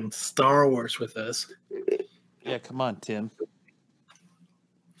fucking Star Wars with us, Yeah, come on, Tim.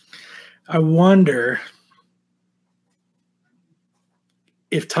 I wonder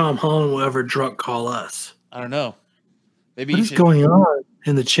if Tom Holland will ever drunk call us. I don't know. Maybe What you is should. going on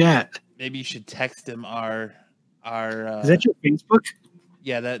in the chat? Maybe you should text him our. Is that your Facebook?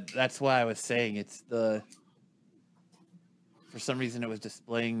 Yeah, that's why I was saying it's the. For some reason, it was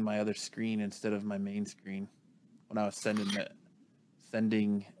displaying my other screen instead of my main screen when I was sending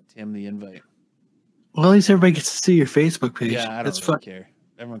Tim the invite. Well, at least everybody gets to see your Facebook page. Yeah, I That's don't really care.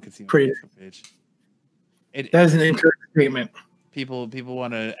 Everyone can see my pretty- Facebook page. That is an incorrect statement. People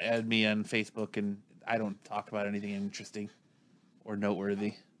want to add me on Facebook, and I don't talk about anything interesting or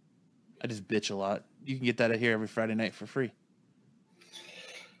noteworthy. I just bitch a lot. You can get that here every Friday night for free.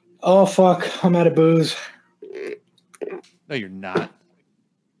 Oh, fuck. I'm out of booze. No, you're not.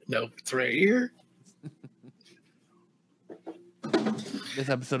 No, it's right here. This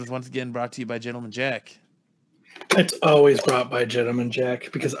episode is once again brought to you by Gentleman Jack. It's always brought by Gentleman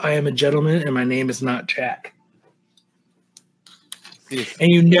Jack because I am a gentleman and my name is not Jack. See, And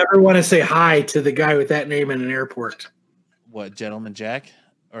you never want to say hi to the guy with that name in an airport. what, Gentleman Jack?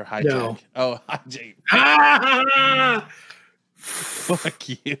 Or Hi No. Jack? Oh, Hi Jack. Ah! Fuck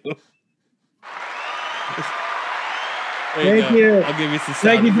you. Thank you. I'll give you some sound.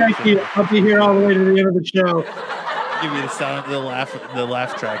 Thank you, effects. thank you. I'll be here all the way to the end of the show. Give you the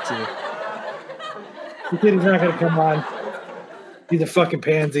laugh track too. The kid is not going to come on. He's a fucking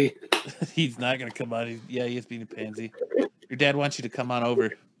pansy. He's not gonna come on. He is being a pansy. Your dad wants you to come on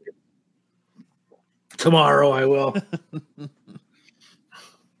over. Tomorrow I will.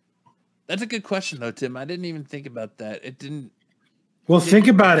 That's a good question though, Tim. I didn't even think about that. It didn't. Well, think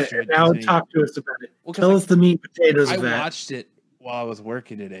about it. Sure, And now continue. talk to us about it. Well, 'cause Tell us the meat and potatoes I of that. watched it while I was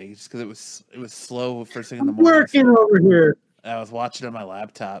working today, just because it was slow first thing in the I'm morning. working over here. I was watching it on my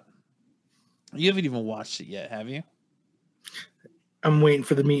laptop. You haven't even watched it yet, have you? I'm waiting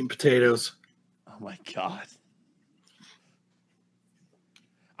for the meat and potatoes. Oh my god!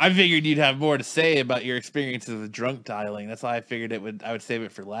 I figured you'd have more to say about your experiences with drunk dialing. That's why I figured I would save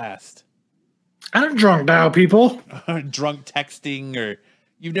it for last. I don't drunk dial people. Drunk texting, or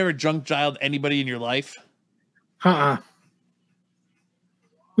you've never drunk dialed anybody in your life? Who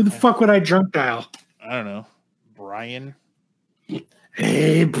the fuck would I drunk dial? I don't know. Brian,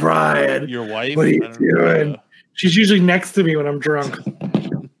 Hey, Brian. your wife. What are you I don't doing? know. She's usually next to me when I'm drunk.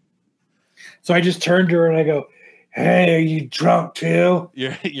 So I just turn to her and I go, hey, are you drunk too?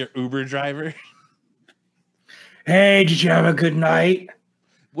 Your Uber driver. Hey, did you have a good night?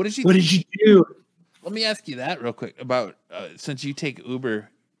 What did you? What did you do? Let me ask you that real quick about since you take Uber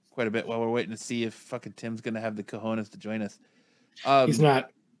quite a bit while we're waiting to see if fucking Tim's gonna have the cojones to join us. He's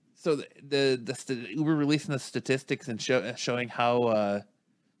not. So Uber releasing the statistics and showing how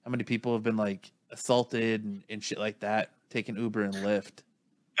many people have been like assaulted and shit like that taking Uber and Lyft.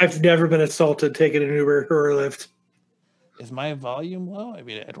 I've never been assaulted taking an Uber or a Lyft. Is my volume low? I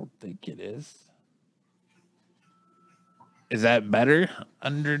mean, I don't think it is. Is that better,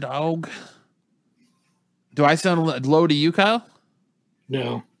 underdog? Do I sound low to you, Kyle?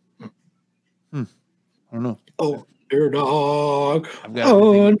 No. I don't know. Underdog. I've got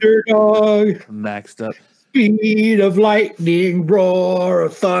Underdog. maxed up. Speed of lightning, roar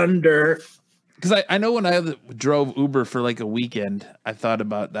of thunder. Because I know when I drove Uber for like a weekend, I thought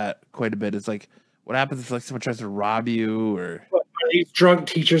about that quite a bit. It's like, what happens if like someone tries to rob you or What, are these drunk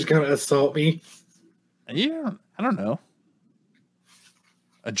teachers going to assault me? yeah, I don't know.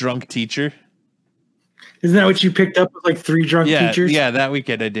 A drunk teacher. Isn't that what you picked up with like 3 drunk teachers? Yeah, that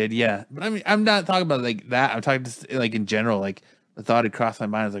weekend I did. Yeah, but I mean, I'm not talking about like that. I'm talking just like in general. Like the thought had crossed my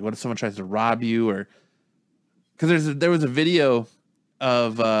mind. I was like, what if someone tries to rob you or because there was a video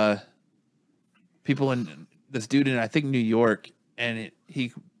of people in this dude in I think New York, and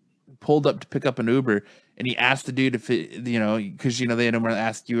he pulled up to pick up an Uber, and he asked the dude if because they didn't want to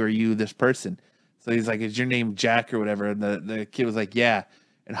ask you, are you this person? So he's like, is your name Jack or whatever? And the kid was like, yeah,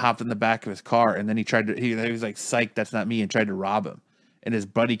 and hopped in the back of his car, and then he was like, psych, that's not me, and tried to rob him. And his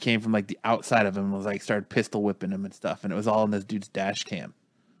buddy came from like the outside of him and was like started pistol whipping him and stuff, and it was all in this dude's dash cam.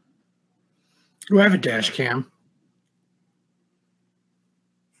 Do I have a dash cam?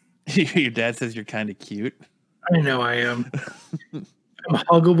 Your dad says you're kind of cute. I know I am. I'm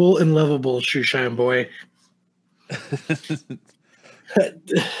huggable and lovable, shoeshine boy.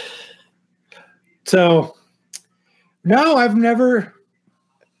 So, no, I've never.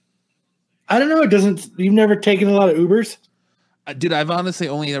 I don't know. You've never taken a lot of Ubers? Dude, I've honestly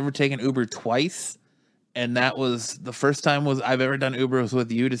only ever taken Uber twice, and that was the first time I've ever done Uber was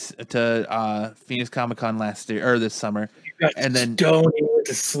with you to Phoenix Comic Con last year or this summer, and then stoned went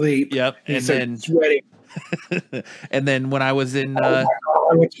to sleep. Yep, and then sweating. And then when I was in, oh my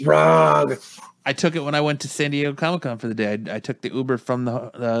God, what's wrong? I took it when I went to San Diego Comic Con for the day. I took the Uber from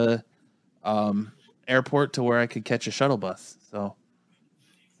the airport to where I could catch a shuttle bus. So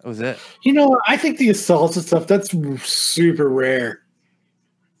that was it. I think the assaults and stuff, that's super rare.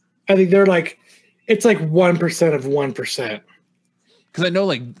 I think it's like 1% of 1%. Because I know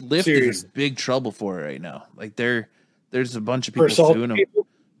like Lyft is in big trouble for it right now. Like there's a bunch of people suing them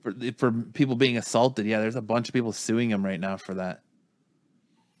for people being assaulted. Yeah, there's a bunch of people suing them right now for that.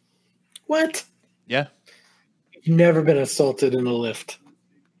 What? Yeah. I've never been assaulted in a Lyft.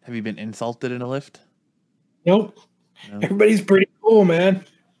 Have you been insulted in a Lyft? Nope. No. Everybody's pretty cool, man.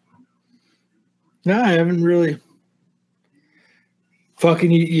 No, I haven't really. Fucking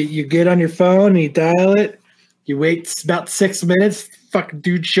you get on your phone and you dial it. You wait about 6 minutes. Fucking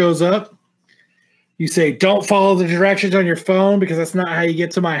dude shows up. You say, don't follow the directions on your phone because that's not how you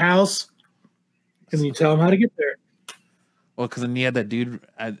get to my house. And you tell him how to get there. Well, because then you had that dude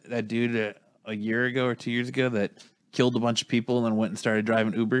a year ago or 2 years ago that killed a bunch of people and then went and started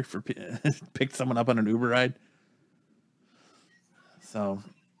driving Uber picked someone up on an Uber ride. So,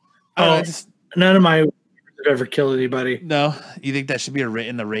 none of my Ubers have ever killed anybody. No, you think that should be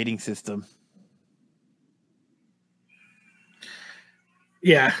in the rating system?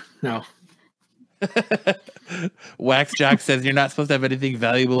 Yeah, no. Wax Jack says you're not supposed to have anything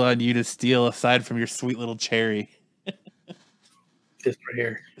valuable on you to steal aside from your sweet little cherry. This right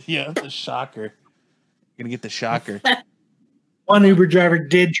here. Yeah, the shocker. You're gonna get the shocker. One Uber driver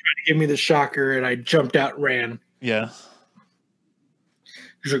did try to give me the shocker, and I jumped out and ran. Yeah.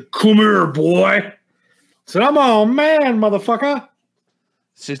 He's like, "Come here, boy." I said, "I'm all man, motherfucker."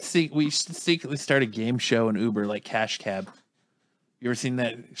 We should secretly start a game show in Uber like Cash Cab. You ever seen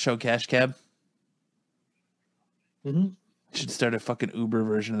that show Cash Cab? Mm-hmm. Should start a fucking Uber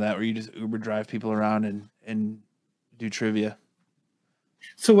version of that where you just Uber drive people around and do trivia.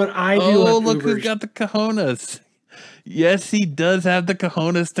 So what I do? Oh, look who's got the cojones! Yes, he does have the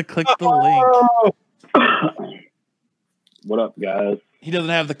cojones to click the link. What up, guys? He doesn't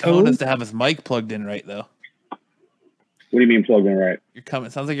have the cojones to have his mic plugged in right though. What do you mean plugged in right? You're coming.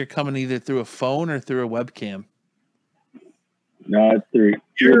 It sounds like you're coming either through a phone or through a webcam. No, it's through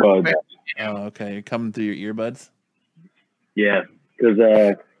earbuds. Oh, okay. You're coming through your earbuds? Yeah, because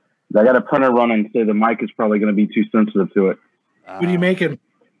I got a printer running, so the mic is probably going to be too sensitive to it. What are you making?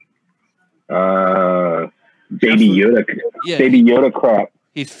 Baby Yoda. Yeah, Baby Yoda crop.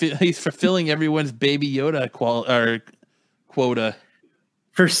 He's fulfilling everyone's Baby Yoda quota.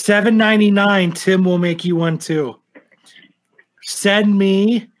 For $7.99, Tim will make you one too. Send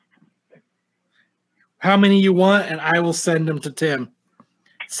me how many you want, and I will send them to Tim.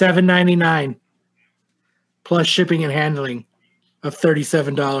 $7.99 plus shipping and handling of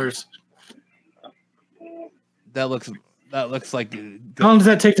 $37. That looks like How long does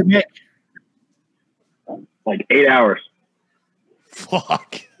that take to make? Like 8 hours.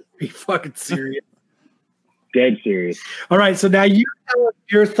 fuck. Are you fucking serious? Dead serious. All right, so now you tell us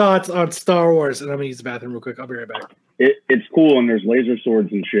your thoughts on Star Wars, and I'm gonna use the bathroom real quick. I'll be right back. It's cool, and there's laser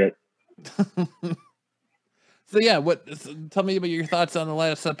swords and shit. So yeah, tell me about your thoughts on the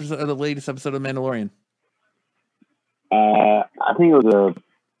latest episode of Mandalorian. I think it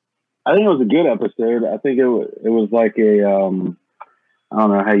was a good episode. I think it was like a I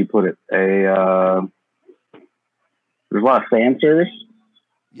don't know how you put it. There's a lot of fan service.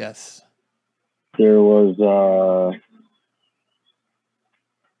 Yes. There was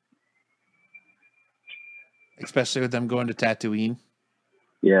Especially with them going to Tatooine.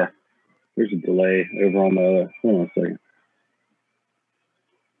 yeah. There's a delay over on the other. Hold on a second.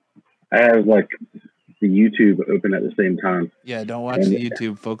 I have like the YouTube open at the same time. Yeah, don't watch the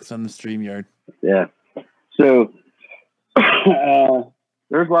YouTube. Focus on the StreamYard. Yeah. So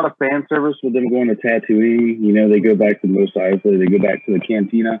there's a lot of fan service with them going to Tatooine. You know, they go back to Mos Eisley. They go back to the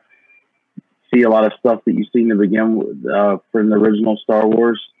cantina. See a lot of stuff that you've seen to begin with from the original Star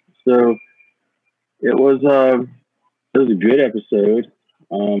Wars. So it was a good episode.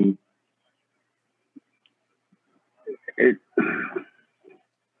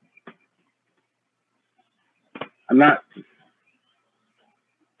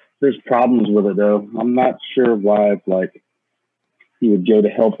 There's problems with it though. I'm not sure why like he would go to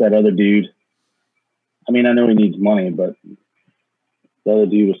help that other dude. I mean, I know he needs money, but the other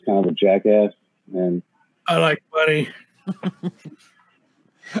dude was kind of a jackass, and I like money.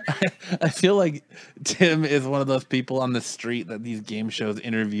 I feel like Tim is one of those people on the street that these game shows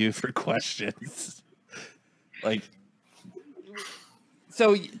interview for questions. Like,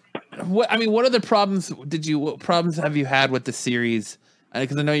 so what other problems what problems have you had with the series?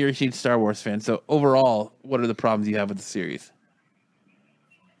 Because I know you're a huge Star Wars fan. So overall, what are the problems you have with the series?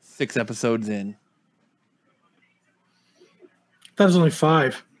 6 episodes in. That was only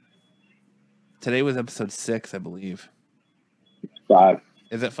 5. Today was episode 6, I believe. 5.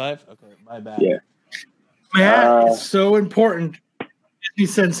 Is it 5? Okay, my bad. Yeah. Matt is so important. He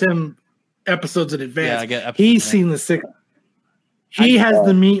sends him episodes in advance. Yeah, I get episodes. He's seen the 6. He has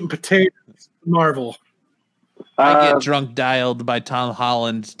the meat and potatoes. Marvel. I get drunk dialed by Tom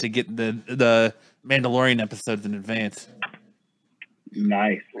Holland to get the Mandalorian episodes in advance.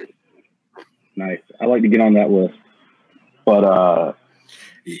 Nice. I like to get on that list, but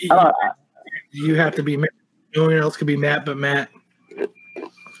you have to be Matt. No one else could be Matt but Matt.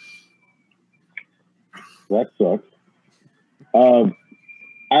 that sucks.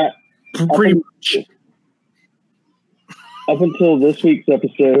 Pretty much. Up until this week's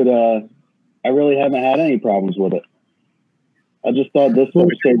episode, I really haven't had any problems with it. I just thought this episode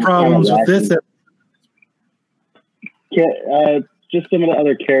was problems with this episode. Just some of the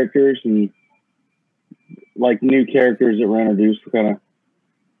other characters and like new characters that were introduced were kind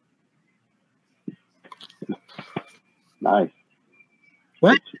of nice.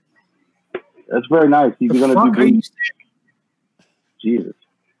 What? That's very nice. You're going to do Jesus.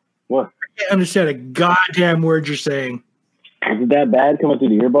 What? I can't understand a goddamn word you're saying. Is it that bad coming through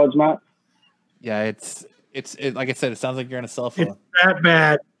the earbuds, Matt? Yeah, it's like I said, it sounds like you're on a cell phone. It's that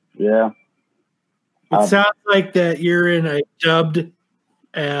bad. Yeah. It sounds like that you're in a dubbed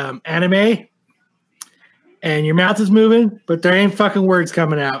anime and your mouth is moving, but there ain't fucking words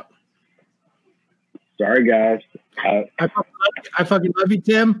coming out. Sorry, guys. I fucking love you,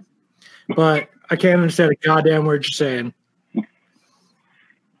 Tim, but I can't understand a goddamn word you're saying.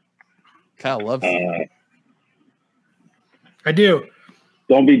 Kyle loves you. I do.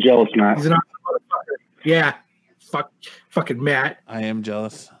 Don't be jealous, Matt. He's an awesome motherfucker. Yeah. Fucking Matt. I am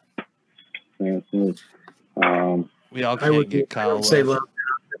jealous. Yeah, We all can't get Kyle. Say love.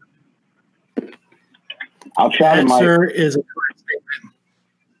 I'll try the mic. Answer is a correct statement.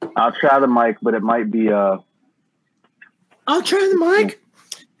 I'll try the mic, but it might be I'll try the mic.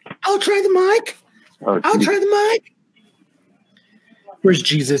 I'll try the mic. I'll try the mic. Where's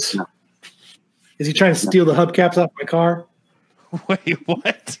Jesus? Is he trying to steal the hubcaps off my car? Wait,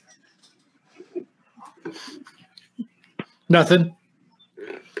 what? Nothing.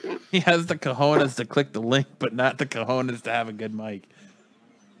 He has the cojones to click the link, but not the cojones to have a good mic.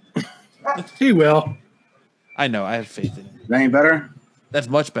 He will. I know. I have faith in him. That ain't better? That's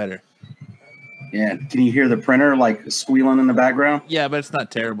much better. Yeah. Can you hear the printer like squealing in the background? Yeah, but it's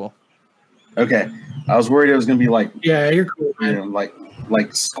not terrible. Okay. I was worried it was gonna be like, Yeah, you're cool, you man. know,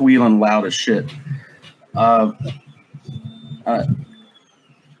 like squealing loud as shit. The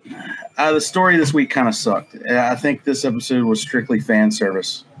story this week kind of sucked. I think this episode was strictly fan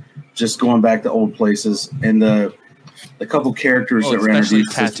service, just going back to old places, and the couple characters that were especially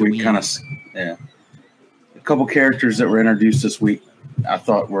introduced this week Tatooine. A couple characters that were introduced this week I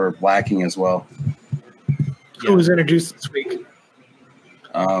thought were lacking as well. Who was introduced this week?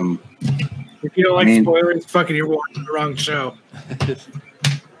 If you don't like spoilers, fucking you're watching the wrong show.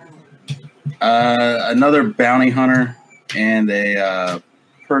 Another bounty hunter and a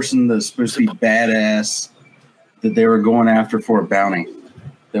person that's supposed to be badass that they were going after for a bounty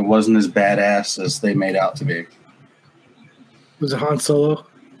that wasn't as badass as they made out to be. Was it Han Solo?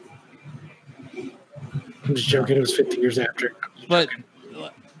 I'm just joking. It was 50 years after. But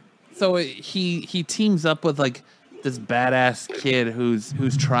so he teams up with like this badass kid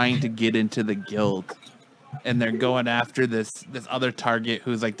who's trying to get into the guild, and they're going after this other target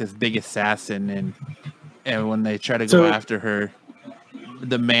who's like this big assassin, and when they try to go after her,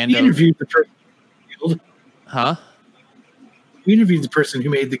 the Mando He interviewed the person who made the guild. Huh? He interviewed the person who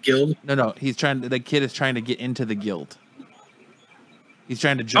made the guild. No, the kid is trying to get into the guild. He's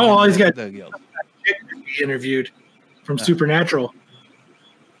trying to join he's got the guild. He interviewed from Supernatural.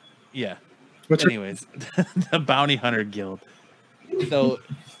 Yeah. What's Anyways, the Bounty Hunter Guild. So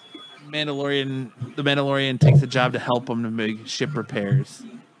the Mandalorian takes the job to help him to make ship repairs,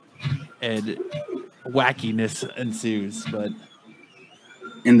 and wackiness ensues. But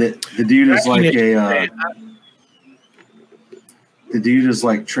the dude is like the dude is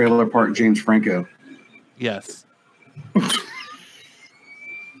like Trailer Park James Franco. Yes.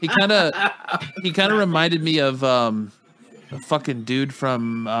 He kind of reminded me of a fucking dude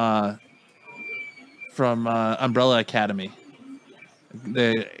from Umbrella Academy.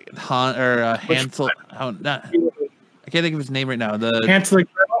 The Hansel. I can't think of his name right now. The Hansel.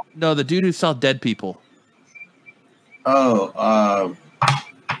 No, the dude who saw dead people. Oh,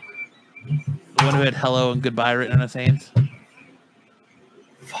 the one who had hello and goodbye written on his hands.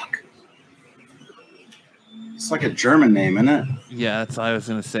 Fuck. It's like a German name, isn't it? Yeah, that's what I was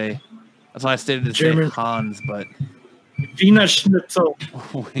gonna say. That's why I stated to German. say Hans, but Wiener Schnitzel.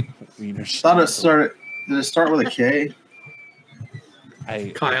 Wiener Thought it started. Did it start with a K?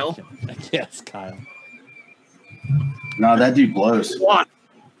 Kyle. I guess Kyle. No, that dude blows. Klaus.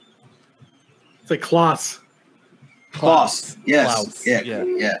 It's like Klaus. Klaus. Yes. Klaus.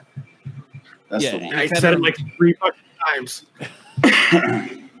 Yeah. That's Yeah, the one. I said it like 3 fucking times.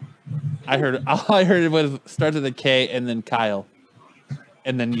 I heard it was starts with a K and then Kyle,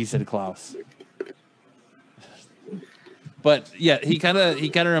 and then you said Klaus. But yeah, he kind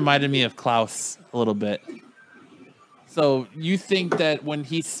of reminded me of Klaus a little bit. So you think that when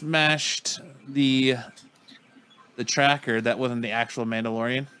he smashed the tracker, that wasn't the actual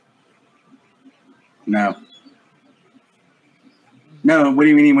Mandalorian? No. What do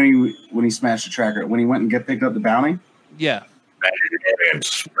you mean when he smashed the tracker? When he went and picked up the bounty? Yeah.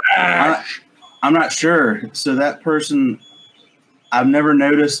 I'm not sure. So that person, I've never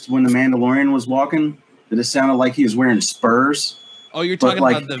noticed when the Mandalorian was walking that it sounded like he was wearing spurs. Oh, you're talking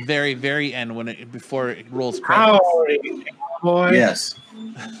about the very, very end before it rolls credits. Howdy, boy. Yes.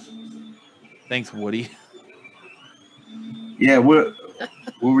 Thanks, Woody. Yeah. What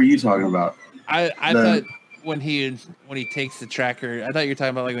were you talking about? I thought when he takes the tracker, I thought you were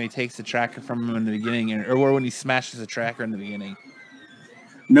talking about like when he takes the tracker from him in the beginning, or when he smashes the tracker in the beginning.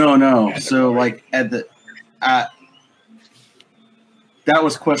 No. So like that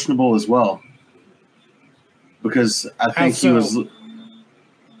was questionable as well, because I think he was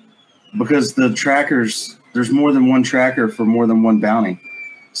because the trackers. There's more than one tracker for more than one bounty,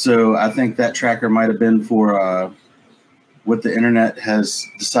 so I think that tracker might have been for what the internet has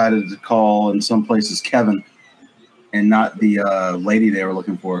decided to call in some places Kevin, and not the lady they were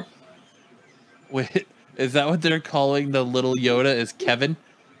looking for. Wait, is that what they're calling the little Yoda? Is Kevin?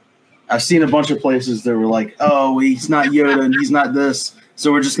 I've seen a bunch of places that were like, "Oh, he's not Yoda and he's not this,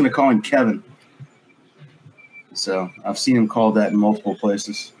 so we're just going to call him Kevin." So I've seen him called that in multiple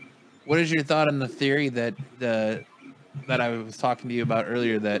places. What is your thought on the theory that I was talking to you about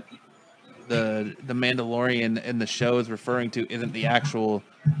earlier, that the Mandalorian in the show is referring to isn't the actual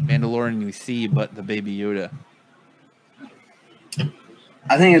Mandalorian you see, but the Baby Yoda?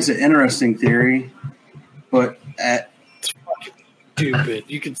 I think it's an interesting theory, but It's fucking stupid.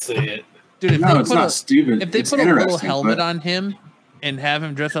 You can say it. Dude, no, it's not stupid. If they it's put a little interesting, helmet but- on him and have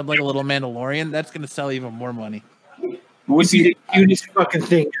him dress up like a little Mandalorian, that's going to sell even more money. What's It'd be he? the cutest fucking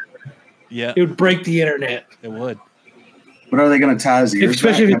thing. Yeah, It would break the internet. it would. But are they going to tie his ears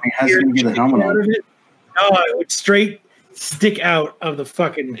Especially back? if How's he going to get a helmet out on? of it. No, it would straight stick out of the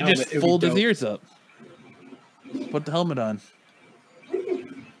fucking He helmet. just It would be fold his dope. ears up. Put the helmet on.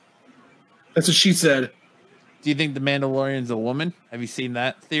 That's what she said. Do you think the Mandalorian's a woman? Have you seen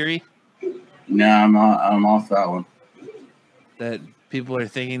that theory? No, I'm off that one. That people are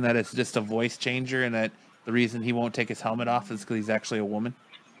thinking that it's just a voice changer and that the reason he won't take his helmet off is because he's actually a woman?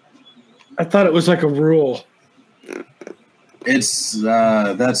 I thought it was like a rule. It's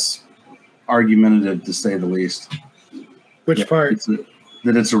that's argumentative to say the least. Which part?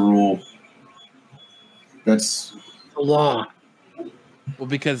 That it's a rule. That's The law. Well,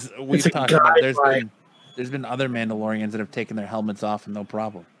 because we've It's a talked about guideline. there's been other Mandalorians that have taken their helmets off and no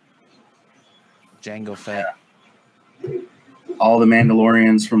problem. Jango Fett. all the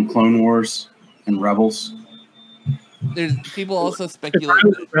Mandalorians from Clone Wars and Rebels. There's people also If speculate. I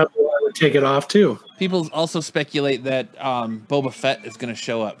was a rebel, I would take it off too. People also speculate that Boba Fett is going to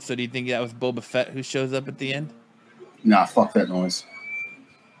show up. So do you think that was Boba Fett who shows up at the end, Nah, fuck that noise.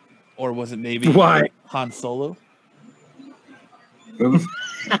 or was it maybe Why? Han Solo?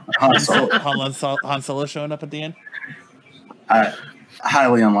 Han Solo. Han Solo showing up at the end?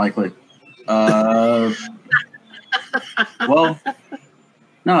 Highly unlikely. Well,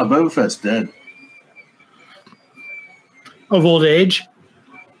 no, Boba Fett's dead. Of old age?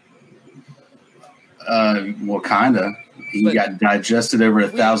 Well, kinda. He But- got digested over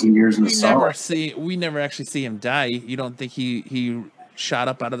 1,000 years in the Sarlacc. We never actually see him die. You don't think he shot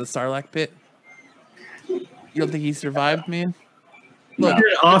up out of the Sarlacc pit? You don't think he survived, man? Look, No.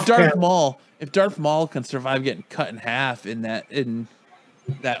 Off if Darth Maul can survive getting cut in half in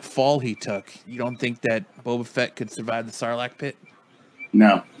that fall he took, you don't think that Boba Fett could survive the Sarlacc pit?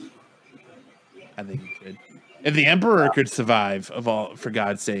 No. I think he could. If the Emperor could survive, for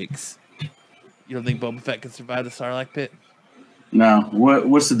God's sakes, you don't think Boba Fett could survive the Sarlacc pit? No.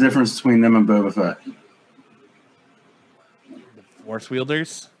 What's the difference between them and Boba Fett? The Force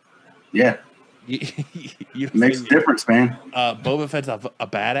wielders? Yeah. You don't Makes a think- difference, man. Boba Fett's a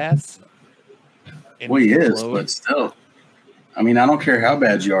badass. And Well, he is, flowed. but still. I mean, I don't care how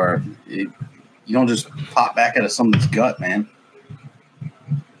bad you are. You don't just pop back out of somebody's gut, man.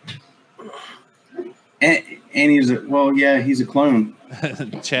 And he's a clone.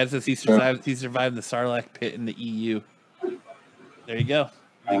 Chad says he survived the Sarlacc pit in the EU. There you go.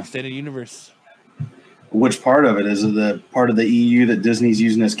 The extended universe. Which part of it? Is it the part of the EU that Disney's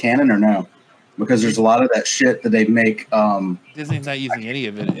using as canon or no? Because there's a lot of that shit that they make. Disney's not using any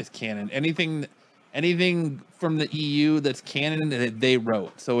of it as canon. Anything from the EU that's canon that they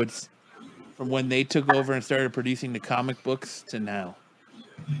wrote. So it's from when they took over and started producing the comic books to now.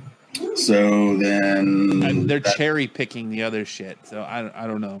 So then And they're cherry picking the other shit. So I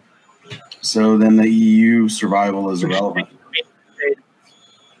don't know. So then the EU survival is irrelevant.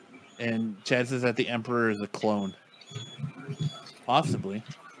 And Chad says that the Emperor is a clone. Possibly.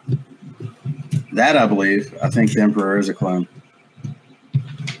 That I believe. I think the Emperor is a clone.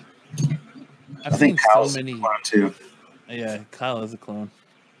 I've I think seen Kyle's so many. a clone too. Yeah, Kyle is a clone.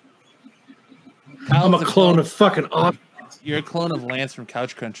 I'm Kyle's a clone of fucking off. You're a clone of Lance from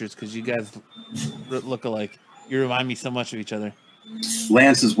Couch Crunchers because you guys look alike. You remind me so much of each other.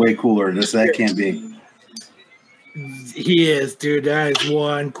 Lance is way cooler. That can't be. He is, dude. That is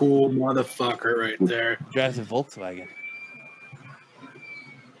one cool motherfucker right there. Drives a Volkswagen.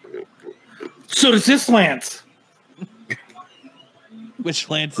 So does this Lance. Which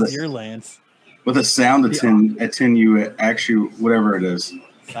Lance is your Lance? With a sound attenuate, actually, whatever it is.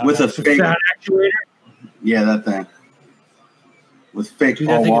 With a fake, Sound actuator. yeah, that thing. With fake Dude,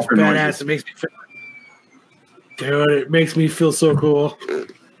 that Paul thing is Walker badass. noises. It makes me feel. Dude, it makes me feel so cool.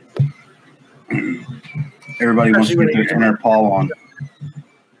 Everybody wants to Especially get when their inner Paul on.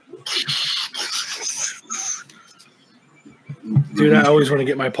 Dude, I always want to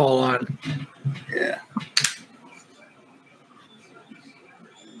get my Paul on. Yeah.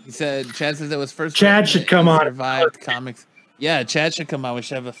 He said, Chad says it was first. Chad should come on. Survived comics. Yeah, Chad should come on. We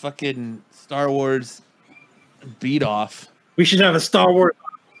should have a fucking Star Wars beat off. We should have a Star Wars.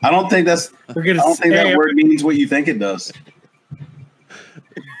 I don't think that's. We're I gonna don't think say that word means what you think it does.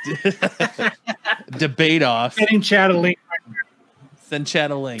 Debate off. Getting Chad a link. Send Chad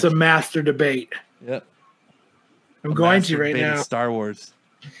a link. It's a master debate. Yep. I'm going Master to right debate of now. Star Wars.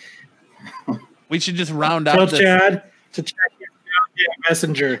 We should just round Tell out this. Chad to check his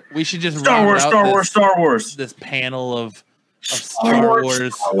messenger. We should just Star round Wars, out Star this, Wars, Star Wars. this panel of Star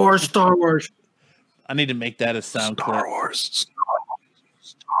Wars, Star Wars, Star Wars. I need to make that a sound clip. Wars.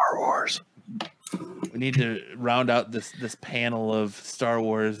 Star Wars. We need to round out this panel of Star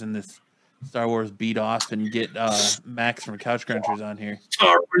Wars and this Star Wars beat off and get Max from Couch Crunchers on here.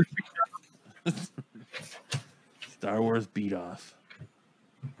 Star Wars beat off.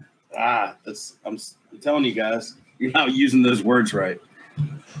 I'm telling you guys, you're not using those words right.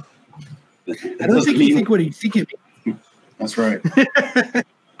 I don't think you think what you think it means. That's right.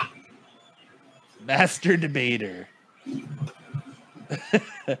 Master debater.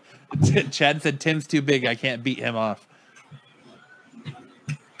 Chad said Tim's too big. I can't beat him off.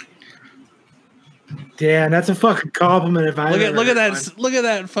 Damn, that's a fucking compliment. If I look at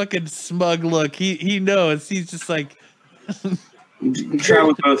that fucking smug look. He knows. He's just like. You try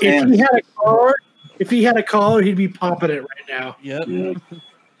with both hands. If he had a collar, he'd be popping it right now. Yep. Yeah.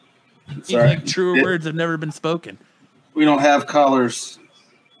 He's like truer words have never been spoken. We don't have collars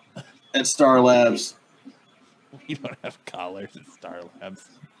at Star Labs. We don't have collars at Star Labs.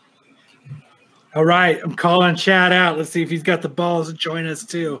 All right, I'm calling Chad out. Let's see if he's got the balls to join us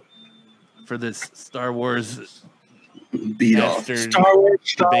too for this Star Wars beat off. Star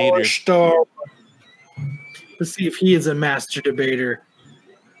Wars. Let's see if he is a master debater.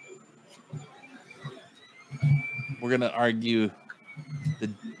 We're gonna argue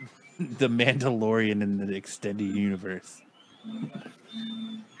the Mandalorian in the extended universe.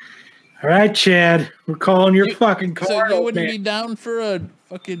 All right, Chad, we're calling your fucking card. So you wouldn't be down for a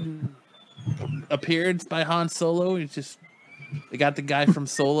fucking appearance by Han Solo? It's just they got the guy from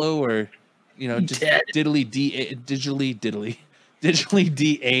Solo, or just digitally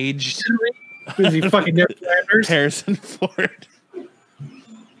de-aged. Is he fucking Ned Flanders? Harrison Ford.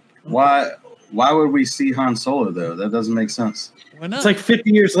 Why would we see Han Solo though? That doesn't make sense. Why not? It's like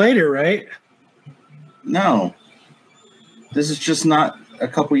 50 years later, right? No. This is just not a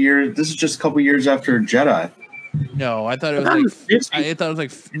couple years. This is just a couple years after Jedi. No, I thought it was I thought it was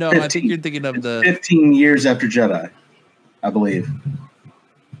like no. 15, I think you're thinking of the 15 years after Jedi, I believe.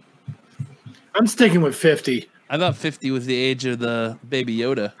 I'm sticking with 50. I thought 50 was the age of the Baby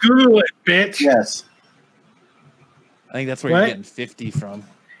Yoda. Google it, bitch. Yes. I think that's where you're getting 50 from.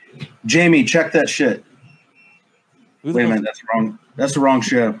 Jamie, check that shit. Wait a minute, that's wrong. That's the wrong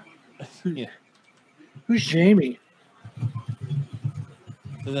show. Yeah. Who's Jamie?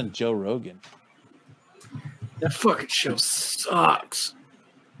 Other than Joe Rogan. That fucking show sucks.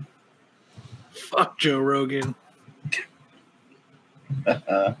 Fuck Joe Rogan.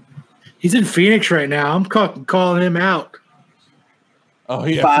 He's in Phoenix right now. I'm calling him out. Oh,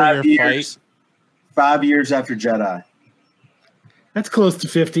 yeah. 5 years. Fight. 5 years after Jedi. That's close to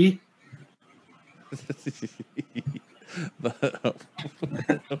 50.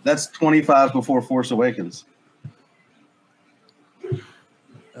 That's 25 before Force Awakens.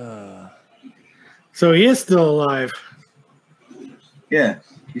 So he is still alive. Yeah,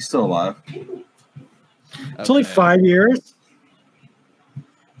 he's still alive. It's only 5 years.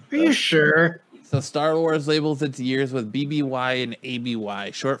 Are you sure? So Star Wars labels its years with BBY and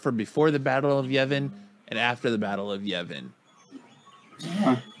ABY, short for before the Battle of Yavin and after the Battle of Yavin.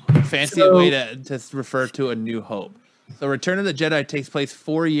 Fancy way to refer to A New Hope. So Return of the Jedi takes place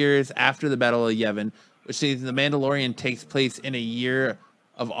 4 years after the Battle of Yavin, which means The Mandalorian takes place in a year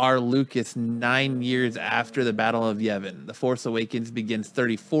of R. Lucas 9 years after the Battle of Yavin. The Force Awakens begins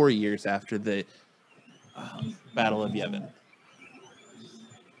 34 years after the Battle of Yavin.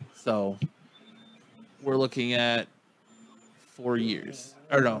 So we're looking at 4 years.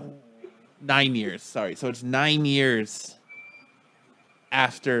 Or no, 9 years. Sorry. So it's 9 years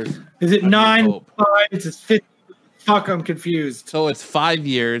after. Is it 9, 5? It's 50. Fuck, I'm confused. So it's 5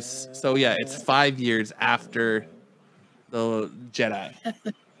 years. So yeah, it's 5 years after the Jedi.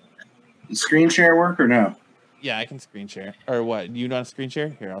 Screen share work or no? Yeah, I can screen share. Or what? You not screen share?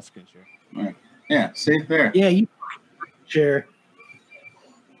 Here, I'll screen share. All right. Yeah, see there. Yeah, you share.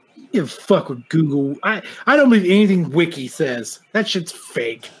 You give a fuck with Google. I don't believe anything Wiki says. That shit's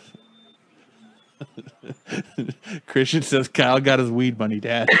fake. Christian says Kyle got his weed money,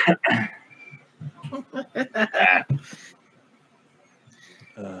 Dad.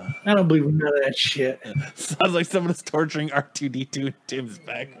 I don't believe none of that shit. Sounds like someone is torturing R2D2 in Tim's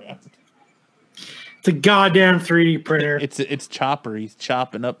background. It's a goddamn 3D printer. It's Chopper. He's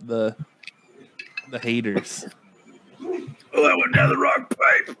chopping up the haters. Oh, that went down the wrong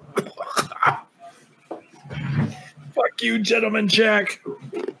pipe. Fuck you, Gentleman Jack.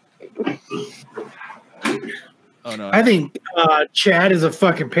 Oh no! I think Chad is a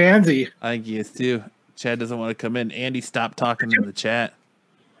fucking pansy. I think he is too. Chad doesn't want to come in. Andy, stop talking in the chat.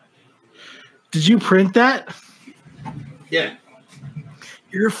 Did you print that? Yeah.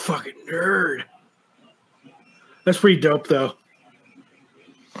 You're a fucking nerd. That's pretty dope, though.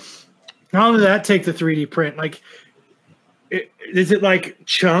 Not only that, take the 3D print. Like, Is it like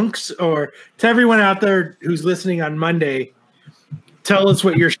chunks, or to everyone out there who's listening on Monday, tell us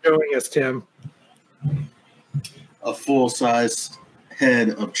what you're showing us, Tim. A full-size head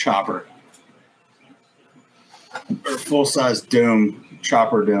of chopper. Or full-size dome,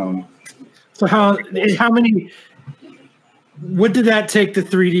 chopper dome. So how many? What did that take to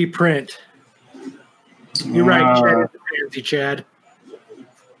 3D print? You're right, Chad. Fancy Chad.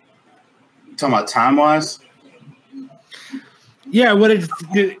 Talking about time-wise? Yeah,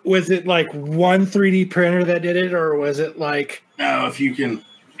 was it like one 3D printer that did it, or was it like? No, if you can.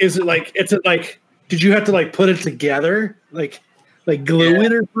 Is it like? It's like? Did you have to like put it together, like glue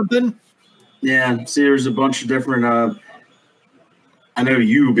it or something? Yeah. See, there's a bunch of different. I know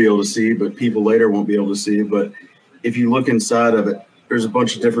you'll be able to see, but people later won't be able to see. But if you look inside of it, there's a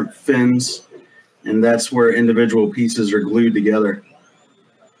bunch of different fins, and that's where individual pieces are glued together.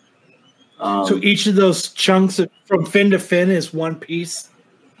 So each of those chunks from fin to fin is one piece?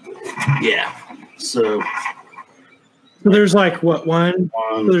 Yeah. So there's like what, one?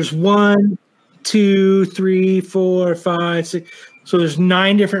 So there's 1, 2, 3, 4, 5, 6. So there's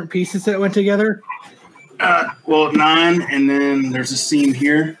 9 different pieces that went together? Well, 9, and then there's a seam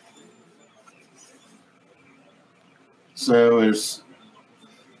here. So there's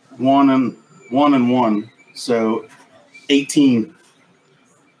 1 and 1. So 18.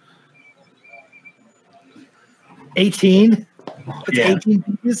 18? It's Yeah. 18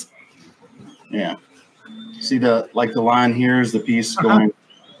 pieces? Yeah. See the line here is the piece going,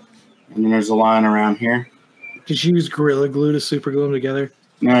 and then there's a line around here. Did you use Gorilla Glue to super glue them together?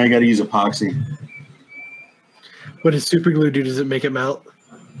 No, you got to use epoxy. What does super glue do? Does it make it melt?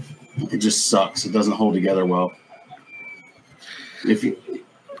 It just sucks. It doesn't hold together well. If you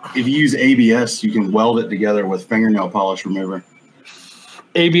use ABS, you can weld it together with fingernail polish remover.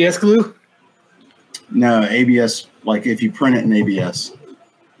 ABS glue? No, ABS, like if you print it in ABS.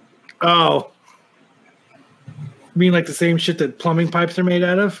 Oh. You mean like the same shit that plumbing pipes are made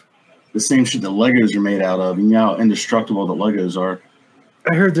out of? The same shit that Legos are made out of. You know how indestructible the Legos are.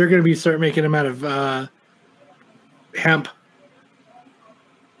 I heard they're going to start making them out of hemp.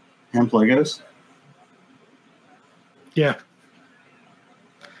 Hemp Legos? Yeah.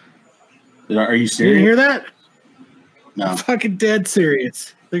 Are you You serious? didn't hear that? No. I'm fucking dead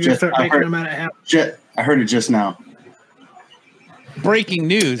serious. They're going to start I making heard- them out of hemp. I heard it just now. Breaking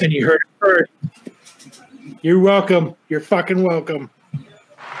news. And you heard it first. You're welcome. You're fucking welcome.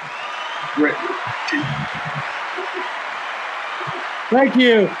 Thank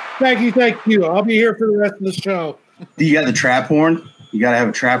you. Thank you. I'll be here for the rest of the show. Do you got the trap horn? You got to have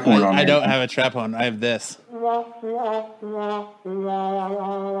a trap horn on I there. don't have a trap horn. I have this. Yeah,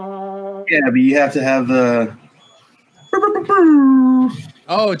 but you have to have the.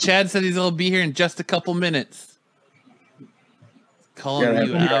 Oh, Chad said he'll be here in just a couple minutes. Calling Yeah,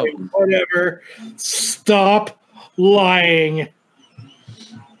 you out. Whatever. Stop lying.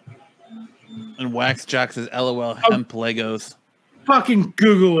 And Wax Jock says, LOL, hemp Legos. Fucking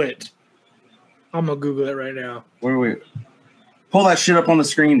Google it. I'm going to Google it right now. Wait. Pull that shit up on the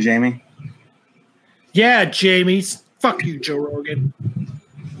screen, Jamie. Yeah, Jamie. Fuck you, Joe Rogan.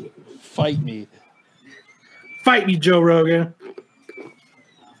 Fight me. Fight me, Joe Rogan.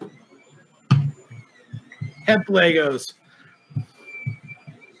 Hemp Legos.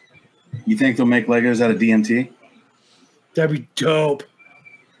 You think they'll make Legos out of DMT? That'd be dope.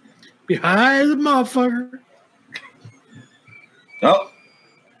 Be high as a motherfucker. Oh,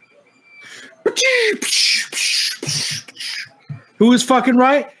 Who was fucking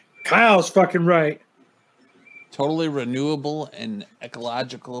right? Kyle's fucking right. Totally renewable and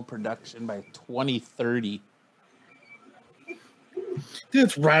ecological production by 2030. Dude,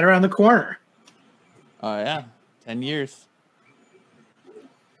 it's right around the corner. Oh, yeah. 10 years.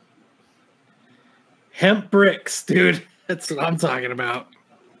 Hemp bricks, dude. That's what I'm talking about.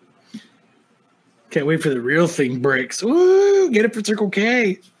 Can't wait for the real thing bricks. Woo! Get it for Circle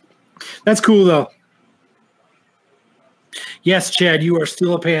K. That's cool, though. Yes, Chad, you are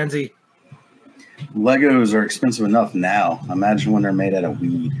still a pansy. Legos are expensive enough now. Imagine when they're made out of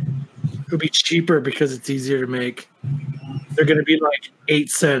weed. It'll be cheaper because it's easier to make. They're going to be like 8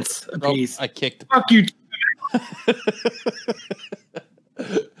 cents a Oh, piece. I kicked. Fuck you.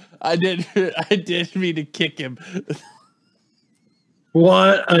 I didn't mean to kick him.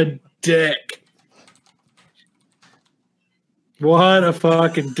 What a dick. What a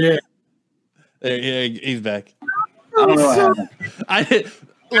fucking dick. There, yeah, he's back. I don't know what happened.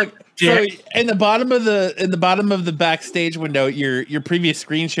 Look. So in the bottom of the backstage window, your previous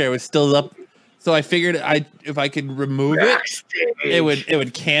screen share was still up. So I figured if I could remove it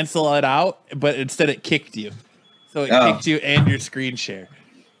would cancel it out. But instead, it kicked you. So it kicked you and your screen share.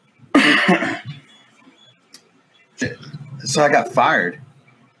 So I got fired.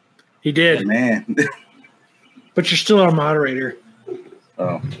 He did, Man. but you're still our moderator.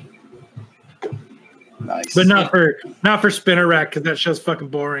 Oh. Nice. But not for Spinner Rack because that show's fucking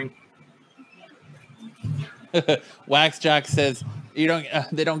boring. Wax Jock says they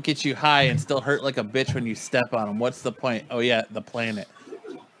don't get you high and still hurt like a bitch when you step on them. What's the point? Oh yeah, the planet.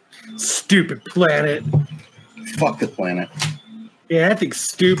 Stupid planet. Fuck the planet. Yeah, that thing's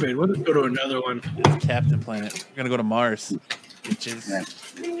stupid. Let's go to another one. It's Captain Planet. We're gonna go to Mars, bitches.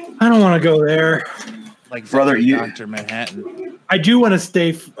 I don't want to go there. Like Brother, Dr. Manhattan. I do want to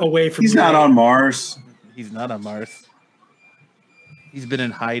stay away from. He's not on Mars. He's not on Mars. He's been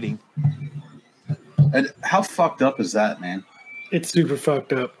in hiding. And how fucked up is that, man? It's super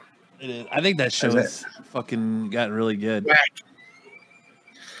fucked up. It is. I think that show's fucking got really good.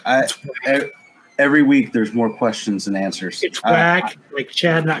 Every week there's more questions than answers. It's whack. Like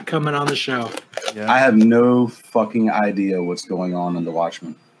Chad not coming on the show. Yeah. I have no fucking idea what's going on in The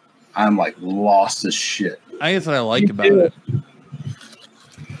Watchmen. I'm like lost as shit. I guess what I like about it.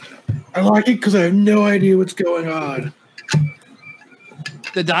 I like it because I have no idea what's going on.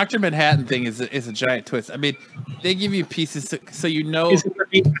 The Dr. Manhattan thing is a giant twist. I mean, they give you pieces so you know. Is it the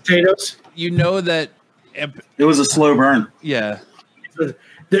meat and potatoes? You know that. It was a slow burn. Yeah. The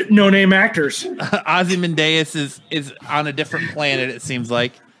no-name actors. Ozymandias is on a different planet. It seems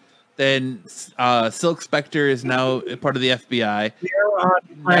like. Then Silk Spectre is now part of the FBI.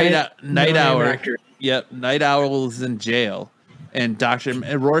 Night Owl. Actor. Yep. Night Owl is in jail, and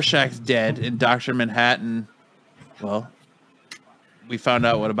Rorschach's dead, and Dr. Manhattan. Well. We found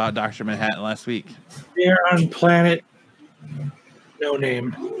out what about Dr. Manhattan last week. They're on planet no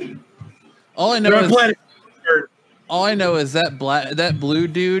name. All I know is that blue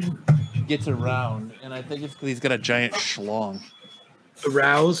dude gets around, and I think it's because he's got a giant schlong.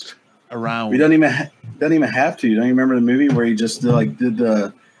 Aroused. Around. He doesn't even have to. Don't you remember the movie where he just did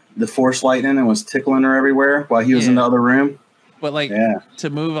the force lightning and was tickling her everywhere while he was in the other room? But to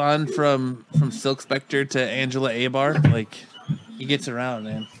move on from Silk Spectre to Angela Abar, like. He gets around,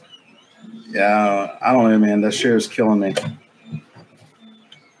 man. Yeah, I don't know, man. That show is killing me.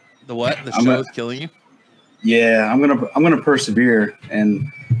 The what? The show is killing you? Yeah, I'm gonna persevere, and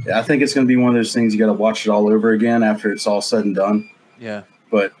I think it's gonna be one of those things you got to watch it all over again after it's all said and done. Yeah.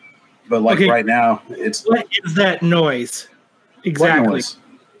 But like right now, it's what is that noise? Exactly. What noise?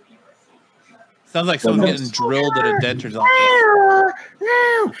 Sounds like someone's getting drilled at a denter's office.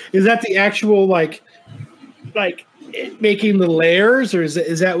 Is that the actual like making the layers, or is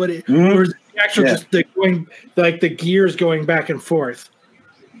that what it? Mm-hmm. Or is it actually just going like the gears going back and forth?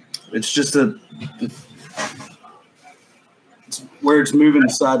 It's just it's where it's moving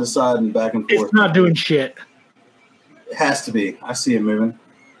side to side and back and forth. It's not doing shit. It has to be. I see it moving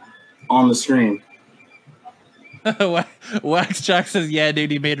on the screen. Wax Jock says, "Yeah, dude,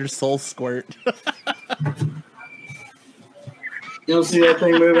 he made her soul squirt." You don't see that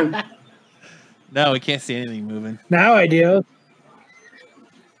thing moving? No, we can't see anything moving. Now I do.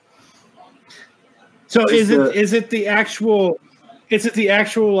 So is it the actual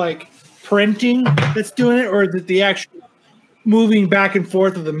like printing that's doing it, or is it the actual moving back and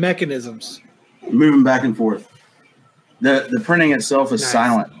forth of the mechanisms? Moving back and forth. The printing itself is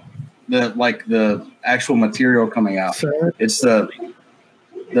silent. The actual material coming out. Sure. It's the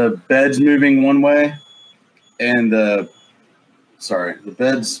bed's moving one way, and the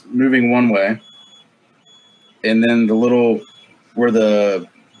bed's moving one way. And then the little where the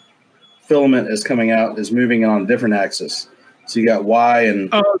filament is coming out is moving on a different axis. So you got Y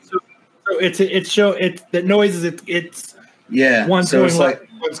and so the noise is it's one's so going it's left,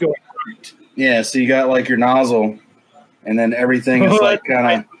 one's going right. Yeah, so you got like your nozzle, and then everything is like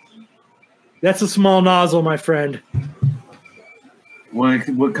kind of. That's a small nozzle, my friend.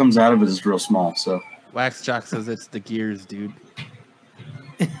 What comes out of it is real small. So Wax Jock says it's the gears, dude.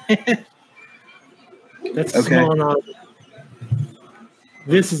 That's a small nozzle.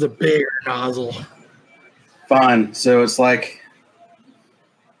 This is a bigger nozzle. Fine. So it's like.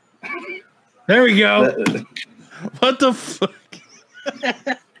 There we go. What the fuck?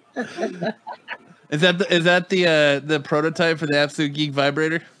 Is that the prototype for the Absolute Geek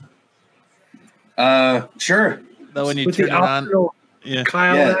vibrator? Sure. That when you turn it on,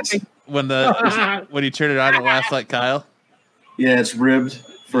 Kyle when you turn it on, it lasts like Kyle. Yeah, it's ribbed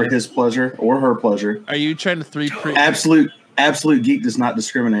for his pleasure or her pleasure. Are you trying to 3D print? Absolute Geek does not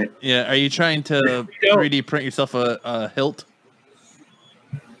discriminate. Yeah. Are you trying to 3D print yourself a hilt?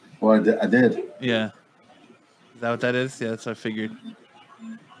 Well, I did. Yeah. Is that what that is? Yeah, that's what I figured.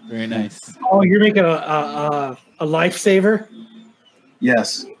 Very nice. Oh, you're making a lifesaver?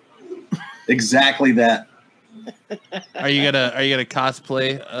 Yes, exactly that. Are you gonna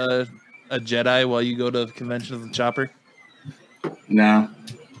cosplay a Jedi while you go to the convention with the chopper? No,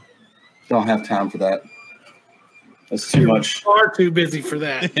 don't have time for that. That's too much. Far too busy for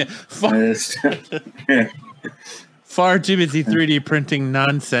that. Far too busy 3D printing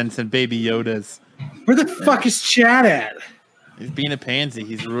nonsense and baby Yodas. Where the fuck is Chad at? He's being a pansy.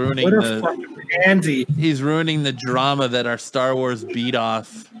 He's ruining What a fucking pansy. He's ruining the drama that our Star Wars beat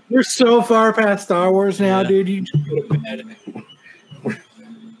off. We're so far past Star Wars now, dude. You just go to bed.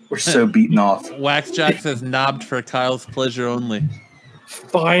 We're so beaten off. Waxjock says knobbed for Kyle's pleasure only.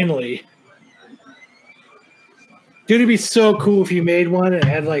 Finally. Dude, it'd be so cool if you made one and it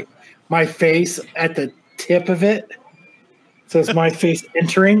had like my face at the tip of it. So it's my face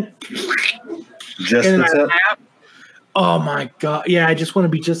entering. Just the tip? Oh my God. Yeah, I just want to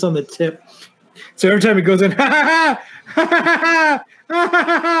be just on the tip. So every time it goes in,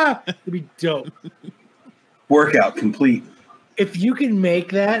 it'd be dope. Workout complete. If you can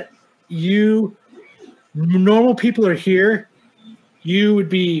make that, normal people are here. You would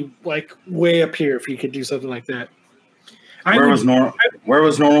be like way up here if you could do something like that. Where was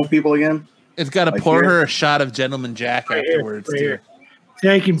normal people again? It's got to pour her a shot of Gentleman Jack afterwards. Right here. See,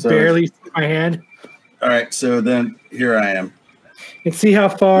 I can barely see my hand. All right, so then here I am. And see how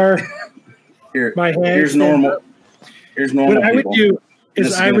far my hand. Here's normal. Here's normal. What I would do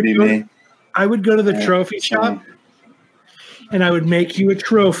is I would go to the Yeah, trophy shop and I would make you a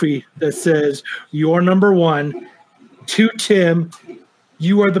trophy that says "You're number one." To Tim,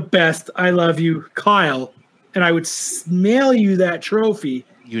 you are the best. I love you, Kyle. And I would mail you that trophy.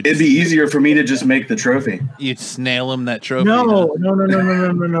 It'd be easier for me to just make the trophy. You'd snail him that trophy. No.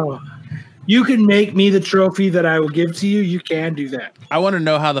 You can make me the trophy that I will give to you. You can do that. I want to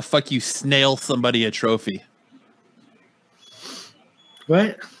know how the fuck you snail somebody a trophy.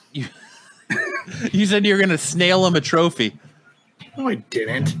 What? You said you were going to snail him a trophy. No, I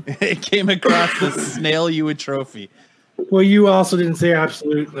didn't. It came across the snail you a trophy. Well, you also didn't say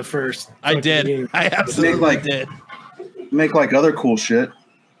absolute in the first. I did. Game. I absolutely did. Make like other cool shit.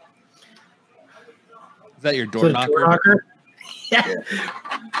 Is that your door knocker? Yeah.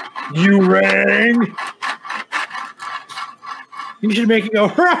 You rang. You should make it go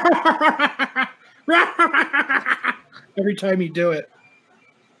every time you do it.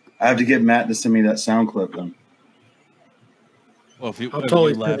 I have to get Matt to send me that sound clip then. Well, if you, I'll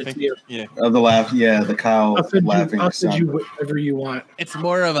totally you send it to you. Yeah. Of the laugh, yeah, the Kyle laughing. I'll send you sound. whatever you want. It's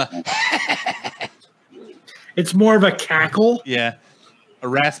more of a It's more of a cackle. a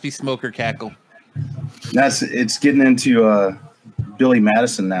raspy smoker cackle. It's getting into Billy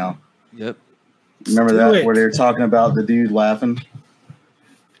Madison now. Yep. Remember Do that it. where they were talking about the dude laughing?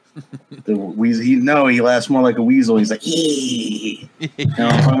 The weasel. He laughs more like a weasel. He's like, you know what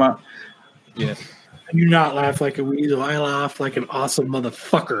I'm talking about? Yeah. I do not laugh like a weasel. I laugh like an awesome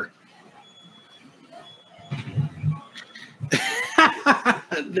motherfucker.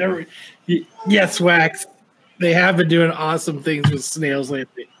 Yes, Wax. They have been doing awesome things with snails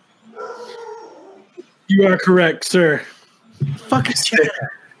lately. You are correct, sir. Fuck is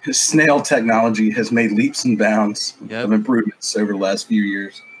Snail technology has made leaps and bounds Yep. of improvements over the last few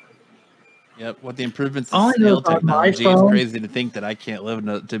years. Yep. What the improvements All I in know snail about my technology is phone- crazy to think that I can't live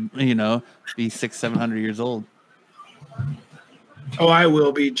to be 600-700 years old. Oh, I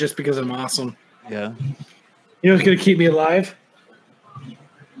will be just because I'm awesome. Yeah. You know what's going to keep me alive?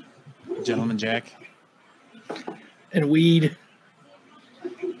 Gentleman Jack. And weed.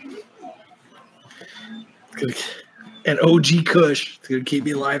 And OG Kush. It's going to keep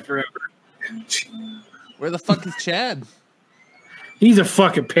me alive forever. Where the fuck is Chad? He's a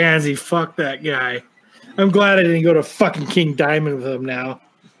fucking pansy. Fuck that guy. I'm glad I didn't go to fucking King Diamond with him now.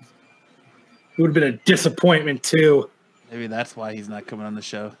 It would have been a disappointment too. Maybe that's why he's not coming on the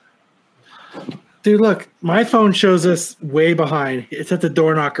show. Dude, look, my phone shows us way behind. It's at the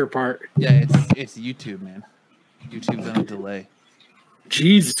door knocker part. Yeah, it's YouTube, man. YouTube's on a delay.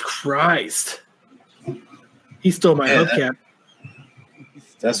 Jesus Christ. He stole my hubcap.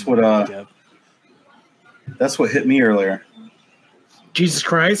 That's what hit me earlier. Jesus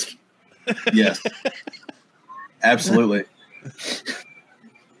Christ. Yes. Absolutely.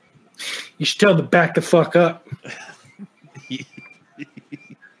 You should tell him to back the fuck up.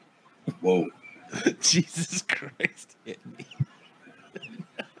 Whoa. Jesus Christ hit me.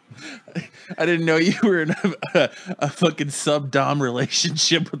 I didn't know you were in a fucking sub-dom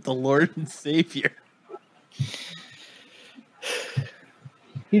relationship with the Lord and Savior.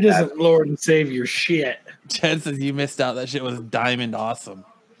 He doesn't Lord and Savior shit. Chad says you missed out. That shit was diamond awesome.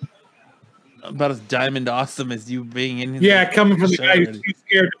 about as diamond awesome as you being in. Coming from the show guy who's already. too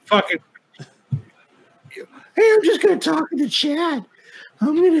scared to fucking. Hey, I'm just gonna talk to Chad.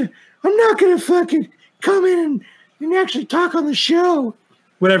 I'm not gonna fucking come in and actually talk on the show.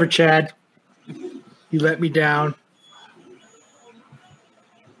 Whatever, Chad. You let me down.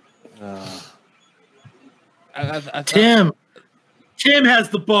 I thought- Tim has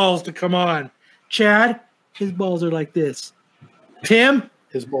the balls to come on. Chad, his balls are like this. Tim,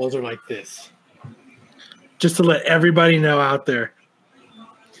 his balls are like this. Just to let everybody know out there.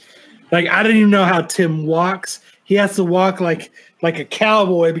 Like, I don't even know how Tim walks. He has to walk like a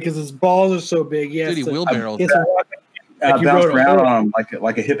cowboy because his balls are so big. Dude, he wheelbarrows. he has to walk like he Bounce rode a around horse. on him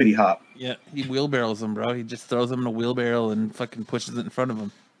like a hippity hop. Yeah, he wheelbarrows them, bro. He just throws them in a wheelbarrow and fucking pushes it in front of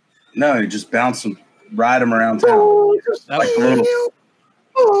him. No, you just bounce him, ride him around town. Balls of That was steel.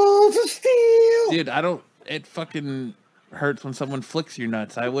 Balls of steel. Dude, I don't. It fucking hurts when someone flicks your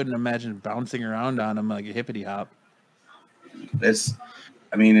nuts. I wouldn't imagine bouncing around on them like a hippity hop. It's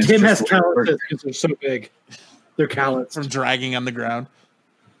Tim just has calluses because they're so big. They're calloused. From dragging on the ground.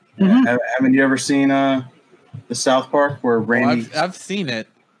 Haven't you ever seen the South Park where Randy? I've seen it.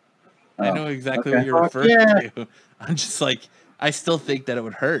 I Oh, know exactly okay. what you're referring Yeah. to. I'm just like, I still think that it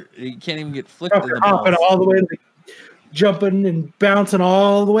would hurt. You can't even get flicked in Fucking the balls. hopping all the way to the, jumping and bouncing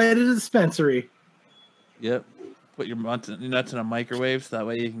all the way to the dispensary. Yep. Put your nuts in a microwave so that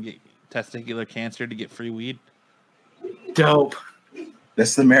way you can get testicular cancer to get free weed. Dope.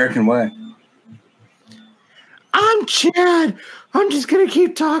 That's the American way. I'm Chad. I'm just gonna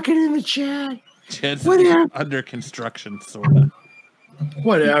keep talking in the chat. Chad's Whatever. under construction, sort of.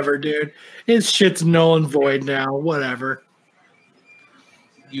 Whatever, dude. His shit's null and void now. Whatever.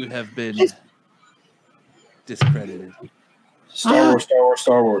 You have been discredited. Star Wars, Star Wars,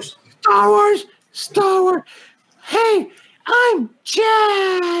 Star Wars. Star Wars. Star Wars. Hey, I'm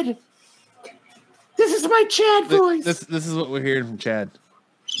Chad. This is my Chad voice. This is what we're hearing from Chad.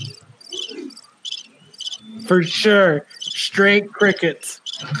 For sure. Straight crickets.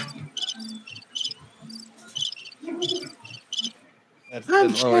 That's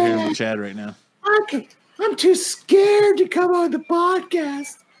I'm what we're hearing from Chad. Chad right now. I'm too scared to come on the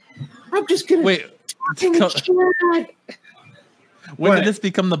podcast. I'm just gonna Wait, talk in the chat. when What? did this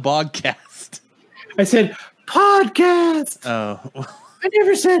become the podcast? I said podcast. Oh, I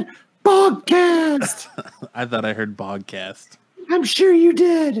never said podcast. I thought I heard Bogcast. I'm sure you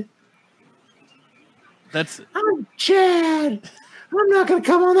did. That's I'm Chad. I'm not gonna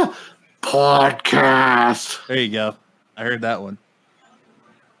come on the podcast. there you go. I heard that one.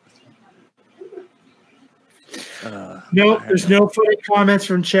 Nope, there's no funny comments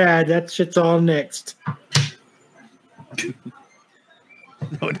from Chad. That shit's all next.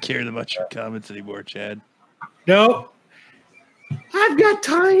 No one cares about your comments anymore, Chad. Nope. I've got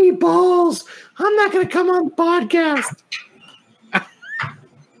tiny balls. I'm not gonna come on the podcast.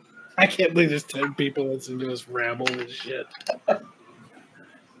 I can't believe there's 10 people listening to us ramble and shit.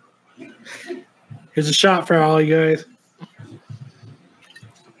 Here's a shot for all you guys.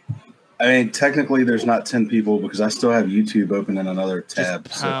 I mean, technically, there's not 10 people because I still have YouTube open in another tab.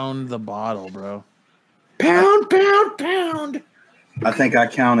 Just So pound the bottle, bro. Pound, pound, pound. I think I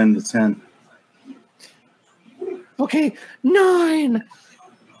count in the 10. Okay, 9. And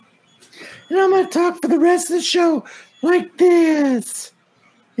I'm going to talk for the rest of the show like this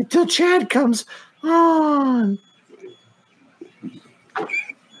until Chad comes on.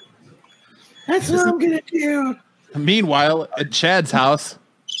 That's what I'm going to do. Meanwhile, at Chad's house,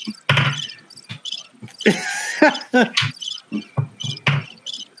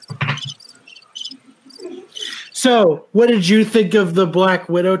 So, what did you think of the Black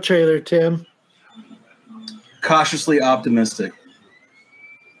Widow trailer, Tim? Cautiously optimistic.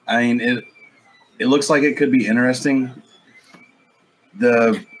 I mean, it looks like it could be interesting.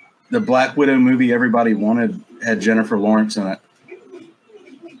 The Black Widow movie everybody wanted had Jennifer Lawrence in it.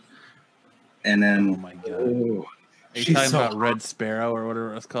 And oh then my god, Oh, are you she's talking so about hot. Red Sparrow or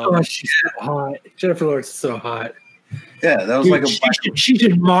whatever it's called? She's so hot. Jennifer Lawrence is so hot. yeah, that was Dude, like a she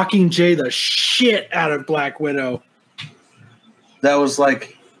did Mockingjay the shit out of Black Widow.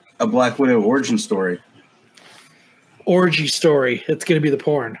 Black Widow origin story. Orgy story. It's going to be the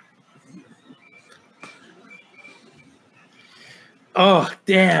porn. Oh,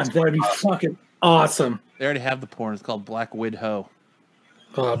 damn. That would be fucking awesome. They already have the porn. It's called Black Widow.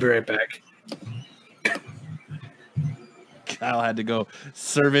 Oh, I'll be right back. Kyle had to go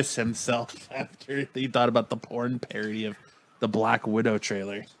service himself after he thought about the porn parody of the Black Widow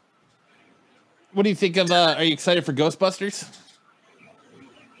trailer. What do you think of? Are you excited for Ghostbusters?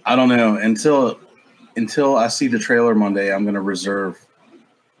 I don't know. Until I see the trailer Monday, I'm going to reserve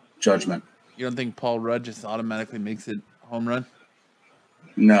judgment. You don't think Paul Rudd just automatically makes it home run?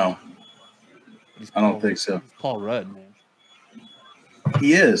 No, He's I don't think so. He's Paul Rudd, man.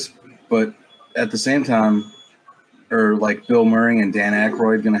 He is, but at the same time, are like Bill Murray and Dan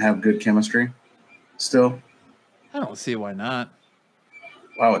Aykroyd going to have good chemistry still? I don't see why not.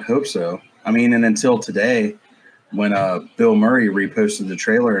 I would hope so. I mean, and until today, when Bill Murray reposted the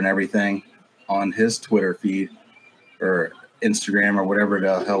trailer and everything on his Twitter feed or Instagram or whatever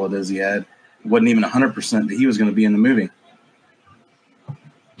the hell it is he had, it wasn't even 100% that he was going to be in the movie.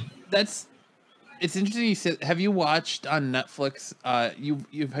 It's interesting you said. Have you watched on Netflix?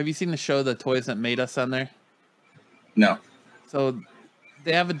 Have you seen the show The Toys That Made Us on there? No. So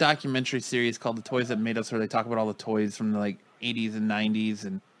they have a documentary series called The Toys That Made Us, where they talk about all the toys from the 80s and 90s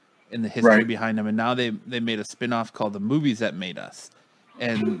and the history behind them. And now they made a spin-off called The Movies That Made Us.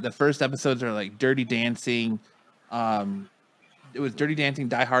 And the first episodes are like Dirty Dancing. It was Dirty Dancing,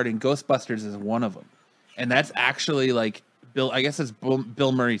 Die Hard, and Ghostbusters is one of them. And that's actually like I guess it's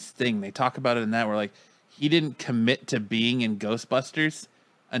Bill Murray's thing. They talk about it in that where he didn't commit to being in Ghostbusters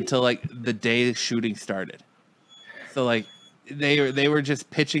until the day the shooting started. So they were just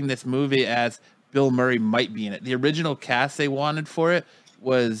pitching this movie as Bill Murray might be in it. The original cast they wanted for it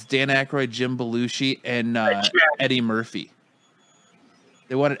was Dan Aykroyd, Jim Belushi, and Eddie Murphy.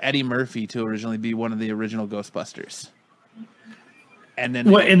 They wanted Eddie Murphy to originally be one of the original Ghostbusters. And then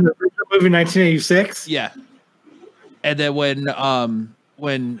in the original movie 1986? Yeah. And then when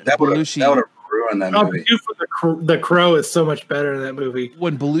Belushi that would have ruined that movie. The Crow is so much better in that movie.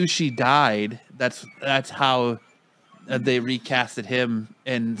 When Belushi died, that's how they recasted him,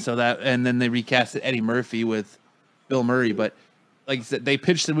 and then they recasted Eddie Murphy with Bill Murray. But like I said, they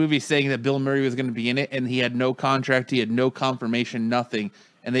pitched the movie saying that Bill Murray was going to be in it, and he had no contract, he had no confirmation, nothing,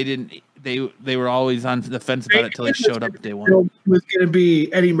 and they didn't. They were always on the fence about it until he showed up day one. Was going to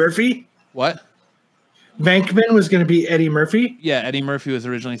be Eddie Murphy. What? Venkman was going to be Eddie Murphy. Yeah, Eddie Murphy was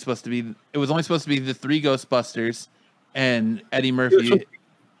originally supposed to be. It was only supposed to be the three Ghostbusters, and Eddie Murphy.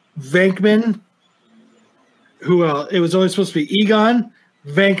 Venkman. Who else? It was only supposed to be Egon,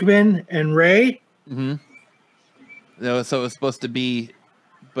 Venkman, and Ray. Mm-hmm. So it was supposed to be,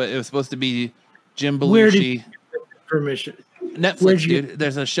 but it was supposed to be Jim Belushi. Where did you get permission? Netflix, dude.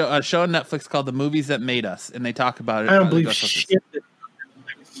 There's a show on Netflix called The Movies That Made Us, and they talk about it. I don't believe shit.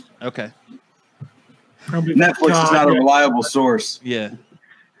 Okay. Netflix is not a reliable source. Yeah.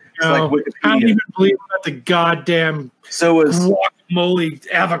 It's like Wikipedia. I don't even believe about the goddamn guacamole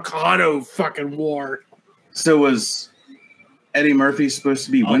avocado fucking war. So was Eddie Murphy supposed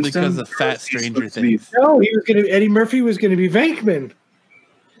to be Winston? Because of Fat Stranger Things. No, Eddie Murphy was going to be Venkman.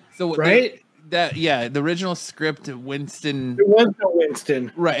 So right? The original script, Winston. There was no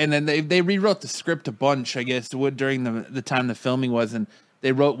Winston. Right, and then they rewrote the script a bunch, I guess, during the time the filming was, and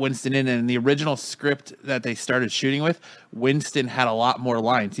they wrote Winston in. And in the original script that they started shooting with, Winston had a lot more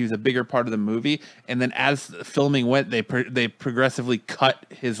lines. He was a bigger part of the movie, and then as the filming went, they progressively cut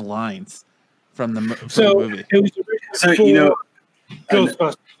his lines from the movie. It was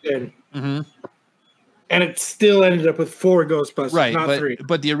Ghostbusters then. Mm-hmm. And it still ended up with 4 Ghostbusters, right? not 3.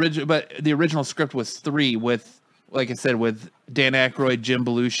 But the original script was 3 with, like I said, with Dan Aykroyd, Jim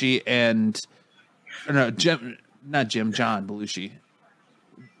Belushi, and John Belushi.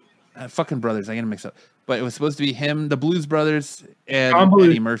 Fucking brothers, I get them mixed up. But it was supposed to be him, the Blues Brothers, and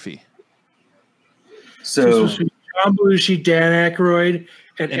Eddie Murphy. So John Belushi, Dan Aykroyd,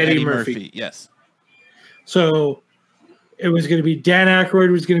 and Eddie Murphy. Yes. So it was going to be Dan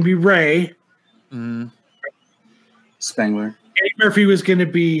Aykroyd was going to be Ray. Spengler. Eddie Murphy was going to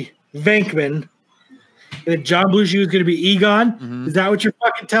be Venkman. And John Belushi was going to be Egon. Mm-hmm. Is that what you're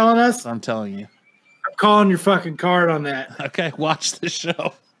fucking telling us? I'm telling you. I'm calling your fucking card on that. Okay, watch the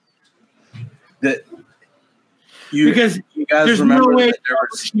show. Because you guys there's no way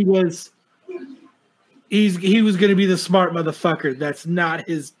he was going to be the smart motherfucker. That's not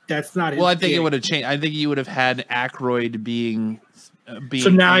his. Well, I think it would have changed. I think you would have had Aykroyd being.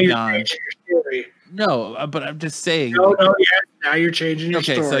 So now you're changing your story. No, but I'm just saying. No, now you're changing your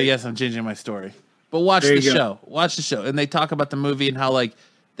story. Okay, so yes, I'm changing my story. But watch the show. Watch the show, and they talk about the movie and how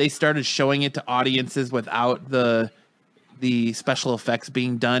they started showing it to audiences without the special effects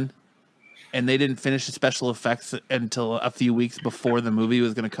being done. And they didn't finish the special effects until a few weeks before the movie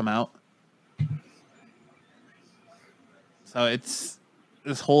was going to come out. So it's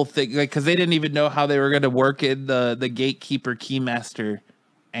this whole thing, because they didn't even know how they were going to work in the gatekeeper keymaster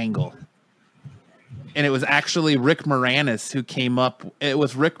angle. And it was actually Rick Moranis who came up. It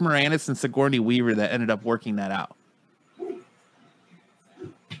was Rick Moranis and Sigourney Weaver that ended up working that out.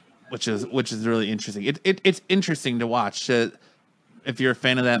 Which is really interesting. It's interesting to watch. if you're a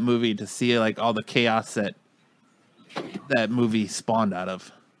fan of that movie, to see like all the chaos that movie spawned out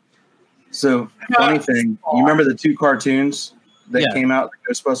of. So, funny thing, you remember the 2 cartoons that came out,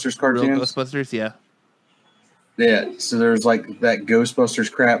 the Ghostbusters cartoons? Real Ghostbusters, yeah. Yeah, so there's like that Ghostbusters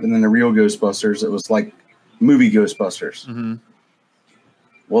crap, and then the real Ghostbusters. It was like movie Ghostbusters. Mm-hmm.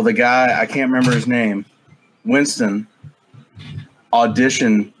 Well, the guy, I can't remember his name, Winston,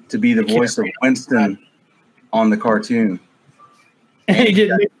 auditioned to be the voice of Winston on the cartoon. And he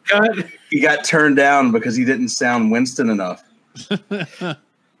didn't make the cut. He got turned down because he didn't sound Winston enough.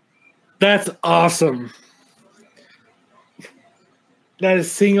 That's awesome. That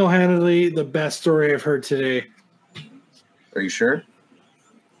is single-handedly the best story I've heard today. Are you sure?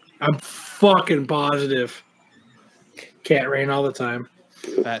 I'm fucking positive. Can't rain all the time.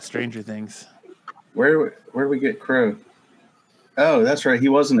 That Stranger Things. Where do we get Crow? Oh, that's right. He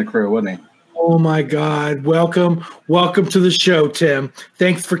wasn't the Crow, wasn't he? Oh my God! Welcome to the show, Tim.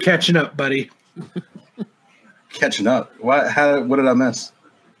 Thanks for catching up, buddy. Catching up? What did I miss?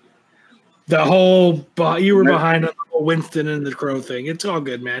 The whole you were behind on the whole Winston and the Crow thing. It's all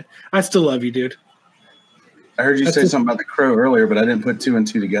good, man. I still love you, dude. I heard you say something about the Crow earlier, but I didn't put 2 and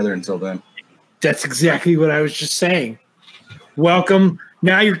 2 together until then. That's exactly what I was just saying. Welcome.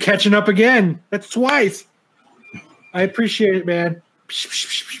 Now you're catching up again. That's twice. I appreciate it, man.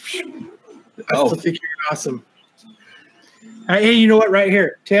 I still think you're awesome. Hey, you know what? Right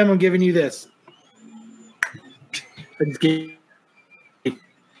here, Tim, I'm giving you this. And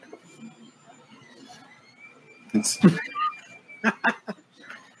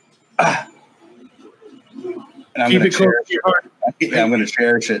I'm Keep gonna it close to your heart. Yeah, I'm going to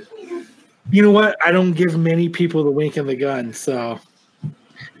cherish it. You know what? I don't give many people the wink and the gun, so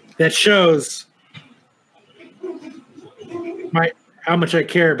that shows how much I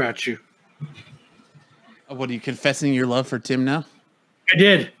care about you. What, are you confessing your love for Tim now? I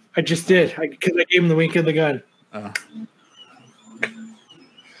did. I just did. Because I gave him the wink and the gun. Oh.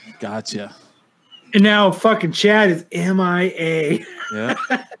 Gotcha. And now fucking Chad is MIA. Yeah.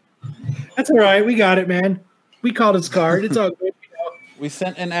 That's all right. We got it, man. We called his card. It's all good. You know. We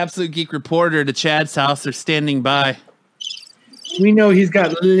sent an Absolute Geek reporter to Chad's house. They're standing by. We know he's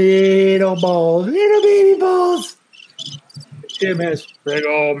got little balls. Little baby balls. Tim has big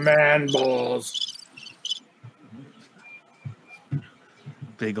old man balls.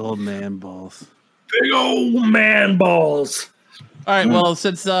 Big old man balls. Big old man balls. All right, well,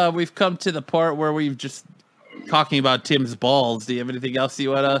 since we've come to the part where we've just talking about Tim's balls, do you have anything else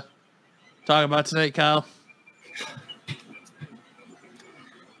you want to talk about tonight, Kyle?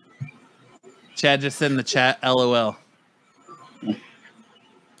 Chad just said in the chat, LOL.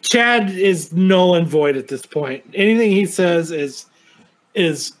 Chad is null and void at this point. Anything he says is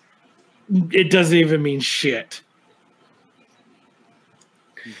it doesn't even mean shit.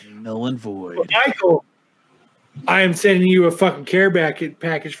 Null and void. Michael, I am sending you a fucking care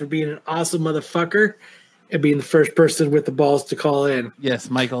package for being an awesome motherfucker and being the first person with the balls to call in.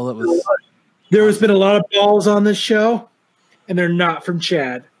 Yes, Michael, that was. There has been a lot of balls on this show, and they're not from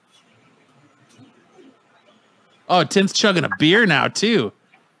Chad. Oh, Tim's chugging a beer now too.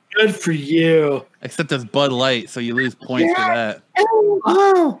 Good for you. Except it's Bud Light, so you lose points for that.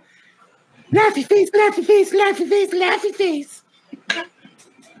 Oh, laughy face, laughy face, laughy face, laughy face.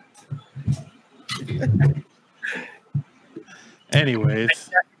 Anyways,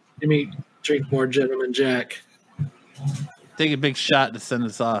 Let me drink more Gentleman Jack. take a big shot to send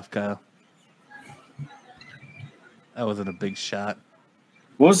us off, Kyle. That wasn't a big shot.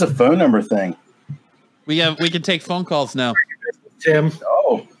 What was the phone number thing? We can take phone calls now. Tim.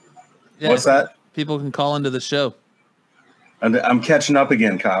 Oh, Yeah, what's that? People can call into the show. I'm catching up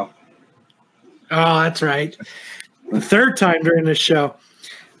again, Kyle. Oh, that's right. The third time during this show.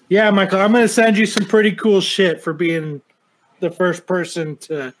 Yeah, Michael, I'm going to send you some pretty cool shit for being the first person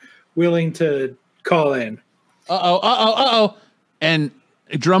willing to call in. Uh-oh. And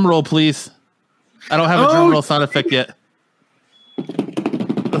a drum roll, please. I don't have a drum roll sound effect yet.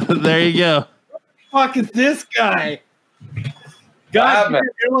 There you go. Fuck is this guy? God,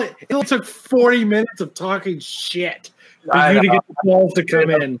 it only took 40 minutes of talking shit for you to get the balls to come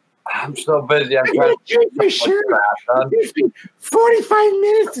in. I'm so busy. I'm trying to change my shirt. It took me 45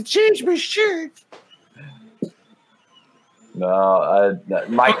 minutes to change my shirt. No,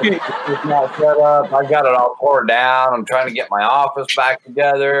 my computer's not set up. I got it all torn down. I'm trying to get my office back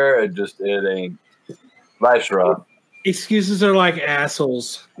together. It ain't. Life's rough. Excuses are like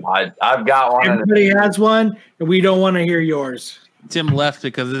assholes. I've got one. Everybody has one, and we don't want to hear yours. Tim left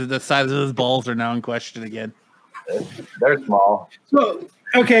because the size of his balls are now in question again. They're small. So,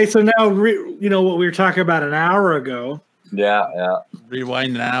 okay, so now, you know what we were talking about an hour ago. Yeah.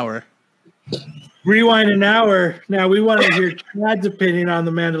 Rewind an hour. Rewind an hour. Now we want to hear Chad's opinion on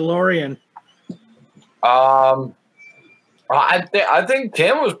the Mandalorian. I think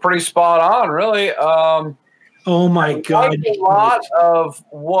Tim was pretty spot on, really. Oh my God! A lot of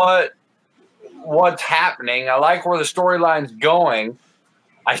what's happening. I like where the storyline's going.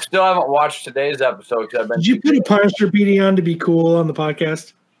 I still haven't watched today's episode because I've been. Did you put a Punisher beating on to be cool on the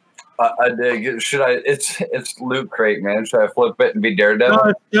podcast? I did. Should I? It's Loot Crate, man. Should I flip it and be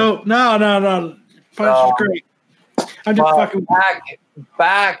Daredevil? No. Punisher's great. I'm just fucking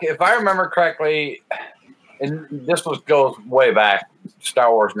back. If I remember correctly, and this goes way back,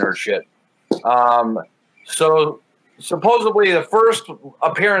 Star Wars nerd shit. So supposedly the first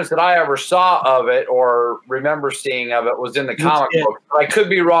appearance that I ever saw of it or remember seeing of it was in the comic book. I could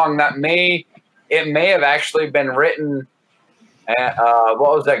be wrong. It may have actually been written. What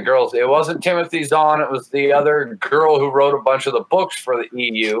was that girl's? It wasn't Timothy Zahn. It was the other girl who wrote a bunch of the books for the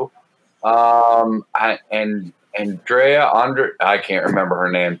EU. And Andrea, I can't remember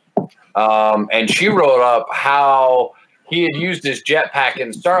her name. And she wrote up how he had used his jetpack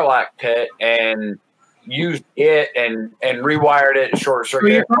in Sarlacc pit and used it and rewired it, short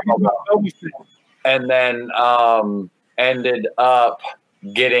circuit, and then ended up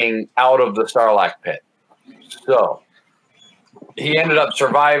getting out of the Sarlacc pit. So he ended up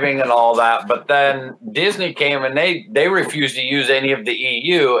surviving and all that, but then Disney came and they refused to use any of the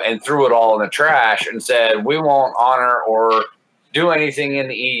EU and threw it all in the trash and said, we won't honor or do anything in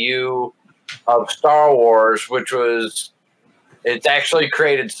the EU of Star Wars, which was, it's actually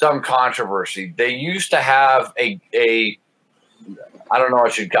created some controversy. They used to have a I don't know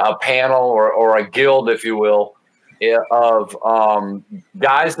what you'd call a panel or a guild, if you will, of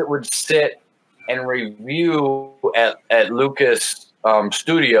guys that would sit and review at Lucas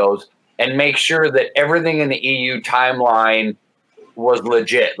Studios and make sure that everything in the EU timeline was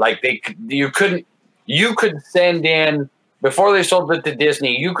legit. Like you could send in, before they sold it to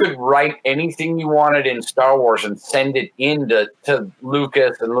Disney, you could write anything you wanted in Star Wars and send it into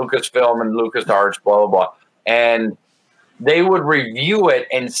Lucas and Lucasfilm and LucasArts, blah, blah, blah. And they would review it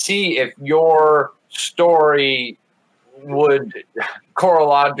and see if your story would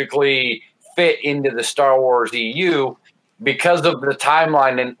chronologically fit into the Star Wars EU because of the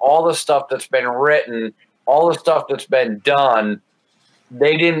timeline and all the stuff that's been written, all the stuff that's been done.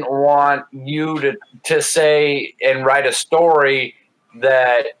 They didn't want you to say and write a story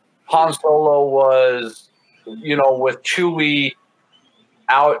that Han Solo was, with Chewie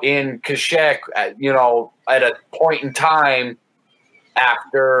out in Kashyyyk, at a point in time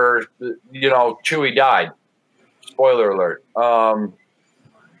after, Chewie died. Spoiler alert.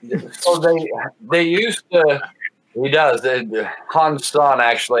 So they used to. He does. Han's son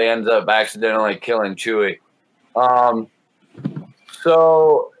actually ends up accidentally killing Chewie.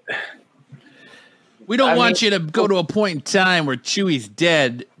 So we don't want you to go to a point in time where Chewie's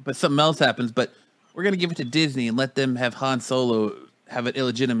dead, but something else happens. But we're gonna give it to Disney and let them have Han Solo have an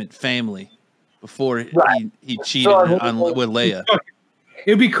illegitimate family before he cheated with Leia.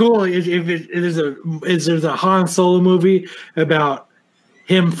 It'd be cool if there's a Han Solo movie about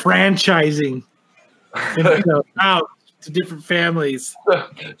him franchising out to different families.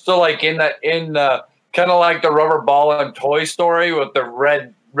 So like in kind of like the rubber ball in Toy Story with the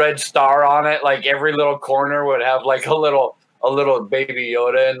red star on it, like every little corner would have like a little baby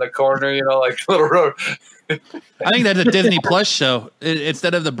Yoda in the corner, like little. I think that's a Disney Plus show.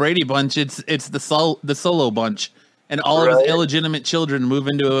 Instead of the Brady Bunch, it's the Solo Bunch, and all of his illegitimate children move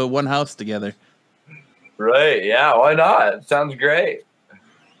into one house together. Right? Yeah. Why not? Sounds great.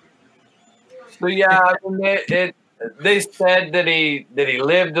 So yeah, they said that he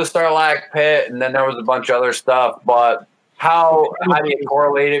lived the Sarlacc pit, and then there was a bunch of other stuff. But how do you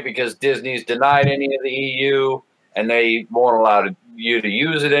correlate it? Because Disney's denied any of the EU, and they won't allow you to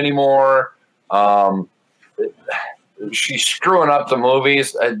use it anymore. She's screwing up the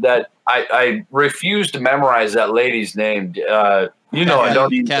movies. That I refuse to memorize that lady's name. I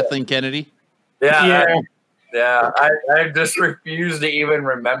don't. Kathleen Kennedy. Yeah. I just refuse to even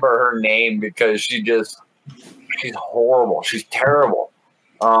remember her name because she's horrible. She's terrible.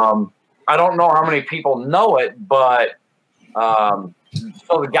 I don't know how many people know it, but so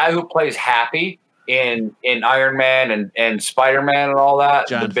the guy who plays Happy in Iron Man and Spider-Man and all that,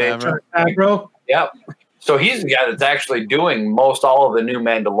 Jon Favreau. Yep. So he's the guy that's actually doing most all of the new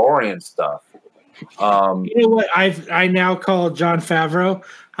Mandalorian stuff. You know what? I now call Jon Favreau.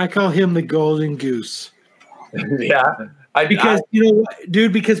 I call him the Golden Goose. Yeah, because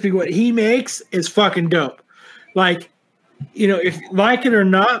what he makes is fucking dope. Like, if like it or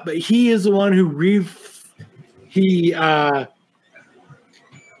not, but he is the one who he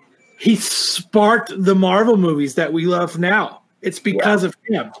sparked the Marvel movies that we love now. It's because of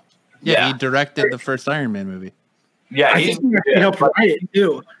him. Yeah, he directed the first Iron Man movie. Yeah, I think he actually helped write it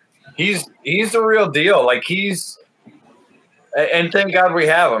too. He's the real deal. Like and thank God we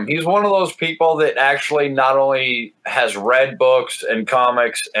have him. He's one of those people that actually not only has read books and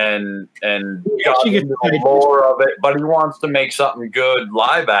comics and got into the lore of it, but he wants to make something good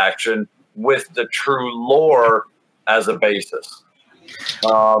live action with the true lore as a basis.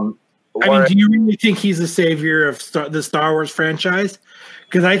 I mean, do you really think he's the savior of the Star Wars franchise?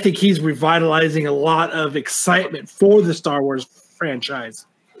 Because I think he's revitalizing a lot of excitement for the Star Wars franchise.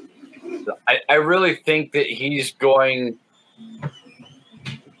 I really think that he's going.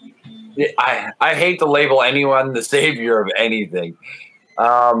 I hate to label anyone the savior of anything.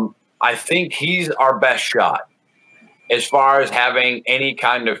 I think he's our best shot as far as having any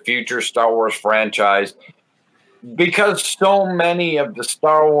kind of future Star Wars franchise, because so many of the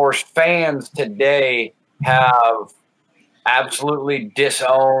Star Wars fans today have absolutely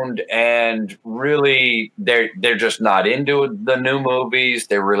disowned and really they're just not into the new movies.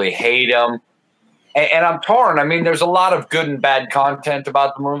 They really hate them. And I'm torn. I mean, there's a lot of good and bad content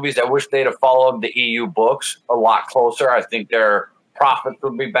about the movies. I wish they'd have followed the EU books a lot closer. I think their profits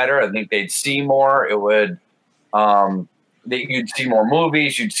would be better. I think they'd see more. It would you'd see more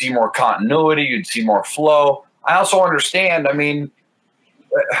movies. You'd see more continuity. You'd see more flow. I also understand. I mean,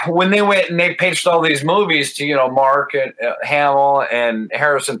 when they went and they pitched all these movies to, Mark and Hamill and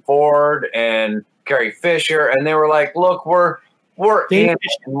Harrison Ford and Carrie Fisher, and they were like, "Look, we're in and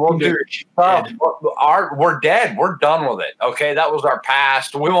we'll do stuff. We're dead. We're done with it. Okay, that was our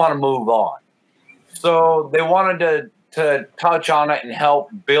past. We want to move on." So they wanted to touch on it and help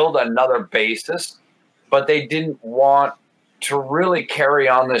build another basis, but they didn't want to really carry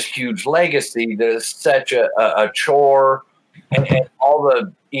on this huge legacy that is such a chore. And all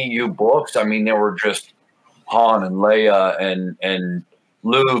the EU books, I mean, they were just Han and Leia and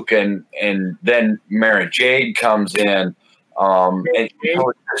Luke, and then Mara Jade comes in, and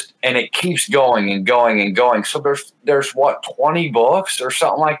it keeps going and going and going. So there's what, 20 books or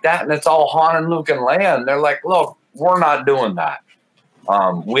something like that, and it's all Han and Luke and Leia, and they're like, "Look, we're not doing that.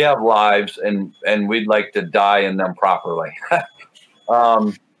 We have lives, and we'd like to die in them properly."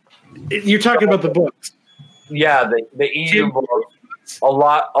 You're talking about the books. Yeah, the EU books, a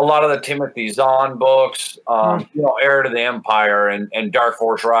lot of the Timothy Zahn books, Heir to the Empire and Dark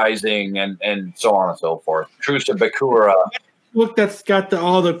Force Rising and so on and so forth. Truce of Bakura. Look, that's got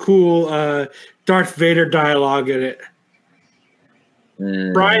all the cool Darth Vader dialogue in it.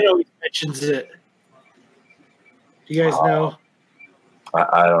 Brian always mentions it. Do you guys know?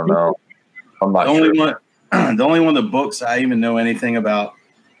 I don't know. I'm not sure. The only one of the books I even know anything about,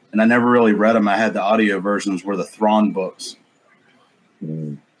 and I never really read them, I had the audio versions, were the Thrawn books.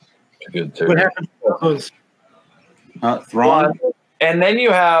 Good too. What happened to those? Thrawn? And then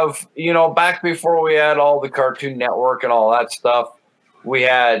you have, back before we had all the Cartoon Network and all that stuff, we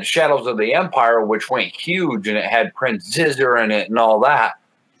had Shadows of the Empire, which went huge, and it had Prince Zizur in it and all that.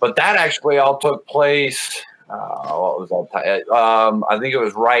 But that actually all took place, what was that? I think it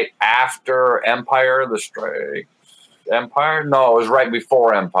was right after Empire, the Strike. Empire? No, it was right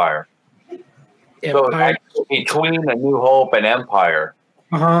before Empire. So it was between A New Hope and Empire.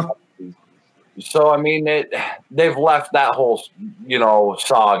 So I mean, they've left that whole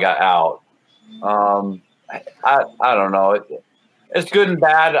saga out. I don't know. It's good and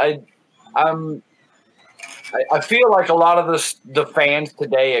bad. I feel like a lot of the fans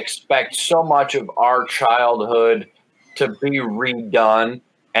today expect so much of our childhood to be redone,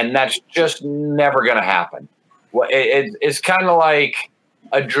 and that's just never going to happen. It's kind of like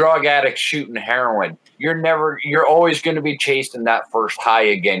a drug addict shooting heroin. You're always going to be chasing that first high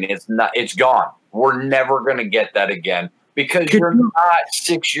again. It's gone. We're never going to get that again because you're not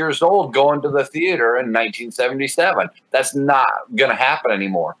 6 years old going to the theater in 1977. That's not going to happen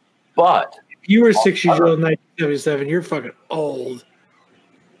anymore. But if you were 6 years old in 1977, you're fucking old.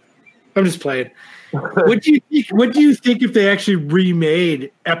 I'm just playing. What do you think if they actually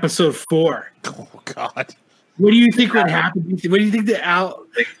remade Episode 4? Oh God. What do you think would happen? What do you think the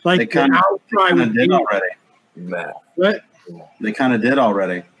outcry would be already? Nah. What? They kind of did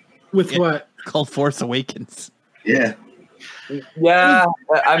already. With what? Called Force Awakens. Yeah. Yeah.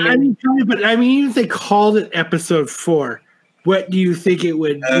 Even if they called it Episode 4, what do you think it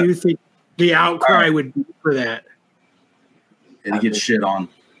would? Do you think the outcry would be for that? It'd get shit on.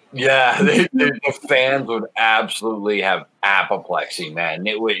 Yeah, the fans would absolutely have apoplexy, man.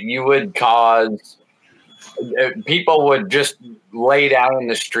 You would cause. People would just lay down in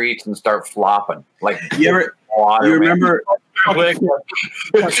the streets and start flopping. Like you water. You remember? Man.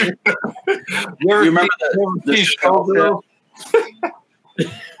 You remember the Chappelle show?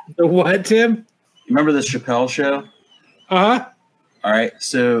 The what, Tim? Remember the Chappelle show? Uh-huh. All right.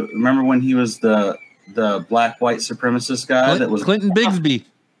 So remember when he was the black white supremacist guy that was Clinton Bigsby.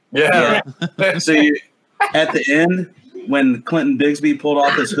 Yeah. So at the end, when Clinton Bigsby pulled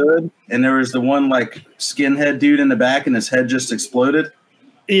off his hood, and there was the one like skinhead dude in the back, and his head just exploded.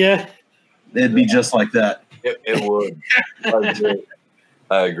 Yeah. It'd be just like that. It would.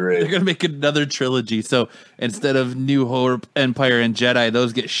 I agree. They're gonna make another trilogy. So instead of New Hope, Empire, and Jedi,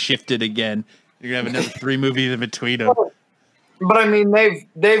 those get shifted again. You're gonna have another 3 movies in between them. But I mean,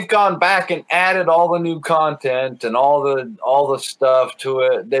 they've gone back and added all the new content and all the stuff to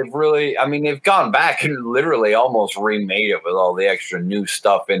it. They've gone back and literally almost remade it with all the extra new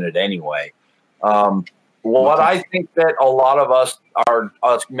stuff in it anyway. What I think that a lot of us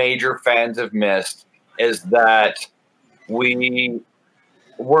major fans have missed is that we're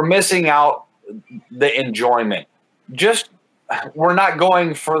missing out the enjoyment. We're not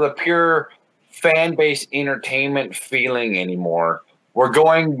going for the pure fan base entertainment feeling anymore. We're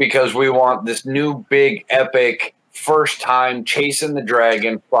going because we want this new big epic first time chasing the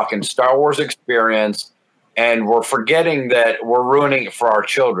dragon fucking Star Wars experience, and we're forgetting that we're ruining it for our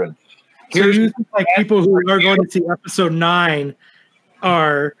children. So you think like people who are going to see episode 9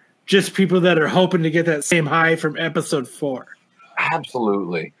 are just people that are hoping to get that same high from episode 4?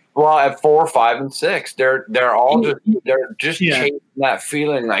 Absolutely. Well, at 4, 5, and 6, they're just chasing that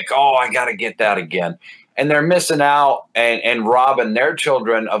feeling like, oh, I got to get that again, and they're missing out and robbing their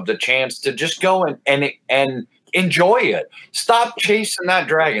children of the chance to just go and enjoy it. Stop chasing that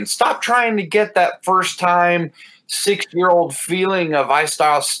dragon. Stop trying to get that first time 6-year-old feeling of I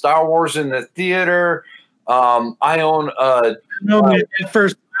saw Star Wars in the theater. I own that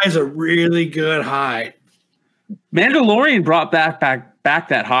first high is a really good high. Mandalorian brought back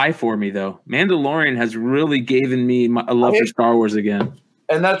that high for me, though. Mandalorian has really given me a love for Star Wars again.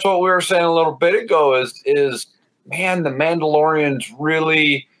 And that's what we were saying a little bit ago is man, the Mandalorian's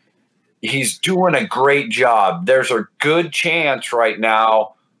really, he's doing a great job. There's a good chance right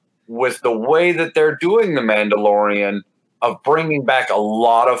now with the way that they're doing the Mandalorian of bringing back a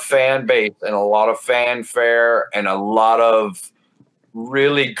lot of fan base and a lot of fanfare and a lot of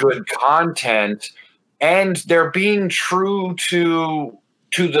really good content. And they're being true to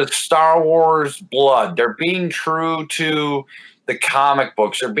the Star Wars blood. They're being true to the comic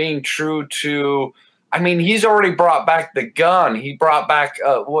books. They're being true to, I mean, he's already brought back the gun. He brought back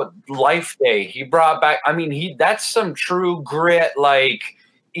Life Day. He brought back, I mean, that's some true grit, like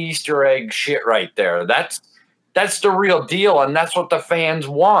Easter egg shit right there. That's the real deal. And that's what the fans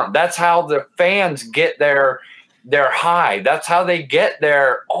want. That's how the fans get their high. That's how they get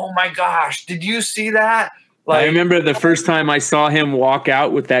there. Oh my gosh, did you see that? I remember the first time I saw him walk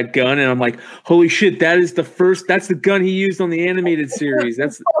out with that gun, and I'm like, holy shit, that's the gun he used on the animated series.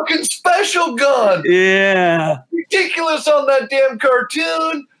 That's the fucking special gun. Yeah. Ridiculous on that damn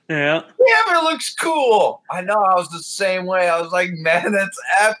cartoon. Yeah. Damn, it looks cool. I know, I was the same way. I was like, man, that's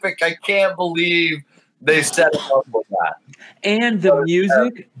epic. I can't believe they set it up with that. And the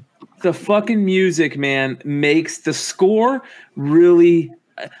music, the fucking music, man, makes the score really.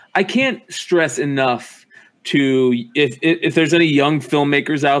 I can't stress enough to if there's any young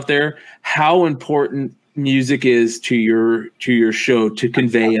filmmakers out there, how important music is to your show to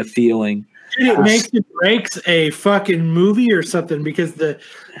convey a feeling. It makes and breaks a fucking movie or something, because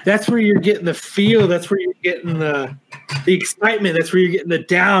that's where you're getting the feel. That's where you're getting the excitement. That's where you're getting the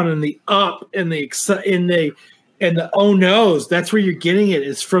down and the up and the oh no's. That's where you're getting it,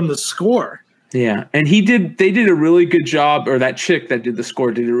 is from the score. Yeah, and they did a really good job, or that chick that did the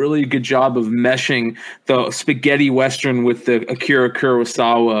score did a really good job of meshing the spaghetti western with the Akira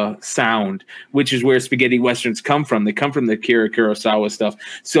Kurosawa sound, which is where spaghetti westerns come from. They come from the Akira Kurosawa stuff.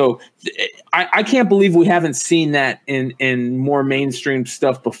 So I can't believe we haven't seen that in more mainstream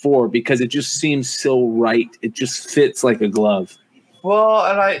stuff before, because it just seems so right. It just fits like a glove. Well,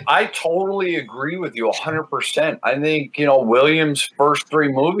 and I totally agree with you 100%. I think, Williams' first 3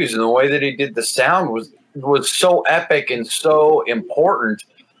 movies and the way that he did the sound was so epic and so important.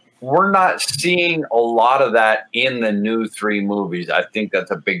 We're not seeing a lot of that in the new 3 movies. I think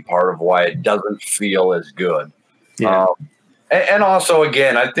that's a big part of why it doesn't feel as good. Yeah. And also,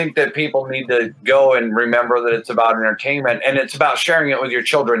 again, I think that people need to go and remember that it's about entertainment, and it's about sharing it with your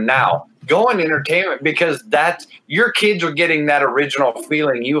children now. Go in entertainment, because your kids are getting that original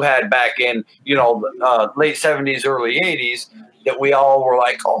feeling you had back in, late 70s, early 80s, that we all were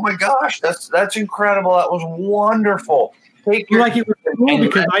like, oh my gosh, that's incredible. That was wonderful. Like it was cool,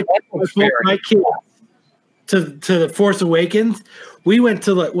 because I told my kids to the Force Awakens, we went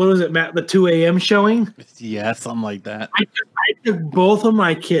to what was it, Matt? The 2 a.m. showing. Yeah, something like that. I took both of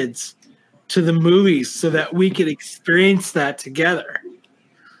my kids to the movies so that we could experience that together.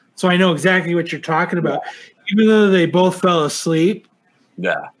 So I know exactly what you're talking about. Even though they both fell asleep,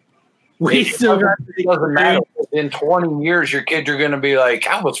 we still got to it doesn't matter. In 20 years, your kids are going to be like,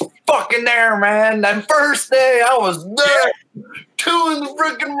 I was fucking there, man. That first day, I was there. 2 in the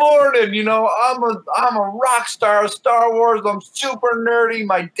freaking morning. You know, I'm a rock star of Star Wars. I'm super nerdy.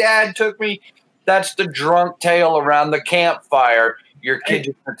 My dad took me. That's the drunk tale around the campfire. Your kids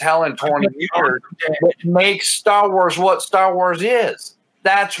are telling 20 years what makes Star Wars what Star Wars is.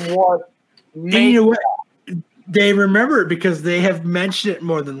 That's what makes and you know what? They remember it because they have mentioned it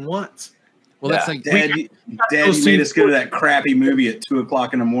more than once. Well, that's like Dad, you made us go to that crappy movie at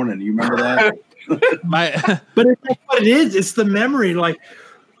 2:00 in the morning. You remember that? But it's like what it is. It's the memory. Like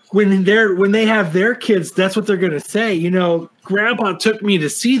when they have their kids, that's what they're going to say. You know, Grandpa took me to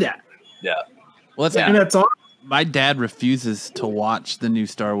see that. Yeah. Well, that's and that's all. My dad refuses to watch the new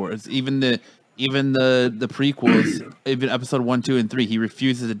Star Wars, even the prequels, even episode 1, 2, and 3. He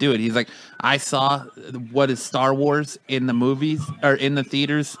refuses to do it. He's like, I saw what is Star Wars in the movies or in the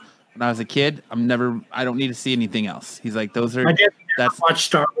theaters when I was a kid. I don't need to see anything else. He's like, that's watched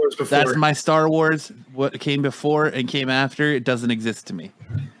Star Wars before. That's my Star Wars. What came before and came after, it doesn't exist to me.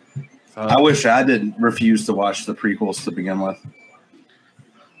 So, I wish I didn't refuse to watch the prequels to begin with,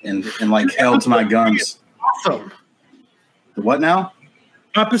 and like held to my guns. Awesome. The what now?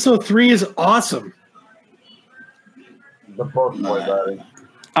 Episode 3 is awesome. The book was better.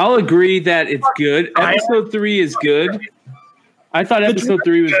 I'll agree that it's good. Episode 3 is good. I thought episode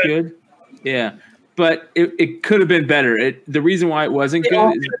 3 was good. Yeah. But it could have been better. The reason why it wasn't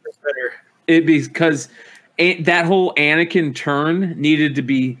good is because that whole Anakin turn needed to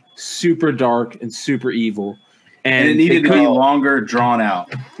be super dark and super evil. And it needed to be longer, drawn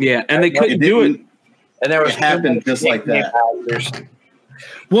out. Yeah, and they couldn't do it. And there was happened just like that.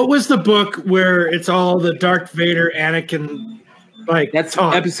 What was the book where it's all the Darth Vader, Anakin, like that's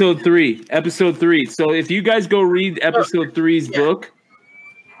talk? episode 3. Episode 3. So if you guys go read episode 3's book,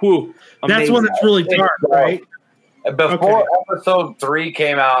 whew, that's when it's really dark, right? Before episode 3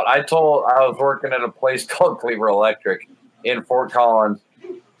 came out, I was working at a place called Cleaver Electric in Fort Collins.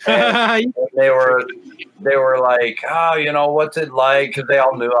 And they were like, oh, you know, what's it like? Because they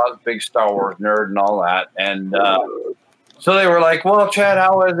all knew I was a big Star Wars nerd and all that. And so they were like, well, Chad,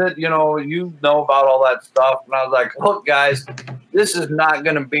 how is it? You know about all that stuff. And I was like, look, guys, this is not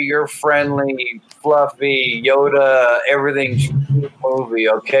going to be your friendly, fluffy Yoda, everything movie,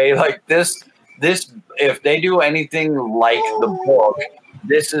 okay? Like this, if they do anything like the book,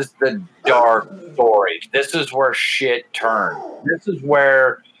 this is the dark story. This is where shit turns. This is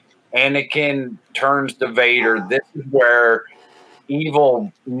where Anakin turns to Vader. This is where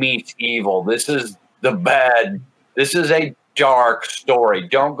evil meets evil. This is the bad. This is a dark story.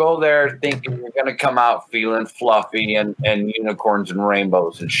 Don't go there thinking you're going to come out feeling fluffy and unicorns and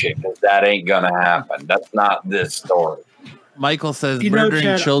rainbows and shit, because that ain't going to happen. That's not this story. Michael says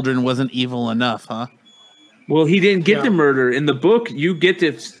murdering children wasn't evil enough, huh? Well, he didn't get the murder. In the book, you get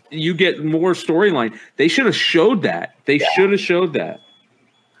more storyline. They should have showed that. They should have showed that.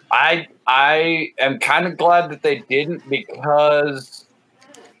 I am kind of glad that they didn't, because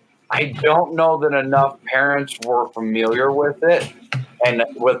I don't know that enough parents were familiar with it and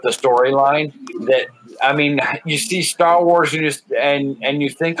with the storyline. That, I mean, you see Star Wars and you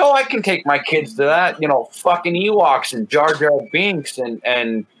think, oh, I can take my kids to that. You know, fucking Ewoks and Jar Jar Binks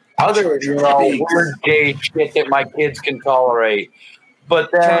and other, weird gay shit that my kids can tolerate. But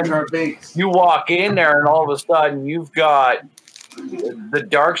then you walk in there and all of a sudden you've got the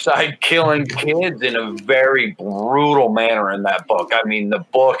dark side killing kids in a very brutal manner in that book. I mean, the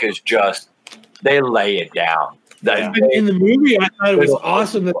book is just, they lay it down. In the movie, I thought it was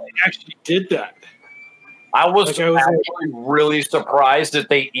awesome that they actually did that. I was actually really surprised that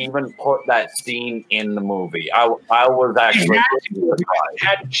they even put that scene in the movie. I was actually surprised. It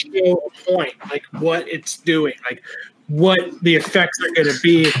had to show a point, like what it's doing, like what the effects are going to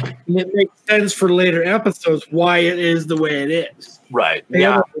be. And it makes sense for later episodes why it is the way it is. Right.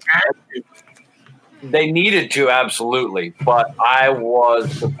 They needed to, absolutely. But I was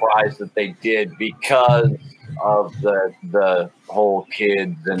surprised that they did, because of the whole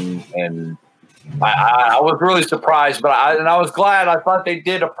kids and I was really surprised, but I was glad. I thought they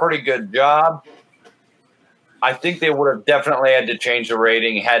did a pretty good job. I think they would have definitely had to change the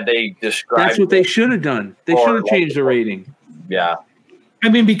rating had they described. That's what they should have done. They should have changed the rating. Yeah. I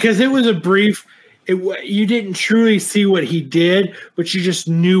mean, because it was a brief, you didn't truly see what he did, but you just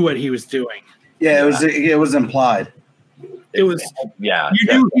knew what he was doing. Yeah, it was implied. It was. Yeah, You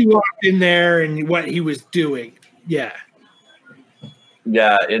knew he walked in there and what he was doing. Yeah.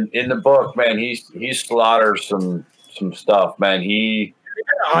 yeah. In the book, man, he slaughters some stuff, man. An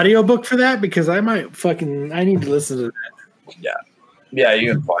audiobook for that because I need to listen to that. Yeah,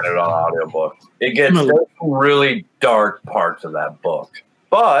 you can find it on audiobook. There's some really dark parts of that book.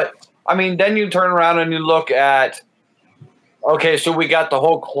 But, I mean, then you turn around and you look at, okay, so we got the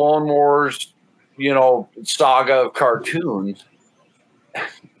whole Clone Wars, saga of cartoons.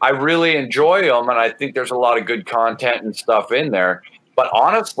 I really enjoy them, and I think there's a lot of good content and stuff in there. But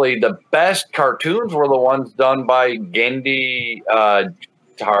honestly, the best cartoons were the ones done by Genndy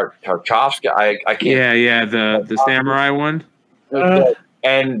Tartakovsky. I can't. Yeah, the samurai one.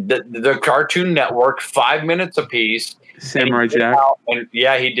 And the Cartoon Network, 5 minutes apiece. Samurai Jack. And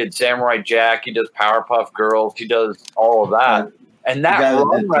he did Samurai Jack. He does Powerpuff Girls. He does all of that. And that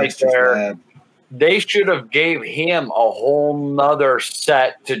run right there, they should have gave him a whole nother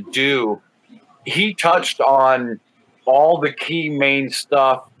set to do. He touched on all the key main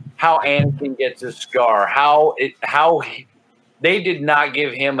stuff, how Anakin gets his scar, they did not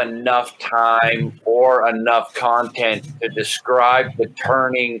give him enough time or enough content to describe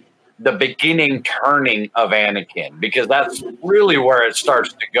the beginning turning of Anakin, because that's really where it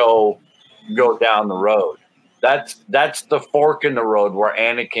starts to go down the road. That's the fork in the road where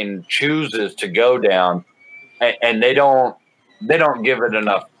Anakin chooses to go down, and they don't give it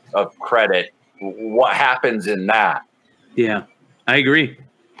enough of credit. What happens in that? Yeah, I agree.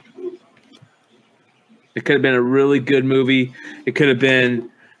 It could have been a really good movie. It could have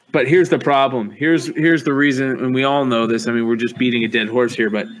been, but here's the problem. Here's the reason, and we all know this. I mean, we're just beating a dead horse here,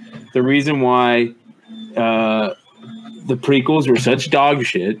 but the reason why the prequels were such dog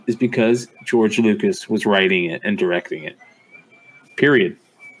shit is because George Lucas was writing it and directing it. Period.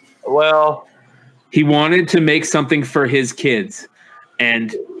 Well, he wanted to make something for his kids,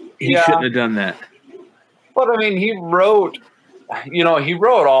 and he shouldn't have done that. But I mean, he wrote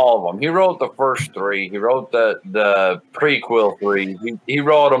all of them. He wrote the first three. He wrote the prequel three. He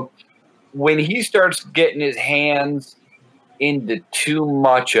wrote them. When he starts getting his hands into too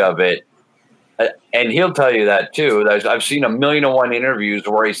much of it, and he'll tell you that too. I've seen 1,000,001 interviews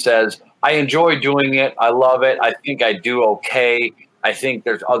where he says, I enjoy doing it. I love it. I think I do okay. I think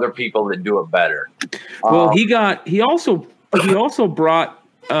there's other people that do it better. Well, he also brought,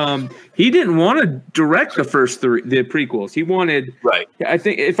 he didn't want to direct the first three, the prequels. He wanted, right. I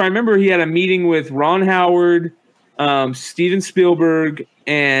think, if I remember, he had a meeting with Ron Howard, Steven Spielberg,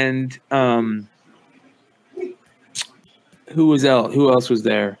 and who else was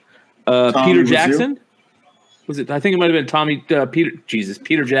there? Peter Jackson. Was it? I think it might have been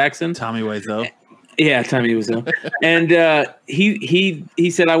Peter Jackson. Tommy Wiseau. Yeah, Tommy Wiseau. And he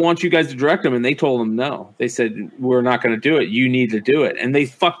said, I want you guys to direct them. And they told him no. They said, we're not going to do it. You need to do it. And they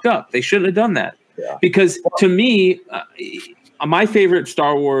fucked up. They shouldn't have done that. Yeah. Because to me, my favorite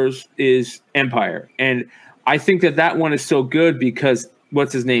Star Wars is Empire. And I think that one is so good because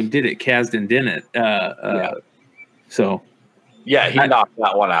what's his name did it? Kasdan didn't it? So. Yeah, he knocked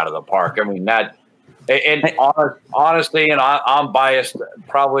that one out of the park. I mean, honestly, and I'm biased,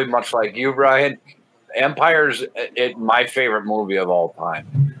 probably much like you, Brian. Empire's my favorite movie of all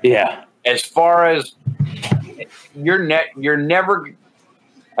time. Yeah. As far as you're never,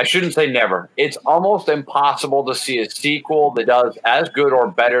 I shouldn't say never. It's almost impossible to see a sequel that does as good or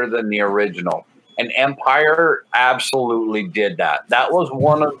better than the original. And Empire absolutely did that. That was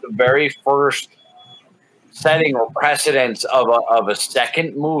one of the very first setting or precedents of a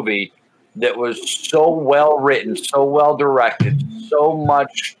second movie that was so well written, so well directed, so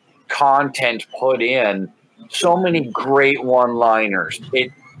much content put in, so many great one-liners.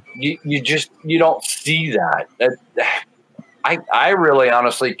 You don't see that. I really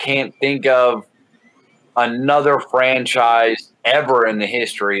honestly can't think of another franchise ever in the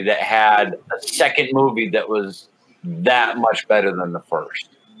history that had a second movie that was that much better than the first.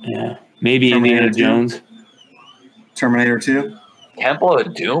 Yeah, maybe Indiana Jones. Terminator 2? Temple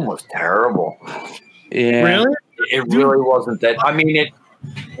of Doom was terrible. Yeah. Really? It really wasn't that. I mean,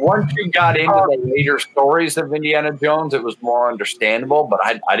 once you got into the later stories of Indiana Jones, it was more understandable, but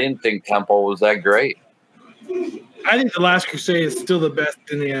I didn't think Temple was that great. I think The Last Crusade is still the best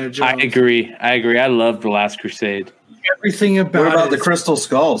Indiana Jones. I agree. I love The Last Crusade. Everything about it. What about the Crystal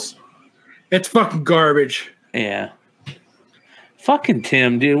Skulls? It's fucking garbage. Yeah. Fucking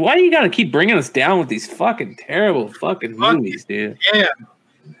Tim, dude. Why do you got to keep bringing us down with these fucking terrible fucking movies, dude? Yeah.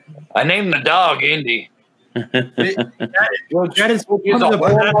 I named the dog Indy. That is one of the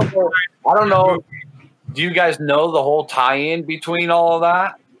best. I don't know. Do you guys know the whole tie-in between all of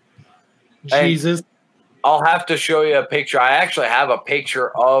that? Jesus. I'll have to show you a picture. I actually have a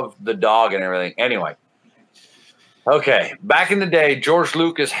picture of the dog and everything. Anyway. Okay. Back in the day, George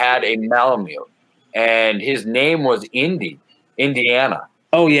Lucas had a Malamute, and his name was Indiana.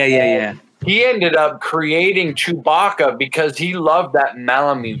 Oh, yeah. He ended up creating Chewbacca because he loved that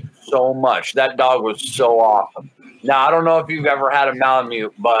Malamute so much. That dog was so awesome. Now, I don't know if you've ever had a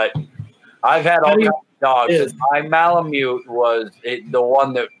Malamute, but I've had all kinds of dogs. My Malamute was the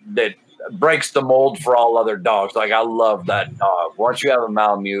one that breaks the mold for all other dogs. Like, I love that dog. Once you have a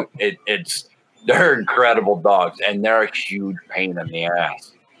Malamute, they're incredible dogs, and they're a huge pain in the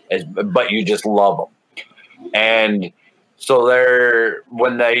ass. But you just love them. And so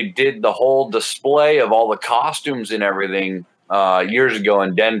when they did the whole display of all the costumes and everything years ago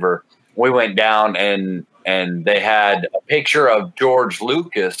in Denver, we went down and they had a picture of George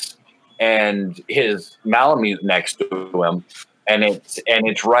Lucas and his Malamute next to him. And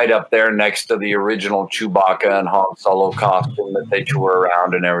it's right up there next to the original Chewbacca and Han Solo costume that they tour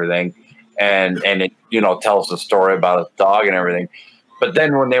around and everything. And it, tells the story about his dog and everything. But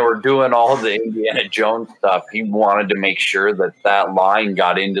then when they were doing all the Indiana Jones stuff, he wanted to make sure that line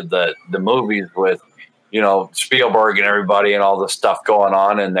got into the movies with, Spielberg and everybody and all the stuff going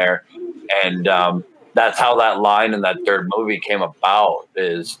on in there. And that's how that line in that third movie came about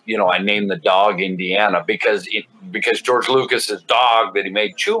is, I named the dog Indiana because George Lucas's dog that he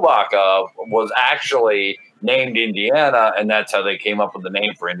made Chewbacca was actually named Indiana. And that's how they came up with the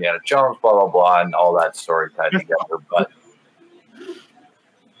name for Indiana Jones, blah, blah, blah, and all that story tied together. But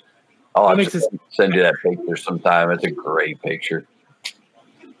I'll have to send you that picture sometime. It's a great picture.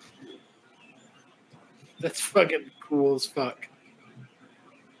 That's fucking cool as fuck.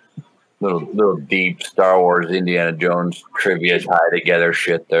 Little deep Star Wars, Indiana Jones trivia tie together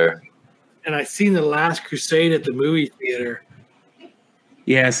shit there. And I seen The Last Crusade at the movie theater.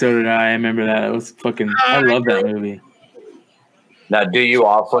 Yeah, so did I. I remember that. It was fucking. I love that movie. Now, do you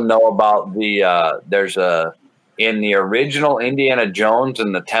also know about there's in the original Indiana Jones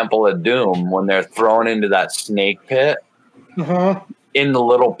and the Temple of Doom, when they're thrown into that snake pit, in the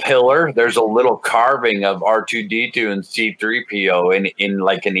little pillar, there's a little carving of R2-D2 and C-3PO in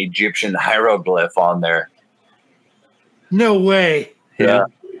like an Egyptian hieroglyph on there. No way. Yeah.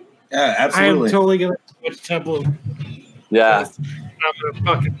 Yeah, I am absolutely. totally going to watch Temple of Yeah. I'm going to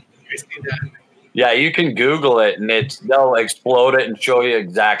fucking see that. Yeah, you can Google it, and they'll explode it and show you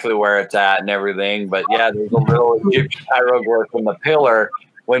exactly where it's at and everything. But yeah, there's a little Egyptian hieroglyph in the pillar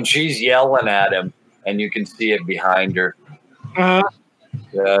when she's yelling at him, and you can see it behind her. Yeah,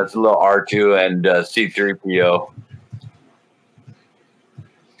 it's a little R2 and C-3PO.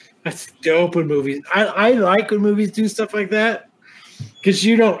 That's dope in movies. I like when movies do stuff like that because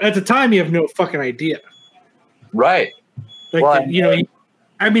at the time you have no fucking idea. Right. Like, well,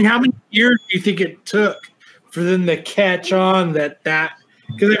 I mean, how many years do you think it took for them to catch on that?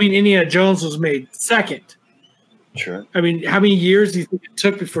 Because, I mean, Indiana Jones was made second. Sure. I mean, how many years do you think it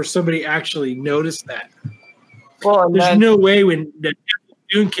took before somebody actually noticed that? Well, there's no way when the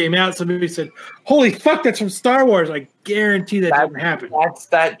Dune came out, somebody said, "Holy fuck, that's from Star Wars." I guarantee that didn't happen. That's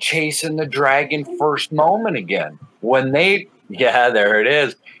that chasing the dragon first moment again. When there it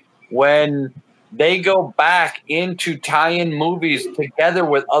is. When they go back into tie-in movies together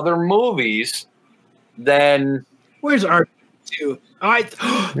with other movies, then where's R2? Dude,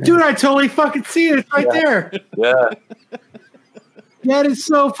 I totally fucking see it. It's right there. Yeah. That is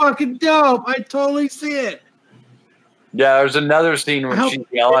so fucking dope. I totally see it. Yeah, there's another scene where she's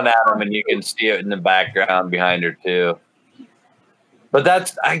yelling at him, and you can see it in the background behind her too. But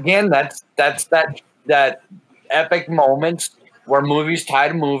that's that epic moments where movies tie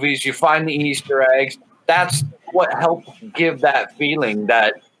to movies. You find the Easter eggs. That's what helps give that feeling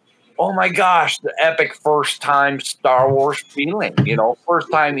that, oh my gosh, the epic first time Star Wars feeling.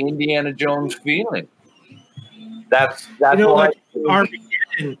 First time Indiana Jones feeling. That's like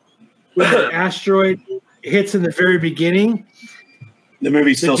Armageddon, when the asteroid hits in the very beginning. The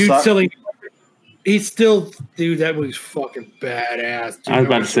movie still sucks. Dude, that movie's fucking badass. Dude. I was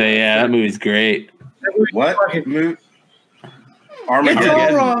about to say, yeah, that movie's great. What? Armageddon. It's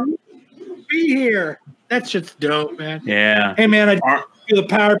all wrong. Be here. That shit's dope, man. Yeah. Hey, man, I feel the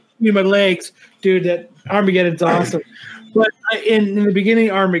power between my legs. Dude, that Armageddon's awesome. But in the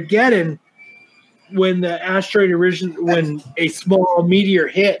beginning of Armageddon, when the asteroid when a small meteor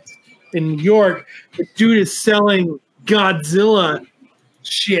hit in New York, the dude is selling Godzilla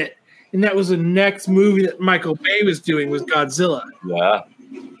shit. And that was the next movie that Michael Bay was doing was Godzilla. Yeah.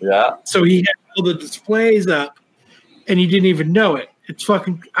 Yeah. So he had all the displays up and he didn't even know it. It's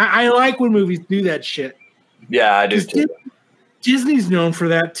fucking I like when movies do that shit. Yeah, I do too. Disney's known for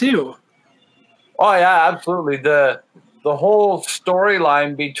that too. Oh yeah, absolutely. The whole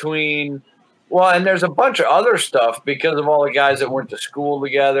storyline between and there's a bunch of other stuff because of all the guys that went to school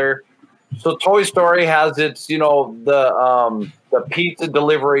together. So Toy Story has its, the pizza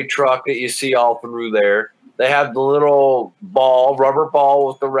delivery truck that you see all through there. They have the little rubber ball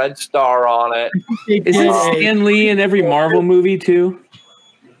with the red star on it. Isn't Stan Lee in every Marvel movie too?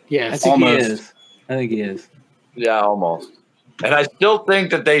 Yes, I think almost. he is. I think he is. Yeah, almost. And I still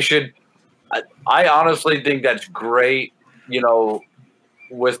think that they should. I honestly think that's great.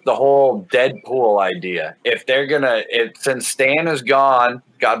 With the whole Deadpool idea, if they're gonna, since Stan is gone,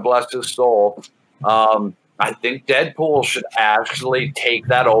 God bless his soul. I think Deadpool should actually take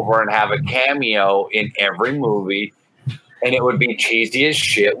that over and have a cameo in every movie, and it would be cheesy as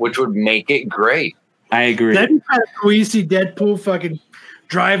shit, which would make it great. I agree. That'd be kind of cool. You see Deadpool fucking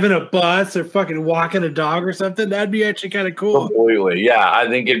driving a bus or fucking walking a dog or something. That'd be actually kind of cool. Completely, yeah. I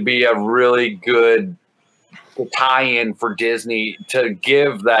think it'd be a really good tie-in for Disney to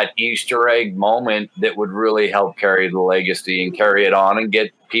give that Easter egg moment that would really help carry the legacy and carry it on and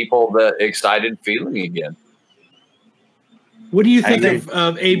get people the excited feeling again. What do you think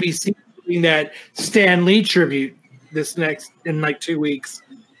of ABC doing that Stan Lee tribute in like 2 weeks?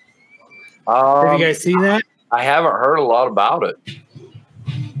 Have you guys seen that? I haven't heard a lot about it.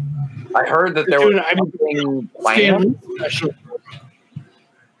 I heard that there was something planned. Special.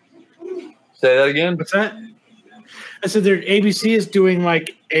 Say that again. What's that? I said ABC is doing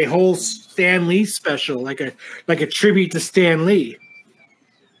like a whole Stan Lee special, like a tribute to Stan Lee.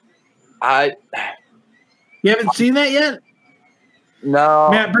 You haven't seen that yet? No.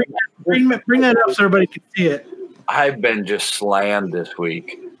 Matt, bring that up so everybody can see it. I've been just slammed this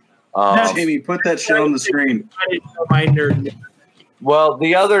week. Jamie, put that shit on the screen. I didn't know my nerd. Well,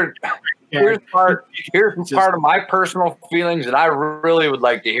 the other here's part of my personal feelings, and I really would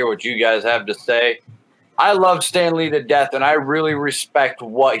like to hear what you guys have to say. I love Stan Lee to death, and I really respect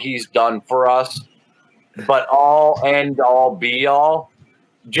what he's done for us. But all be all,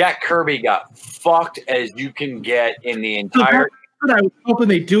 Jack Kirby got fucked as you can get in the entire. What I was hoping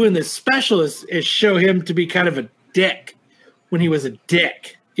they do in this special is show him to be kind of a dick when he was a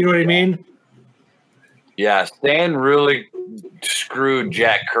dick. You know what I mean? Yeah, Stan really screwed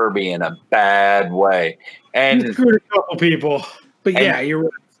Jack Kirby in a bad way, and he screwed a couple people. But yeah, you're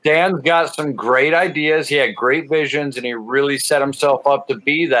right. Stan's got some great ideas. He had great visions, and he really set himself up to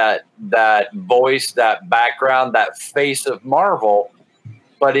be that voice, that background, that face of Marvel.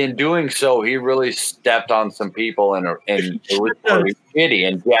 But in doing so, he really stepped on some people, and it was pretty shitty.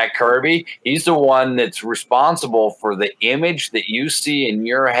 And Jack Kirby, he's the one that's responsible for the image that you see in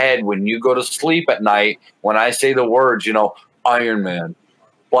your head when you go to sleep at night. When I say the words, Iron Man,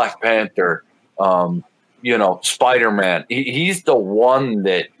 Black Panther, Spider-Man. He's the one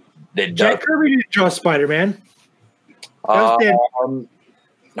that Jack Kirby didn't draw Spider-Man. Ditko.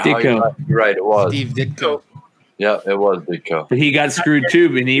 You're right, it was Steve Ditko. Yeah, it was Ditko. But he got screwed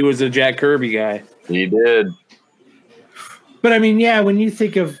too, and he was a Jack Kirby guy. He did. But I mean, yeah, when you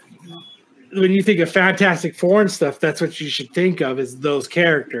think of Fantastic Four and stuff, that's what you should think of is those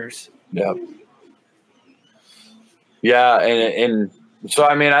characters. Yep. Yeah, and so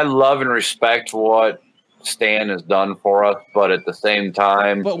I mean, I love and respect what Stan has done for us, but at the same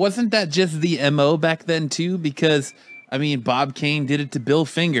time, but wasn't that just the MO back then too? Because I mean, Bob Kane did it to Bill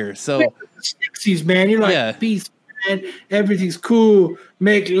Finger, so 60s, man. You're like, peace, man. Everything's cool.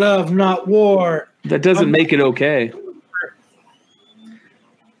 Make love, not war. That doesn't make it okay.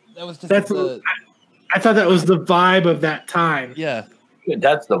 That was just I thought that was the vibe of that time. Yeah,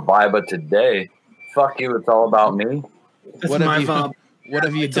 that's the vibe of today. Fuck you, it's all about me. That's my vibe. What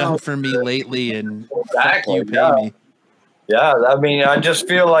have you done for me lately? And exactly, you pay me. Yeah, I mean, I just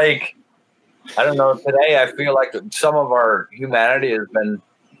feel like, I don't know, today I feel like some of our humanity has been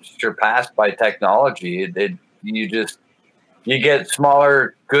surpassed by technology. You get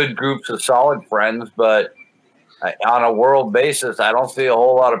smaller, good groups of solid friends, but on a world basis, I don't see a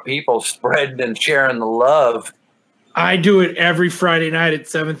whole lot of people spreading and sharing the love. I do it every Friday night at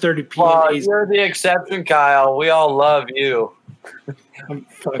 7:30 p.m. Well, you're the exception, Kyle. We all love you.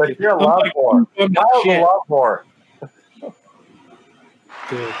 But you're a love whore. Kyle's a love whore.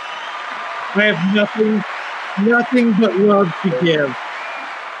 Dude. I have nothing but love to give.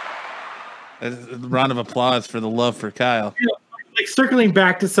 A round of applause for the love for Kyle. Like circling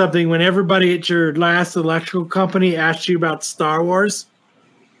back to something, when everybody at your last electrical company asked you about Star Wars,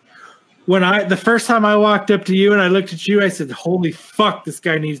 the first time I walked up to you and I looked at you, I said, "Holy fuck, this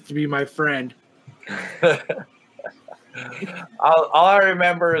guy needs to be my friend." All I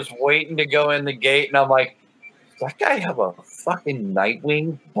remember is waiting to go in the gate, and I'm like, that guy have a fucking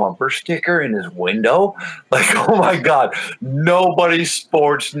Nightwing bumper sticker in his window? Like, oh my God, nobody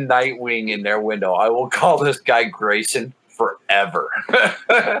sports Nightwing in their window. I will call this guy Grayson forever.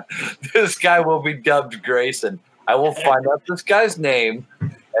 This guy will be dubbed Grayson. I will find out this guy's name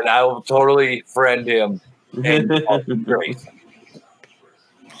and I will totally friend him and call him Grayson.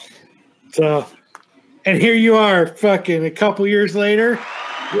 So, and here you are, fucking a couple years later.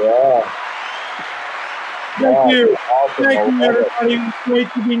 Yeah. Thank you. Awesome. Thank you, everybody. It was great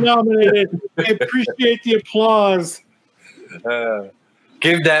to be nominated. I appreciate the applause.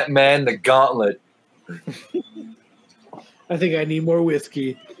 Give that man the gauntlet. I think I need more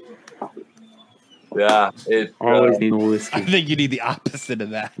whiskey. Yeah. Always need more whiskey. I think you need the opposite of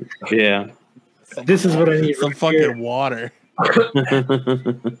that. Yeah. This is what I need. Some right fucking here. water.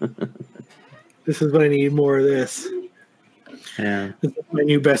 This is what I need more of this. Yeah. This is my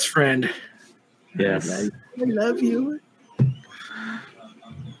new best friend. Yes. I love you.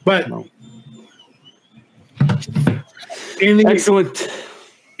 But Excellent.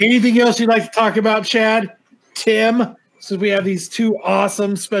 Anything else you'd like to talk about, Chad? Tim? So we have these two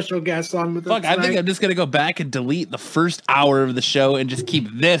awesome special guests on with us. Fuck, I think I'm just gonna go back and delete the first hour of the show and just keep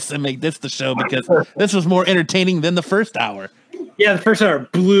this and make this the show because this was more entertaining than the first hour. Yeah, the first hour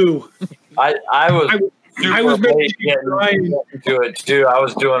blew. I was late getting into it too. I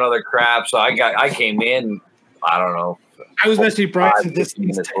was doing other crap, so I came in. I don't know. I was messaging Bryson this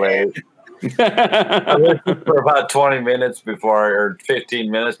minutes late. I listened for about 20 minutes before, or 15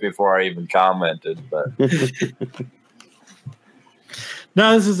 minutes before I even commented. But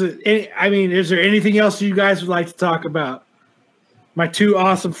no, this is. Is there anything else you guys would like to talk about? My two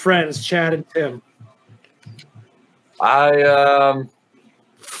awesome friends, Chad and Tim.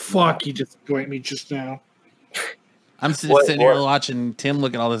 Fuck, you disappoint me just now. I'm sitting here watching Tim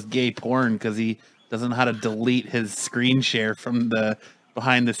look at all this gay porn because he doesn't know how to delete his screen share from the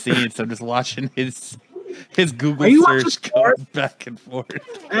behind the scenes. So I'm just watching his Google search go back and forth.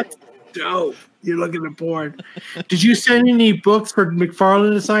 That's dope. You're looking at porn. Did you send any books for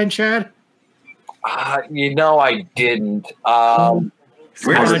McFarlane to sign, Chad? I didn't.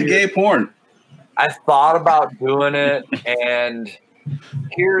 Where's the gay porn? I thought about doing it, and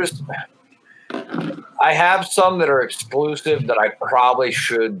I have some that are exclusive that I probably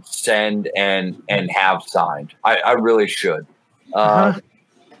should send and have signed. I really should.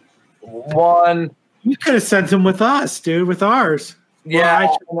 One, you could have sent them with us, dude, with ours. Yeah,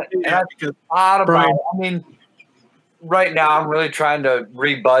 well, I thought about it. I mean, right now I'm really trying to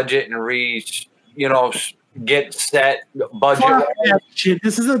rebudget and get set budget. Fuck that shit.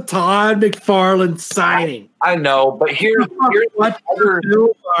 This is a Todd McFarlane signing. I know, but here's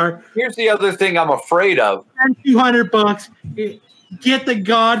the other thing I'm afraid of. $200. Get the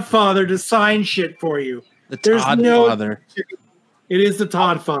Godfather to sign shit for you. There's no Father. It is the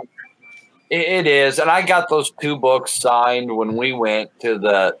Todd Father. It is, and I got those two books signed when we went to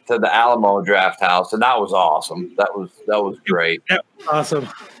the Alamo Draft House, and that was awesome. That was great. That was awesome.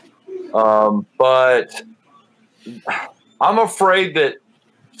 But I'm afraid that.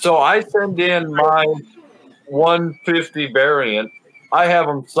 So I send in my 150 variant. I have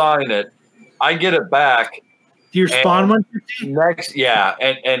them sign it. I get it back. Do you spawn 150? Next, yeah,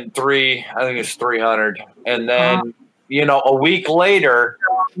 and three. I think it's 300, and then. A week later,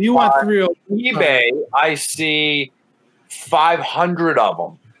 you want on eBay, I see 500 of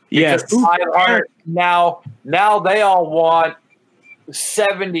them. Yes. 500. Now they all want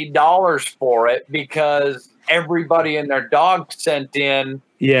 $70 for it because everybody and their dog sent in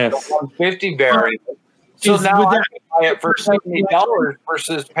the 150 variant. So now I can buy it for $70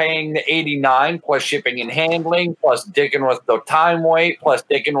 versus paying the $89 plus shipping and handling, plus dicking with the time wait, plus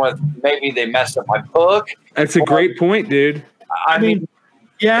dicking with maybe they messed up my book. That's a great point, dude. I mean,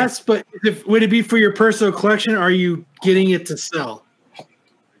 yes, but would it be for your personal collection? Or are you getting it to sell?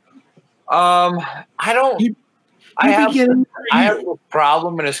 I don't. I have a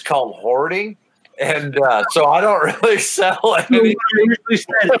problem, and it's called hoarding. And so I don't really sell anything.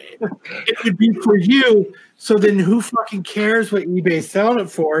 It would be for you. So then who fucking cares what eBay's selling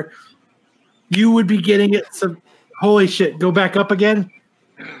it for? You would be getting it. Some holy shit. Go back up again.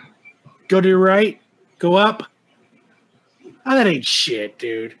 Go to the right. Go up. Oh, that ain't shit,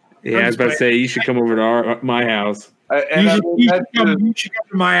 dude. Yeah, I was about to say you should come over to my house. You should come to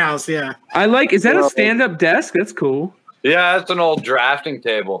my house. Yeah. Is that a stand-up desk? That's cool. Yeah, it's an old drafting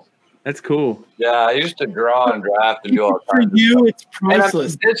table. That's cool. Yeah, I used to draw and draft and do all kinds of stuff. For you, it's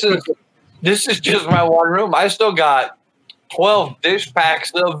priceless. This is just my one room. I still got 12 dish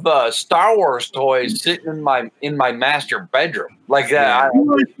packs of Star Wars toys sitting in my master bedroom like that. You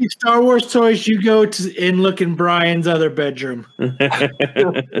want to see Star Wars toys? You go to and look in Brian's other bedroom.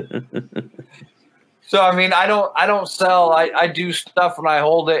 So I mean, I don't sell. I do stuff when I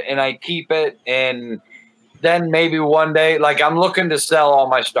hold it and I keep it, and then maybe one day, like I'm looking to sell all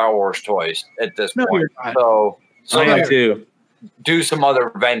my Star Wars toys at this point. So I am too. Do some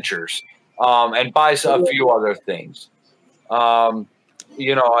other ventures, and buy a few other things.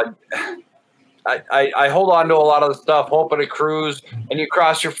 You know, I hold on to a lot of the stuff, hoping it accrues, and you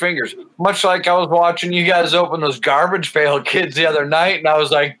cross your fingers. Much like I was watching you guys open those Garbage Pail Kids the other night, and I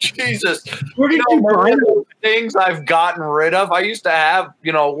was like, Jesus, where did you buy those things I've gotten rid of? I used to have,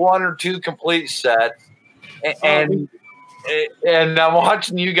 1 or 2 complete sets, and I'm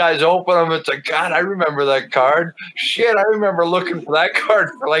watching you guys open them. It's like, God, I remember that card. Shit, I remember looking for that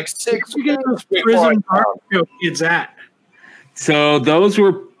card for like 6 weeks. Those Prism Garbage Pail Kids at? So those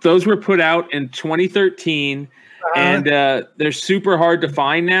were put out in 2013, and they're super hard to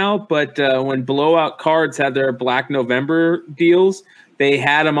find now. But when Blowout Cards had their Black November deals, they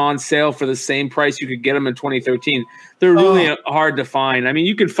had them on sale for the same price you could get them in 2013. They're really hard to find. I mean,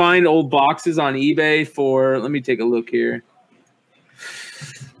 you can find old boxes on eBay for. Let me take a look here.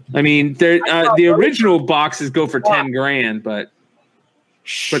 I mean, the original boxes go for $10,000, but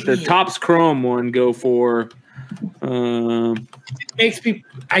the Topps Chrome one go for. It makes me.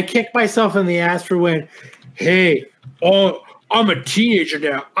 I kick myself in the ass for when, hey, I'm a teenager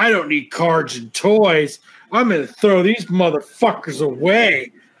now. I don't need cards and toys. I'm gonna throw these motherfuckers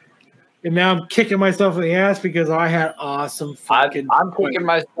away. And now I'm kicking myself in the ass because I had awesome fucking. I'm kicking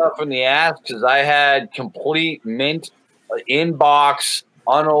myself in the ass because I had complete mint in box,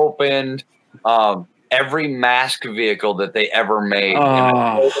 unopened. Every Mask vehicle that they ever made, and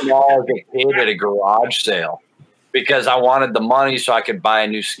I sold them all as a kid at a garage sale. Because I wanted the money so I could buy a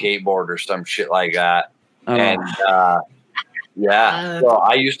new skateboard or some shit like that. And so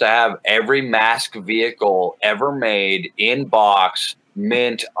I used to have every Mask vehicle ever made in box,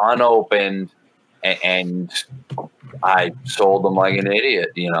 mint, unopened, and I sold them like an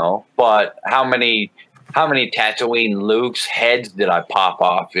idiot, But how many Tatooine Luke's heads did I pop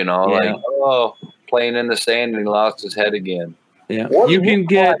off, playing in the sand and he lost his head again. Yeah. You can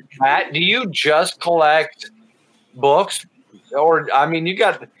get Matt, do you just collect books, or I mean,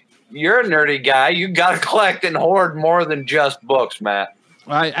 you're a nerdy guy. You got to collect and hoard more than just books, Matt.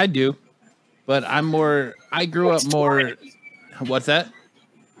 I do, but I grew up more. What's that?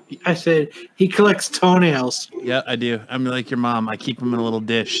 I said he collects toenails. Yeah, I do. I'm like your mom. I keep them in a little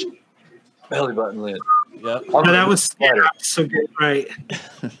dish. Belly button lid. Yep. Oh, that was so good, right?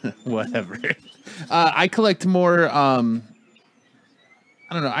 Whatever. I collect more. I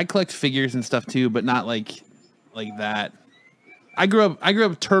don't know. I collect figures and stuff too, but not like that. I grew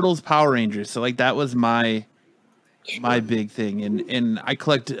up Turtles, Power Rangers, so like that was my big thing, and I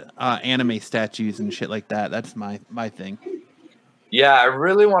collect anime statues and shit like that. That's my thing. Yeah, I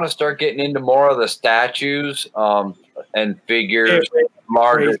really want to start getting into more of the statues and figures,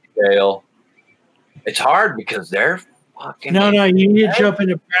 larger scale. It's hard because they're fucking. No, you need to jump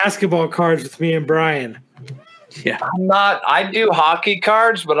into basketball cards with me and Brian. Yeah, I'm not. I do hockey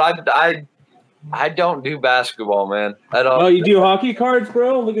cards, but I don't do basketball, man. I don't. Oh, you do hockey cards,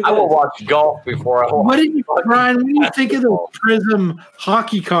 bro? Look at that. I will watch golf before I watch. Brian? What do you think of the Prism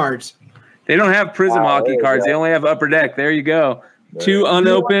hockey cards? They don't have Prism hockey cards. They only have Upper Deck. There you go. 2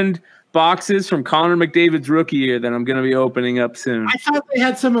 unopened boxes from Connor McDavid's rookie year that I'm going to be opening up soon. I thought they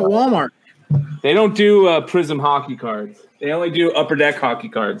had some at Walmart. They don't do Prism hockey cards. They only do Upper Deck hockey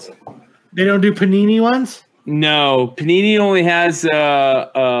cards. They don't do Panini ones? No. Panini only has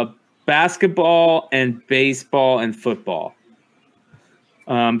basketball and baseball and football.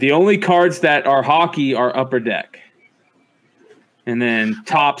 The only cards that are hockey are Upper Deck. And then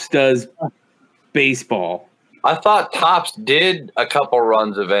Topps does baseball. I thought Topps did a couple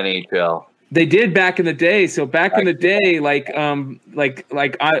runs of NHL. They did back in the day. So back in the day,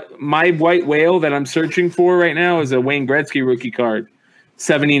 my white whale that I'm searching for right now is a Wayne Gretzky rookie card,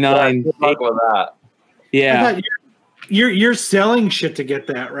 79. Good luck with that. Yeah. You're selling shit to get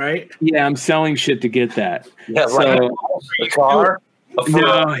that, right? Yeah, I'm selling shit to get that. Yeah, so a car.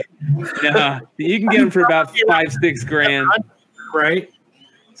 No, you can get them for about $5-6 grand, right?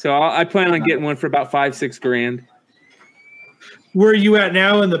 So I plan on getting one for about $5-6 grand. Where are you at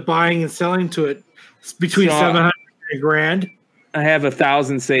now in the buying and selling to it? It's between 700 and $1,000. I have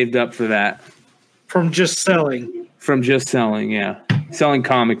 1,000 saved up for that. From just selling. Yeah, selling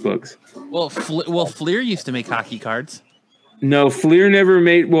comic books. Well, Fleer used to make hockey cards. No, Fleer never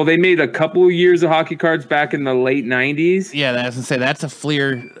made. Well, they made a couple of years of hockey cards back in the late '90s. Yeah, I was gonna say that's a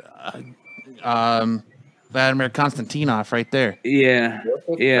Fleer, Vladimir Konstantinov right there. Yeah,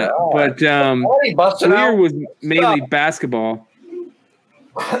 yeah, but busted Fleer out. was mainly basketball.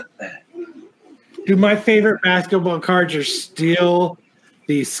 Dude, my favorite basketball cards are still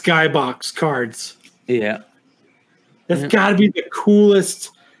the Skybox cards. Yeah, That's got to be the coolest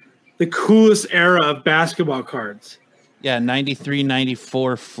era of basketball cards. Yeah, 93,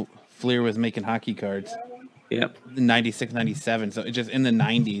 94, Fleer was making hockey cards. Yep. 96, 97. So it just in the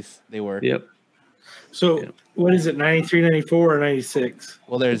 90s they were. Yep. So what is it, 93, 94, or 96?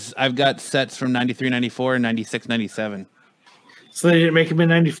 Well, I've got sets from 93, 94, and 96, 97. So they didn't make them in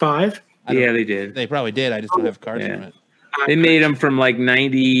 95? Yeah, they did. They probably did. I just don't have cards from it. They made them from like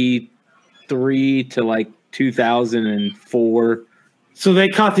 93 to like 2004. So they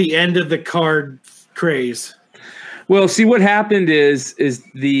caught the end of the card craze. Well, see, what happened is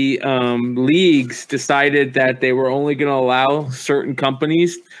the leagues decided that they were only going to allow certain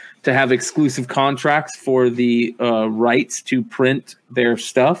companies to have exclusive contracts for the rights to print their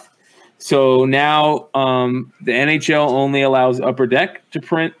stuff. So now the NHL only allows Upper Deck to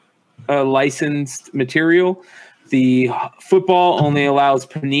print licensed material. The football only allows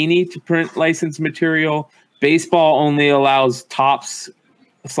Panini to print licensed material. Baseball only allows Topps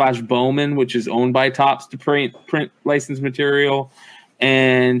 / Bowman, which is owned by Topps, to print licensed material.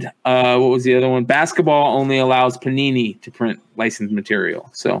 And what was the other one? Basketball only allows Panini to print licensed material.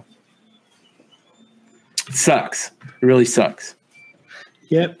 So it sucks. It really sucks.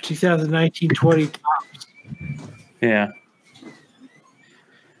 Yep, 2019-20 Topps. Yeah.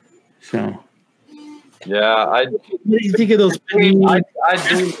 So. Yeah, What do you think of those Panini?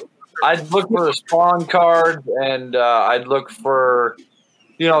 I'd look for the Spawn cards, and I'd look for,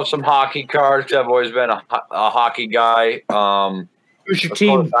 some hockey cards. I've always been a hockey guy. Who's your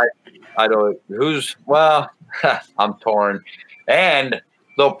team? I don't. I'm torn. And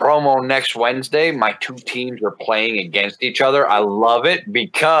the promo next Wednesday, my two teams are playing against each other. I love it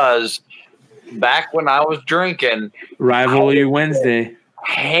because back when I was drinking, Rivalry Wednesday.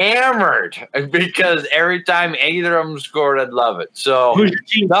 Hammered because every time either of them scored, I'd love it. So,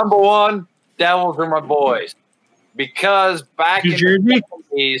 number one, Devils are my boys because back in the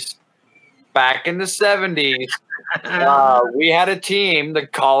 70s, we had a team, the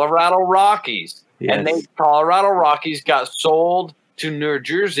Colorado Rockies, and the Colorado Rockies got sold to New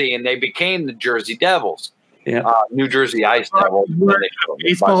Jersey, and they became the Jersey Devils. Yeah, New Jersey Ice Devils.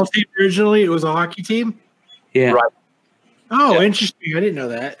 Baseball team originally, it was a hockey team. Yeah. Right. Oh, interesting. I didn't know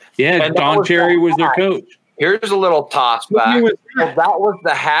that. Yeah, Don Cherry was their coach. Here's a little toss back. That was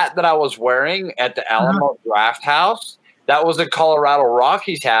the hat that I was wearing at the Alamo Draft House. That was a Colorado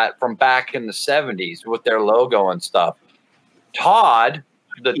Rockies hat from back in the 70s with their logo and stuff. Todd,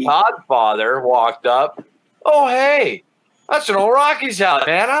 the Todd father, walked up. Oh, hey, that's an old Rockies hat,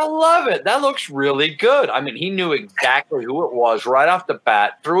 man. I love it. That looks really good. I mean, he knew exactly who it was right off the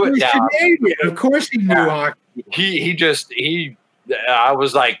bat, threw it down. Canadian. Of course he knew hockey. I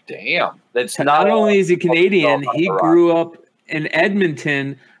was like, damn. That's not only is he Canadian, he grew up in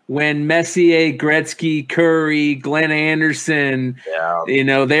Edmonton when Messier, Gretzky, Curry, Glenn Anderson,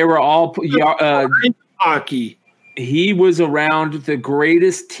 they were all hockey. He was around the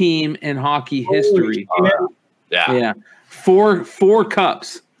greatest team in hockey history. Yeah. Four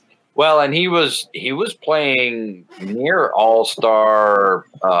cups. Well, and he was playing near all-star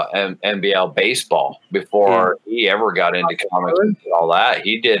NBL baseball before he ever got into comics and all that.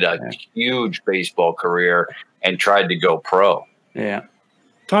 He did a huge baseball career and tried to go pro. Yeah.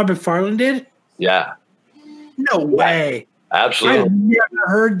 Todd McFarlane did? Yeah. No way. Absolutely. I've never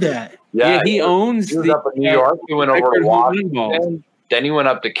heard that. Yeah, he owns he was up in New York. He went over to Washington. Then he went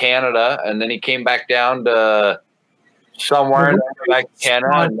up to Canada, and then he came back down to somewhere and then went back to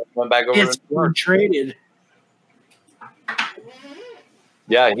Canada and then went back over to New York. Traded.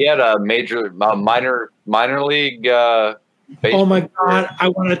 Yeah, he had a minor league baseball. Oh my God, I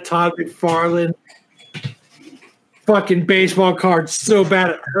want a Todd McFarlane fucking baseball card so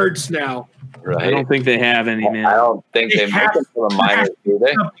bad it hurts now. Right. I don't think they have any, man. I don't think they make it for the minors, do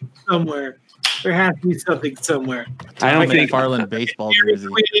they? Somewhere. There has to be something somewhere. I don't think McFarlane baseball jersey.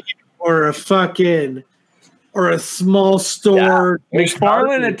 Or a small store. Yeah.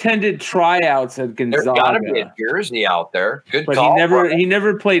 McFarlane attended tryouts at Gonzaga. There's got to be a jersey out there. Good but call. He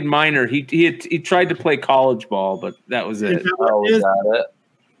never played minor. He tried to play college ball, but that was it. Was that it?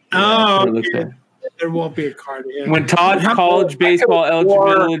 Oh, okay. There won't be a card. When Todd's college baseball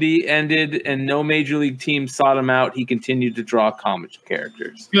eligibility ended and no major league team sought him out, he continued to draw comic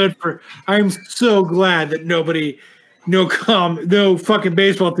characters. I'm so glad that nobody no fucking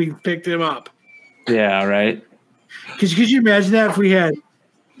baseball team picked him up. Yeah, right. Could you imagine that if we had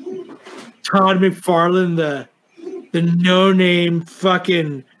Todd McFarlane, the no-name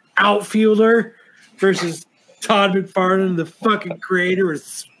fucking outfielder, versus Todd McFarlane, the fucking creator of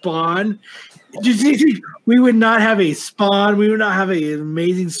Spawn? Do you think we would not have a Spawn? We would not have an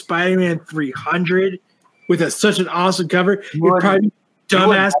amazing Spider-Man 300 with such an awesome cover. It'd probably be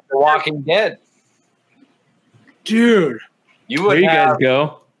dumbass. The Walking Dead. Dude. You Where wouldn't you guys have,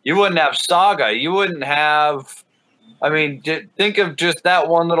 go? You wouldn't have Saga. You wouldn't have. I mean, think of just that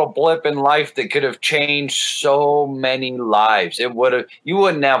one little blip in life that could have changed so many lives. It would have. You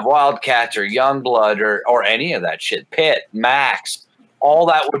wouldn't have Wildcats or Youngblood or any of that shit. Pitt, Max, all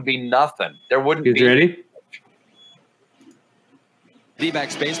that would be nothing. There wouldn't You be. ready?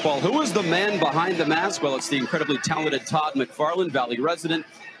 D-backs baseball. Who is the man behind the mask? Well, it's the incredibly talented Todd McFarlane, Valley resident,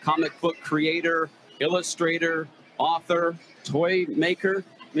 comic book creator, illustrator, author, toy maker.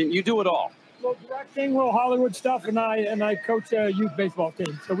 I mean, you do it all. Well, directing, little Hollywood stuff, and I coach a youth baseball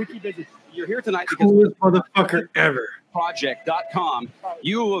team, so we keep busy. You're here tonight because Coolest motherfucker ever. Project.com.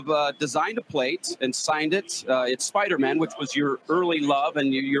 You have designed a plate and signed it. It's Spider-Man, which was your early love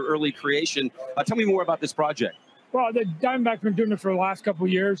and your early creation. Tell me more about this project. Well, the Diamondbacks have been doing it for the last couple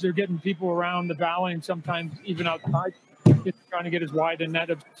of years. They're getting people around the valley and sometimes even outside, trying to get as wide a net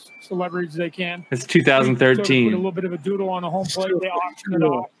of celebrities as they can. It's So they put a 2013. little bit of a doodle on the home plate. They auction it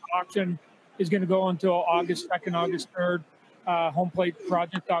off. The auction is going to go until August 2nd, August 3rd.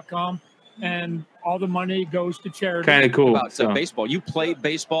 Homeplateproject.com. And all the money goes to charity. Kind of cool. About baseball. You played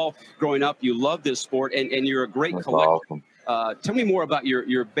baseball growing up. You love this sport, and you're a great That's collector. awesome. Tell me more about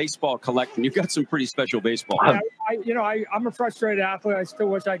your baseball collection. You've got some pretty special baseball. I'm a frustrated athlete. I still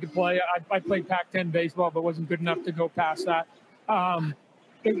wish I could play. I played Pac-10 baseball, but wasn't good enough to go past that.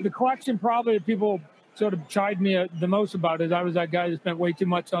 The collection probably that people sort of chide me the most about is I was that guy that spent way too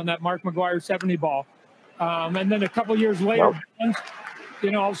much on that Mark McGwire 70 ball. And then a couple years later,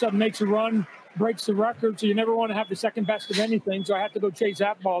 all of a sudden makes a run, breaks the record. So you never want to have the second best of anything. So I had to go chase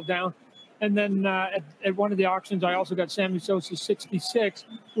that ball down. And then at one of the auctions, I also got Sammy Sosa's 66,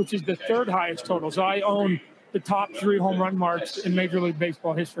 which is the third highest total. So I own the top 3 home run marks in Major League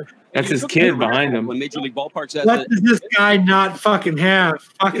Baseball history. That's his kid behind him. When Major League Ballparks has What does this guy not fucking have?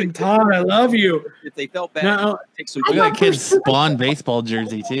 Fucking Todd, I love you. if they felt bad, No. take some. Look at that kid's Spawn baseball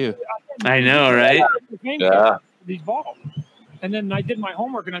jersey too. I know, right? Yeah. These balls. And then I did my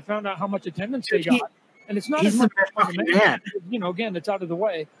homework and I found out how much attendance they got. And it's not He's as much the best as fucking man. again, it's out of the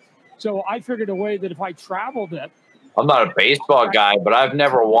way. So I figured a way that if I traveled it, I'm not a baseball guy, but I've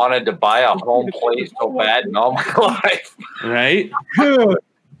never wanted to buy a home plate so bad in all my life. Right? Dude.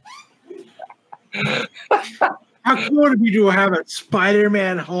 How cool would it be to have a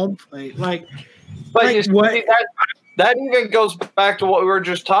Spider-Man home plate? But Like you see, what? that even goes back to what we were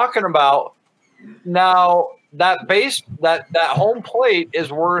just talking about. Now that home plate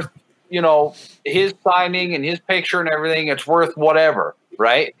is worth, his signing and his picture and everything. It's worth whatever,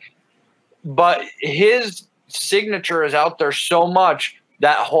 right? But his signature is out there so much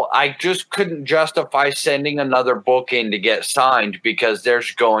that I just couldn't justify sending another book in to get signed because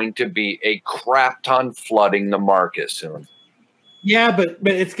there's going to be a crap ton flooding the market soon. Yeah, but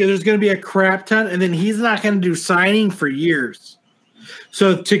there's going to be a crap ton, and then he's not going to do signing for years.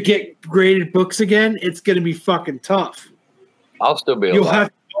 So to get graded books again, it's going to be fucking tough. I'll still be You'll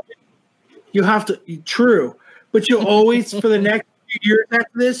alive. have to. True, but you'll always for the next few years after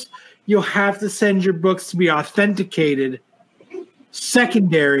this, you'll have to send your books to be authenticated,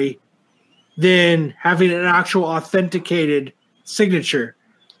 secondary, than having an actual authenticated signature.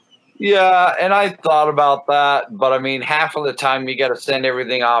 Yeah, and I thought about that, but I mean, half of the time you got to send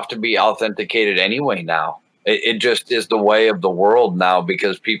everything off to be authenticated anyway now. It just is the way of the world now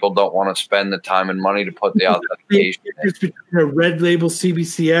because people don't want to spend the time and money to put the authentication in. It's between a red label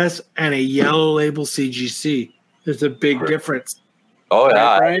CBCS and a yellow label CGC. There's a big difference. Oh,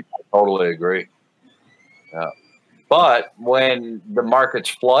 yeah, Right? I totally agree. Yeah. But when the market's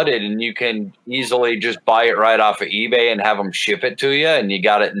flooded and you can easily just buy it right off of eBay and have them ship it to you and you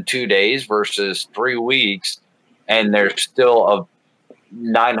got it in 2 days versus 3 weeks and there's still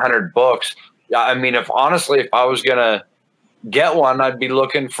 900 books. I mean, if I was going to get one, I'd be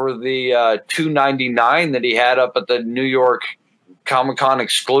looking for the $2.99 that he had up at the New York Comic-Con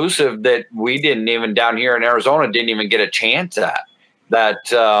exclusive that we didn't even down here in Arizona didn't even get a chance at. That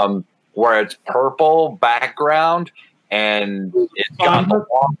where it's purple background and it's got the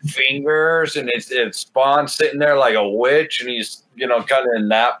long fingers and it's Spawn sitting there like a witch and he's kind of in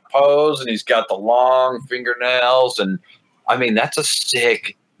that pose and he's got the long fingernails and I mean that's a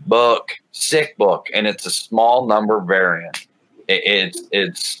sick book, sick book, and it's a small number variant.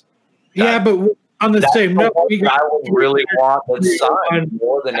 It's yeah, but on the same note, I would really want that's signed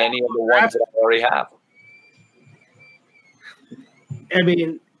more than any of the ones that I already have. I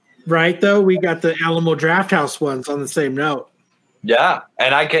mean, right though, we got the Alamo Drafthouse ones on the same note. Yeah,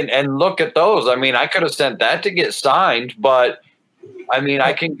 and look at those. I mean, I could have sent that to get signed, but I mean,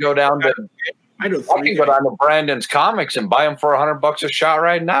 I can go down to Brandon's Comics and buy them for $100 a shot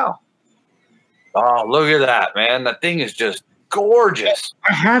right now. Oh, look at that, man! The thing is just gorgeous.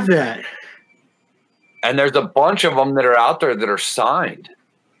 I have that, and there's a bunch of them that are out there that are signed.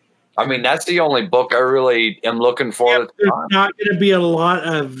 I mean, that's the only book I really am looking for. Yeah, there's not going to be a lot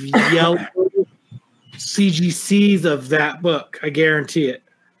of yellow CGCs of that book. I guarantee it.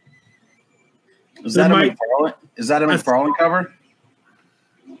 Is that a McFarlane cover?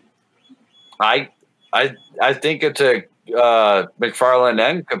 I think it's a McFarlane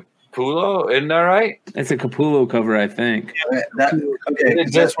and Capullo. Isn't that right? It's a Capullo cover, I think. Yeah, okay,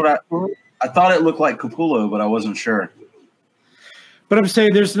 that's what I thought. It looked like Capullo, but I wasn't sure. But I'm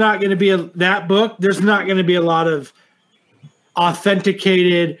saying there's not going to be that book. There's not going to be a lot of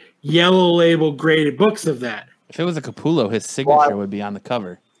authenticated yellow label graded books of that. If it was a Capullo, his signature would be on the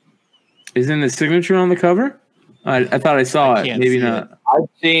cover. Isn't the signature on the cover? I thought I saw it. Maybe not.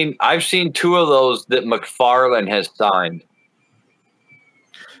 I've seen two of those that McFarlane has signed.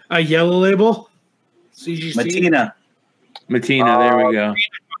 A yellow label, CGC. Matina. There we go.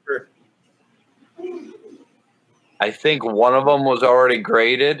 I think one of them was already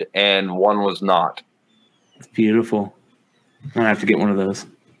graded and one was not. It's beautiful. I'm gonna have to get one of those.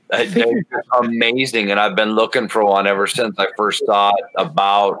 They're amazing, and I've been looking for one ever since I first saw it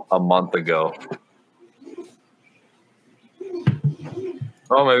about a month ago.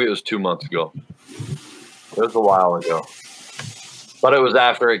 Oh, maybe it was 2 months ago. It was a while ago. But it was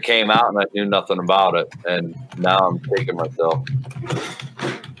after it came out, and I knew nothing about it, and now I'm taking myself.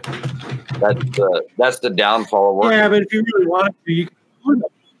 That's the downfall of working. Yeah, but if you really want to, you can. Who the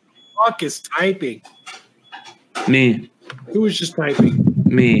fuck is typing? Me. Who was just typing?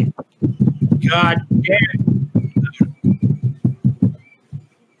 Me. God damn.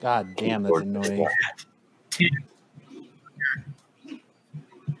 God damn, that's annoying.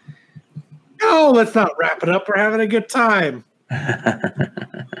 No, let's not wrap it up. We're having a good time.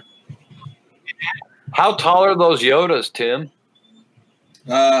 How tall are those Yodas, Tim?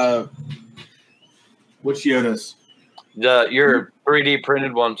 Which Yodas? Your 3D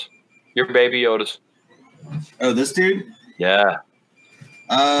printed ones. Your baby Yodas. Oh, this dude? Yeah.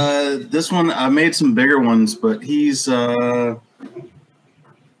 This one, I made some bigger ones, but he's, I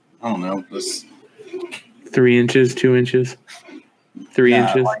don't know. This 3 inches, 2 inches, 3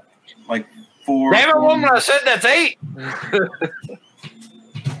 inches. Like 4. Damn it, woman, I said that's 8. I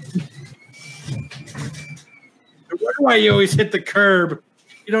wonder why you always hit the curb.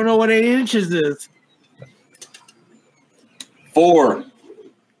 You don't know what 8 inches is. 4.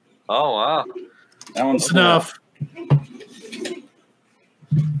 Oh, wow. That one's enough.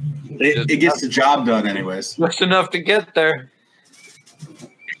 It gets the job done anyways. Just enough to get there.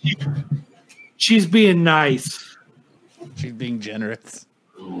 She's being nice. She's being generous.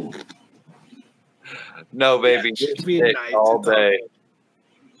 No, baby. You're sick all day.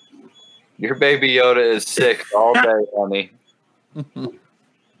 Your baby Yoda is sick all day, honey.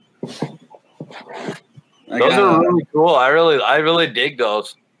 Those are really cool. I really dig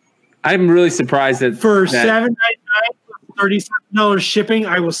those. I'm really surprised that for $7.99 $37 shipping,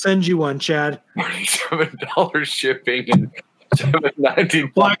 I will send you one, Chad. $7 shipping and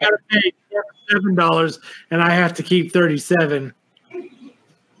 $7.99. Well, I gotta pay $7 and I have to keep $37.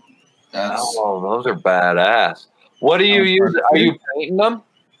 Oh, those are badass. What do you use? Are you painting them?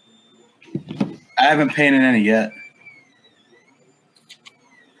 I haven't painted any yet.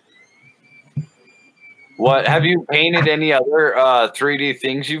 What have you painted? Any other 3D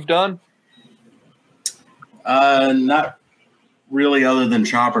things you've done? Not really, other than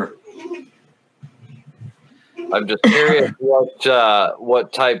Chopper. I'm just curious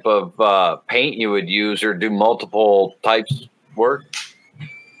what type of paint you would use, or do multiple types work?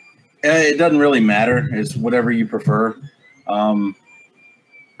 It doesn't really matter. It's whatever you prefer. A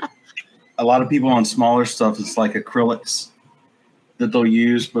lot of people on smaller stuff, it's like acrylics that they'll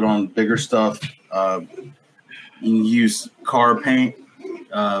use, but on bigger stuff, you can use car paint,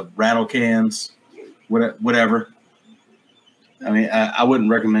 rattle cans, whatever. I mean, I wouldn't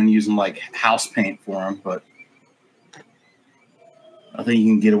recommend using like house paint for them, but I think you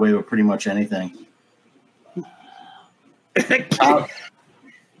can get away with pretty much anything. Can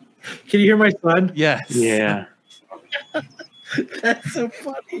you hear my son? Yes. Yeah. That's so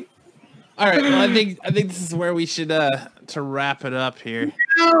funny. All right, well, I think this is where we should to wrap it up here.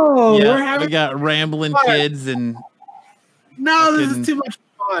 No, we got rambling fun. kids and this is too much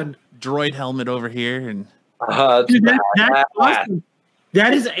fun. Droid helmet over here and Dude, that's awesome.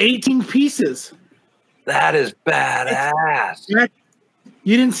 That is 18 pieces. That is badass.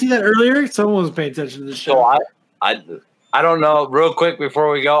 You didn't see that earlier? Someone was paying attention to the show. So I don't know. Real quick before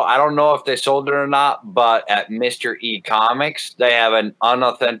we go, I don't know if they sold it or not, but at Mr. E Comics, they have an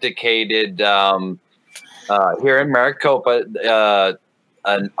unauthenticated here in Maricopa,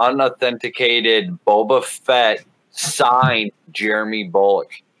 an unauthenticated Boba Fett signed Jeremy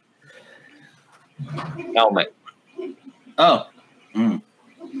Bullock helmet. Oh,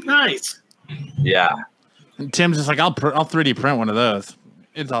 nice. Yeah. And Tim's just like, I'll 3D print one of those.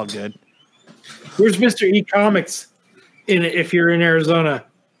 It's all good. Where's Mr. E Comics? If you're in Arizona,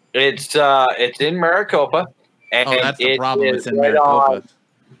 it's in Maricopa. And that's the problem. It's in right Maricopa.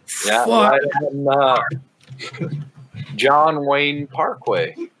 Right on John Wayne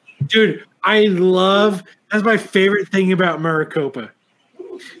Parkway. Dude, that's my favorite thing about Maricopa.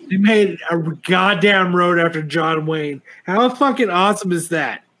 They made a goddamn road after John Wayne. How fucking awesome is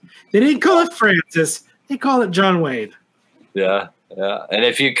that? They didn't call it Francis. They call it John Wayne. Yeah. Yeah. And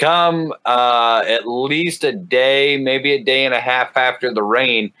if you come at least a day, maybe a day and a half after the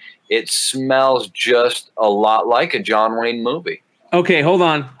rain, it smells just a lot like a John Wayne movie. Okay, hold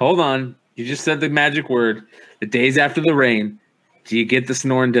on. You just said the magic word. The days after the rain. Do you get the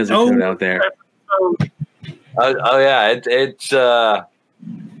Sonoran Desert Toad out there? Oh yeah,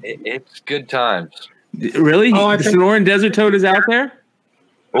 it's good times. Really? The Sonoran Desert Toad is out there?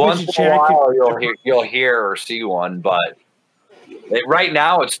 Once in a while, you'll hear or see one, but right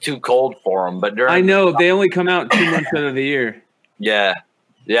now it's too cold for them. But I know they only come out 2 months out of the year. Yeah.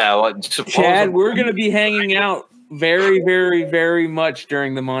 Well, Chad, we're going to be hanging out very, very, very much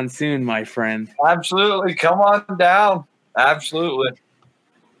during the monsoon, my friend. Absolutely, come on down. Absolutely.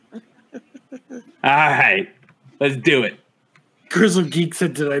 All right, let's do it. Grizzle Geek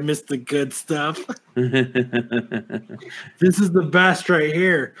said, "Did I miss the good stuff?" This is the best right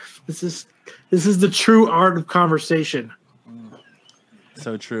here. This is the true art of conversation.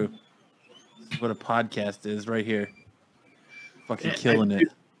 So true. This is what a podcast is right here. Fucking killing it.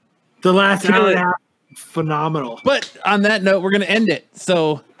 The last hour and a half, phenomenal. But on that note, we're gonna end it.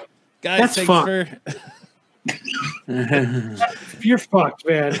 So, guys, That's fun. You're fucked,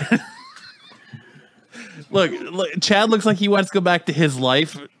 man. Look, Chad looks like he wants to go back to his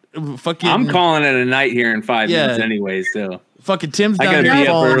life. Fucking, I'm calling it a night here in 5 minutes anyway. So fucking Tim's I down gotta here be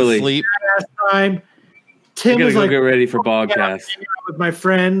up falling early. asleep. Time. I Tim gotta was go like, get ready for Bogcast. with my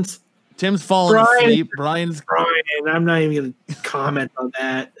friends. Tim's falling asleep. Brian's Brian. I'm not even gonna comment on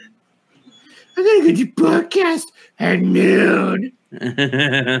that. I'm gonna go to Bogcast at noon.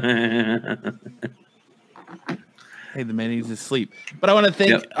 Hey, the man needs to sleep. But I want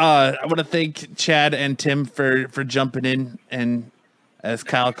to thank Chad and Tim for jumping in and, as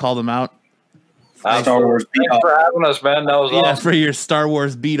Kyle called them out, Star Wars beat off. For having us, man. That was awesome. For your Star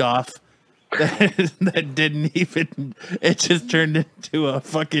Wars beat off. That didn't even. It just turned into a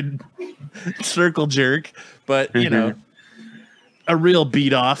fucking circle jerk. But you know, a real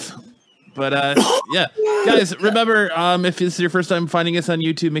beat off. But yeah, guys, remember, if this is your first time finding us on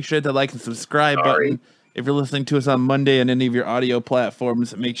YouTube, make sure to hit the like and subscribe button. If you're listening to us on Monday on any of your audio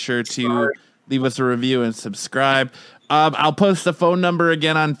platforms, make sure to leave us a review and subscribe. I'll post the phone number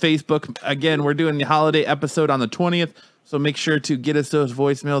again on Facebook. Again, we're doing the holiday episode on the 20th, so make sure to get us those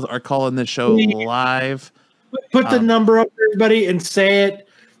voicemails or call in the show live. Put the number up, everybody, and say it.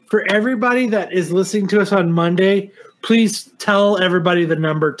 For everybody that is listening to us on Monday, please tell everybody the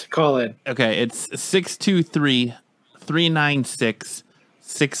number to call in. Okay, it's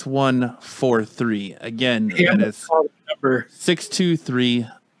 623-396-6143. Again, that is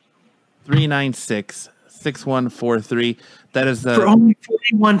 623-396-6143. That is for only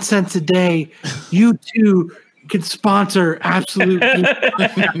 41 cents a day. You too can sponsor Absolute.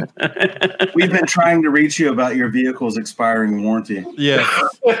 We've been trying to reach you about your vehicle's expiring warranty. Yeah.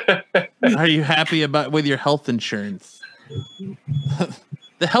 Are you happy with your health insurance?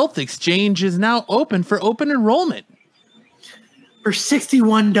 The Health Exchange is now open for open enrollment. For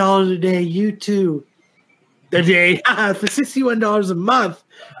 $61 a day, you too. A day. For $61 a month,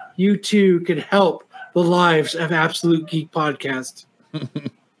 you too can help the lives of Absolute Geek Podcast.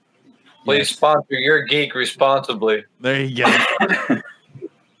 Please sponsor your geek responsibly. There you go.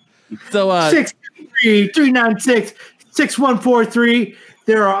 So 623-396-6143.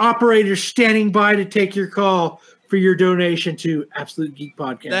 There are operators standing by to take your call for your donation to Absolute Geek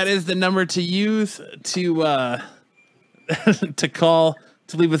Podcast. That is the number to use to to call,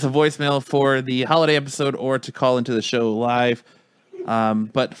 to leave us a voicemail for the holiday episode or to call into the show live.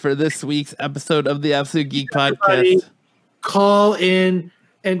 But for this week's episode of the Absolute Geek Podcast, call in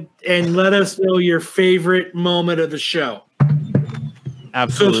and let us know your favorite moment of the show.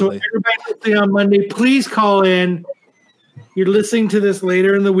 Absolutely. So everybody listening on Monday, please call in. You're listening to this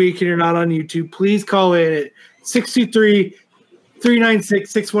later in the week and you're not on YouTube. Please call in at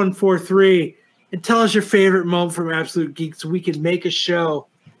 623-396-6143 and tell us your favorite moment from Absolute Geek so we can make a show,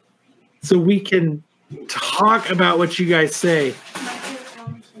 so we can talk about what you guys say.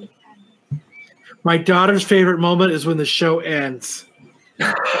 My daughter's favorite moment is when the show ends.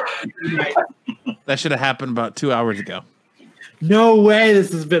 That should have happened about 2 hours ago. No way.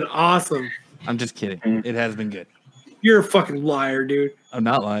 This has been awesome. I'm just kidding. It has been good. You're a fucking liar, dude. I'm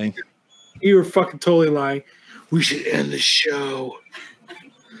not lying. You were fucking totally lying. We should end the show.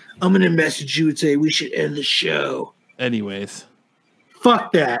 I'm going to message you and say we should end the show. Anyways.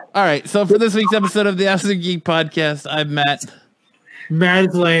 Fuck that. All right. So for this week's episode of the Absolute Geek Podcast, I'm Matt. Matt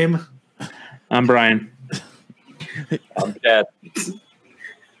is lame. I'm Brian. I'm Chad.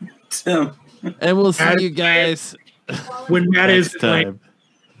 Tim. And we'll see you guys when Matt is time.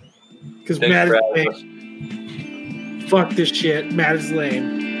 Because Matt is lame. Fuck this shit. Matt is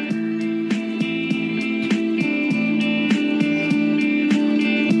lame.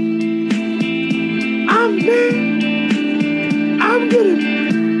 I'm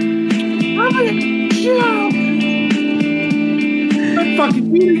gonna show. I'm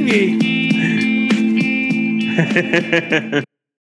fucking beating me.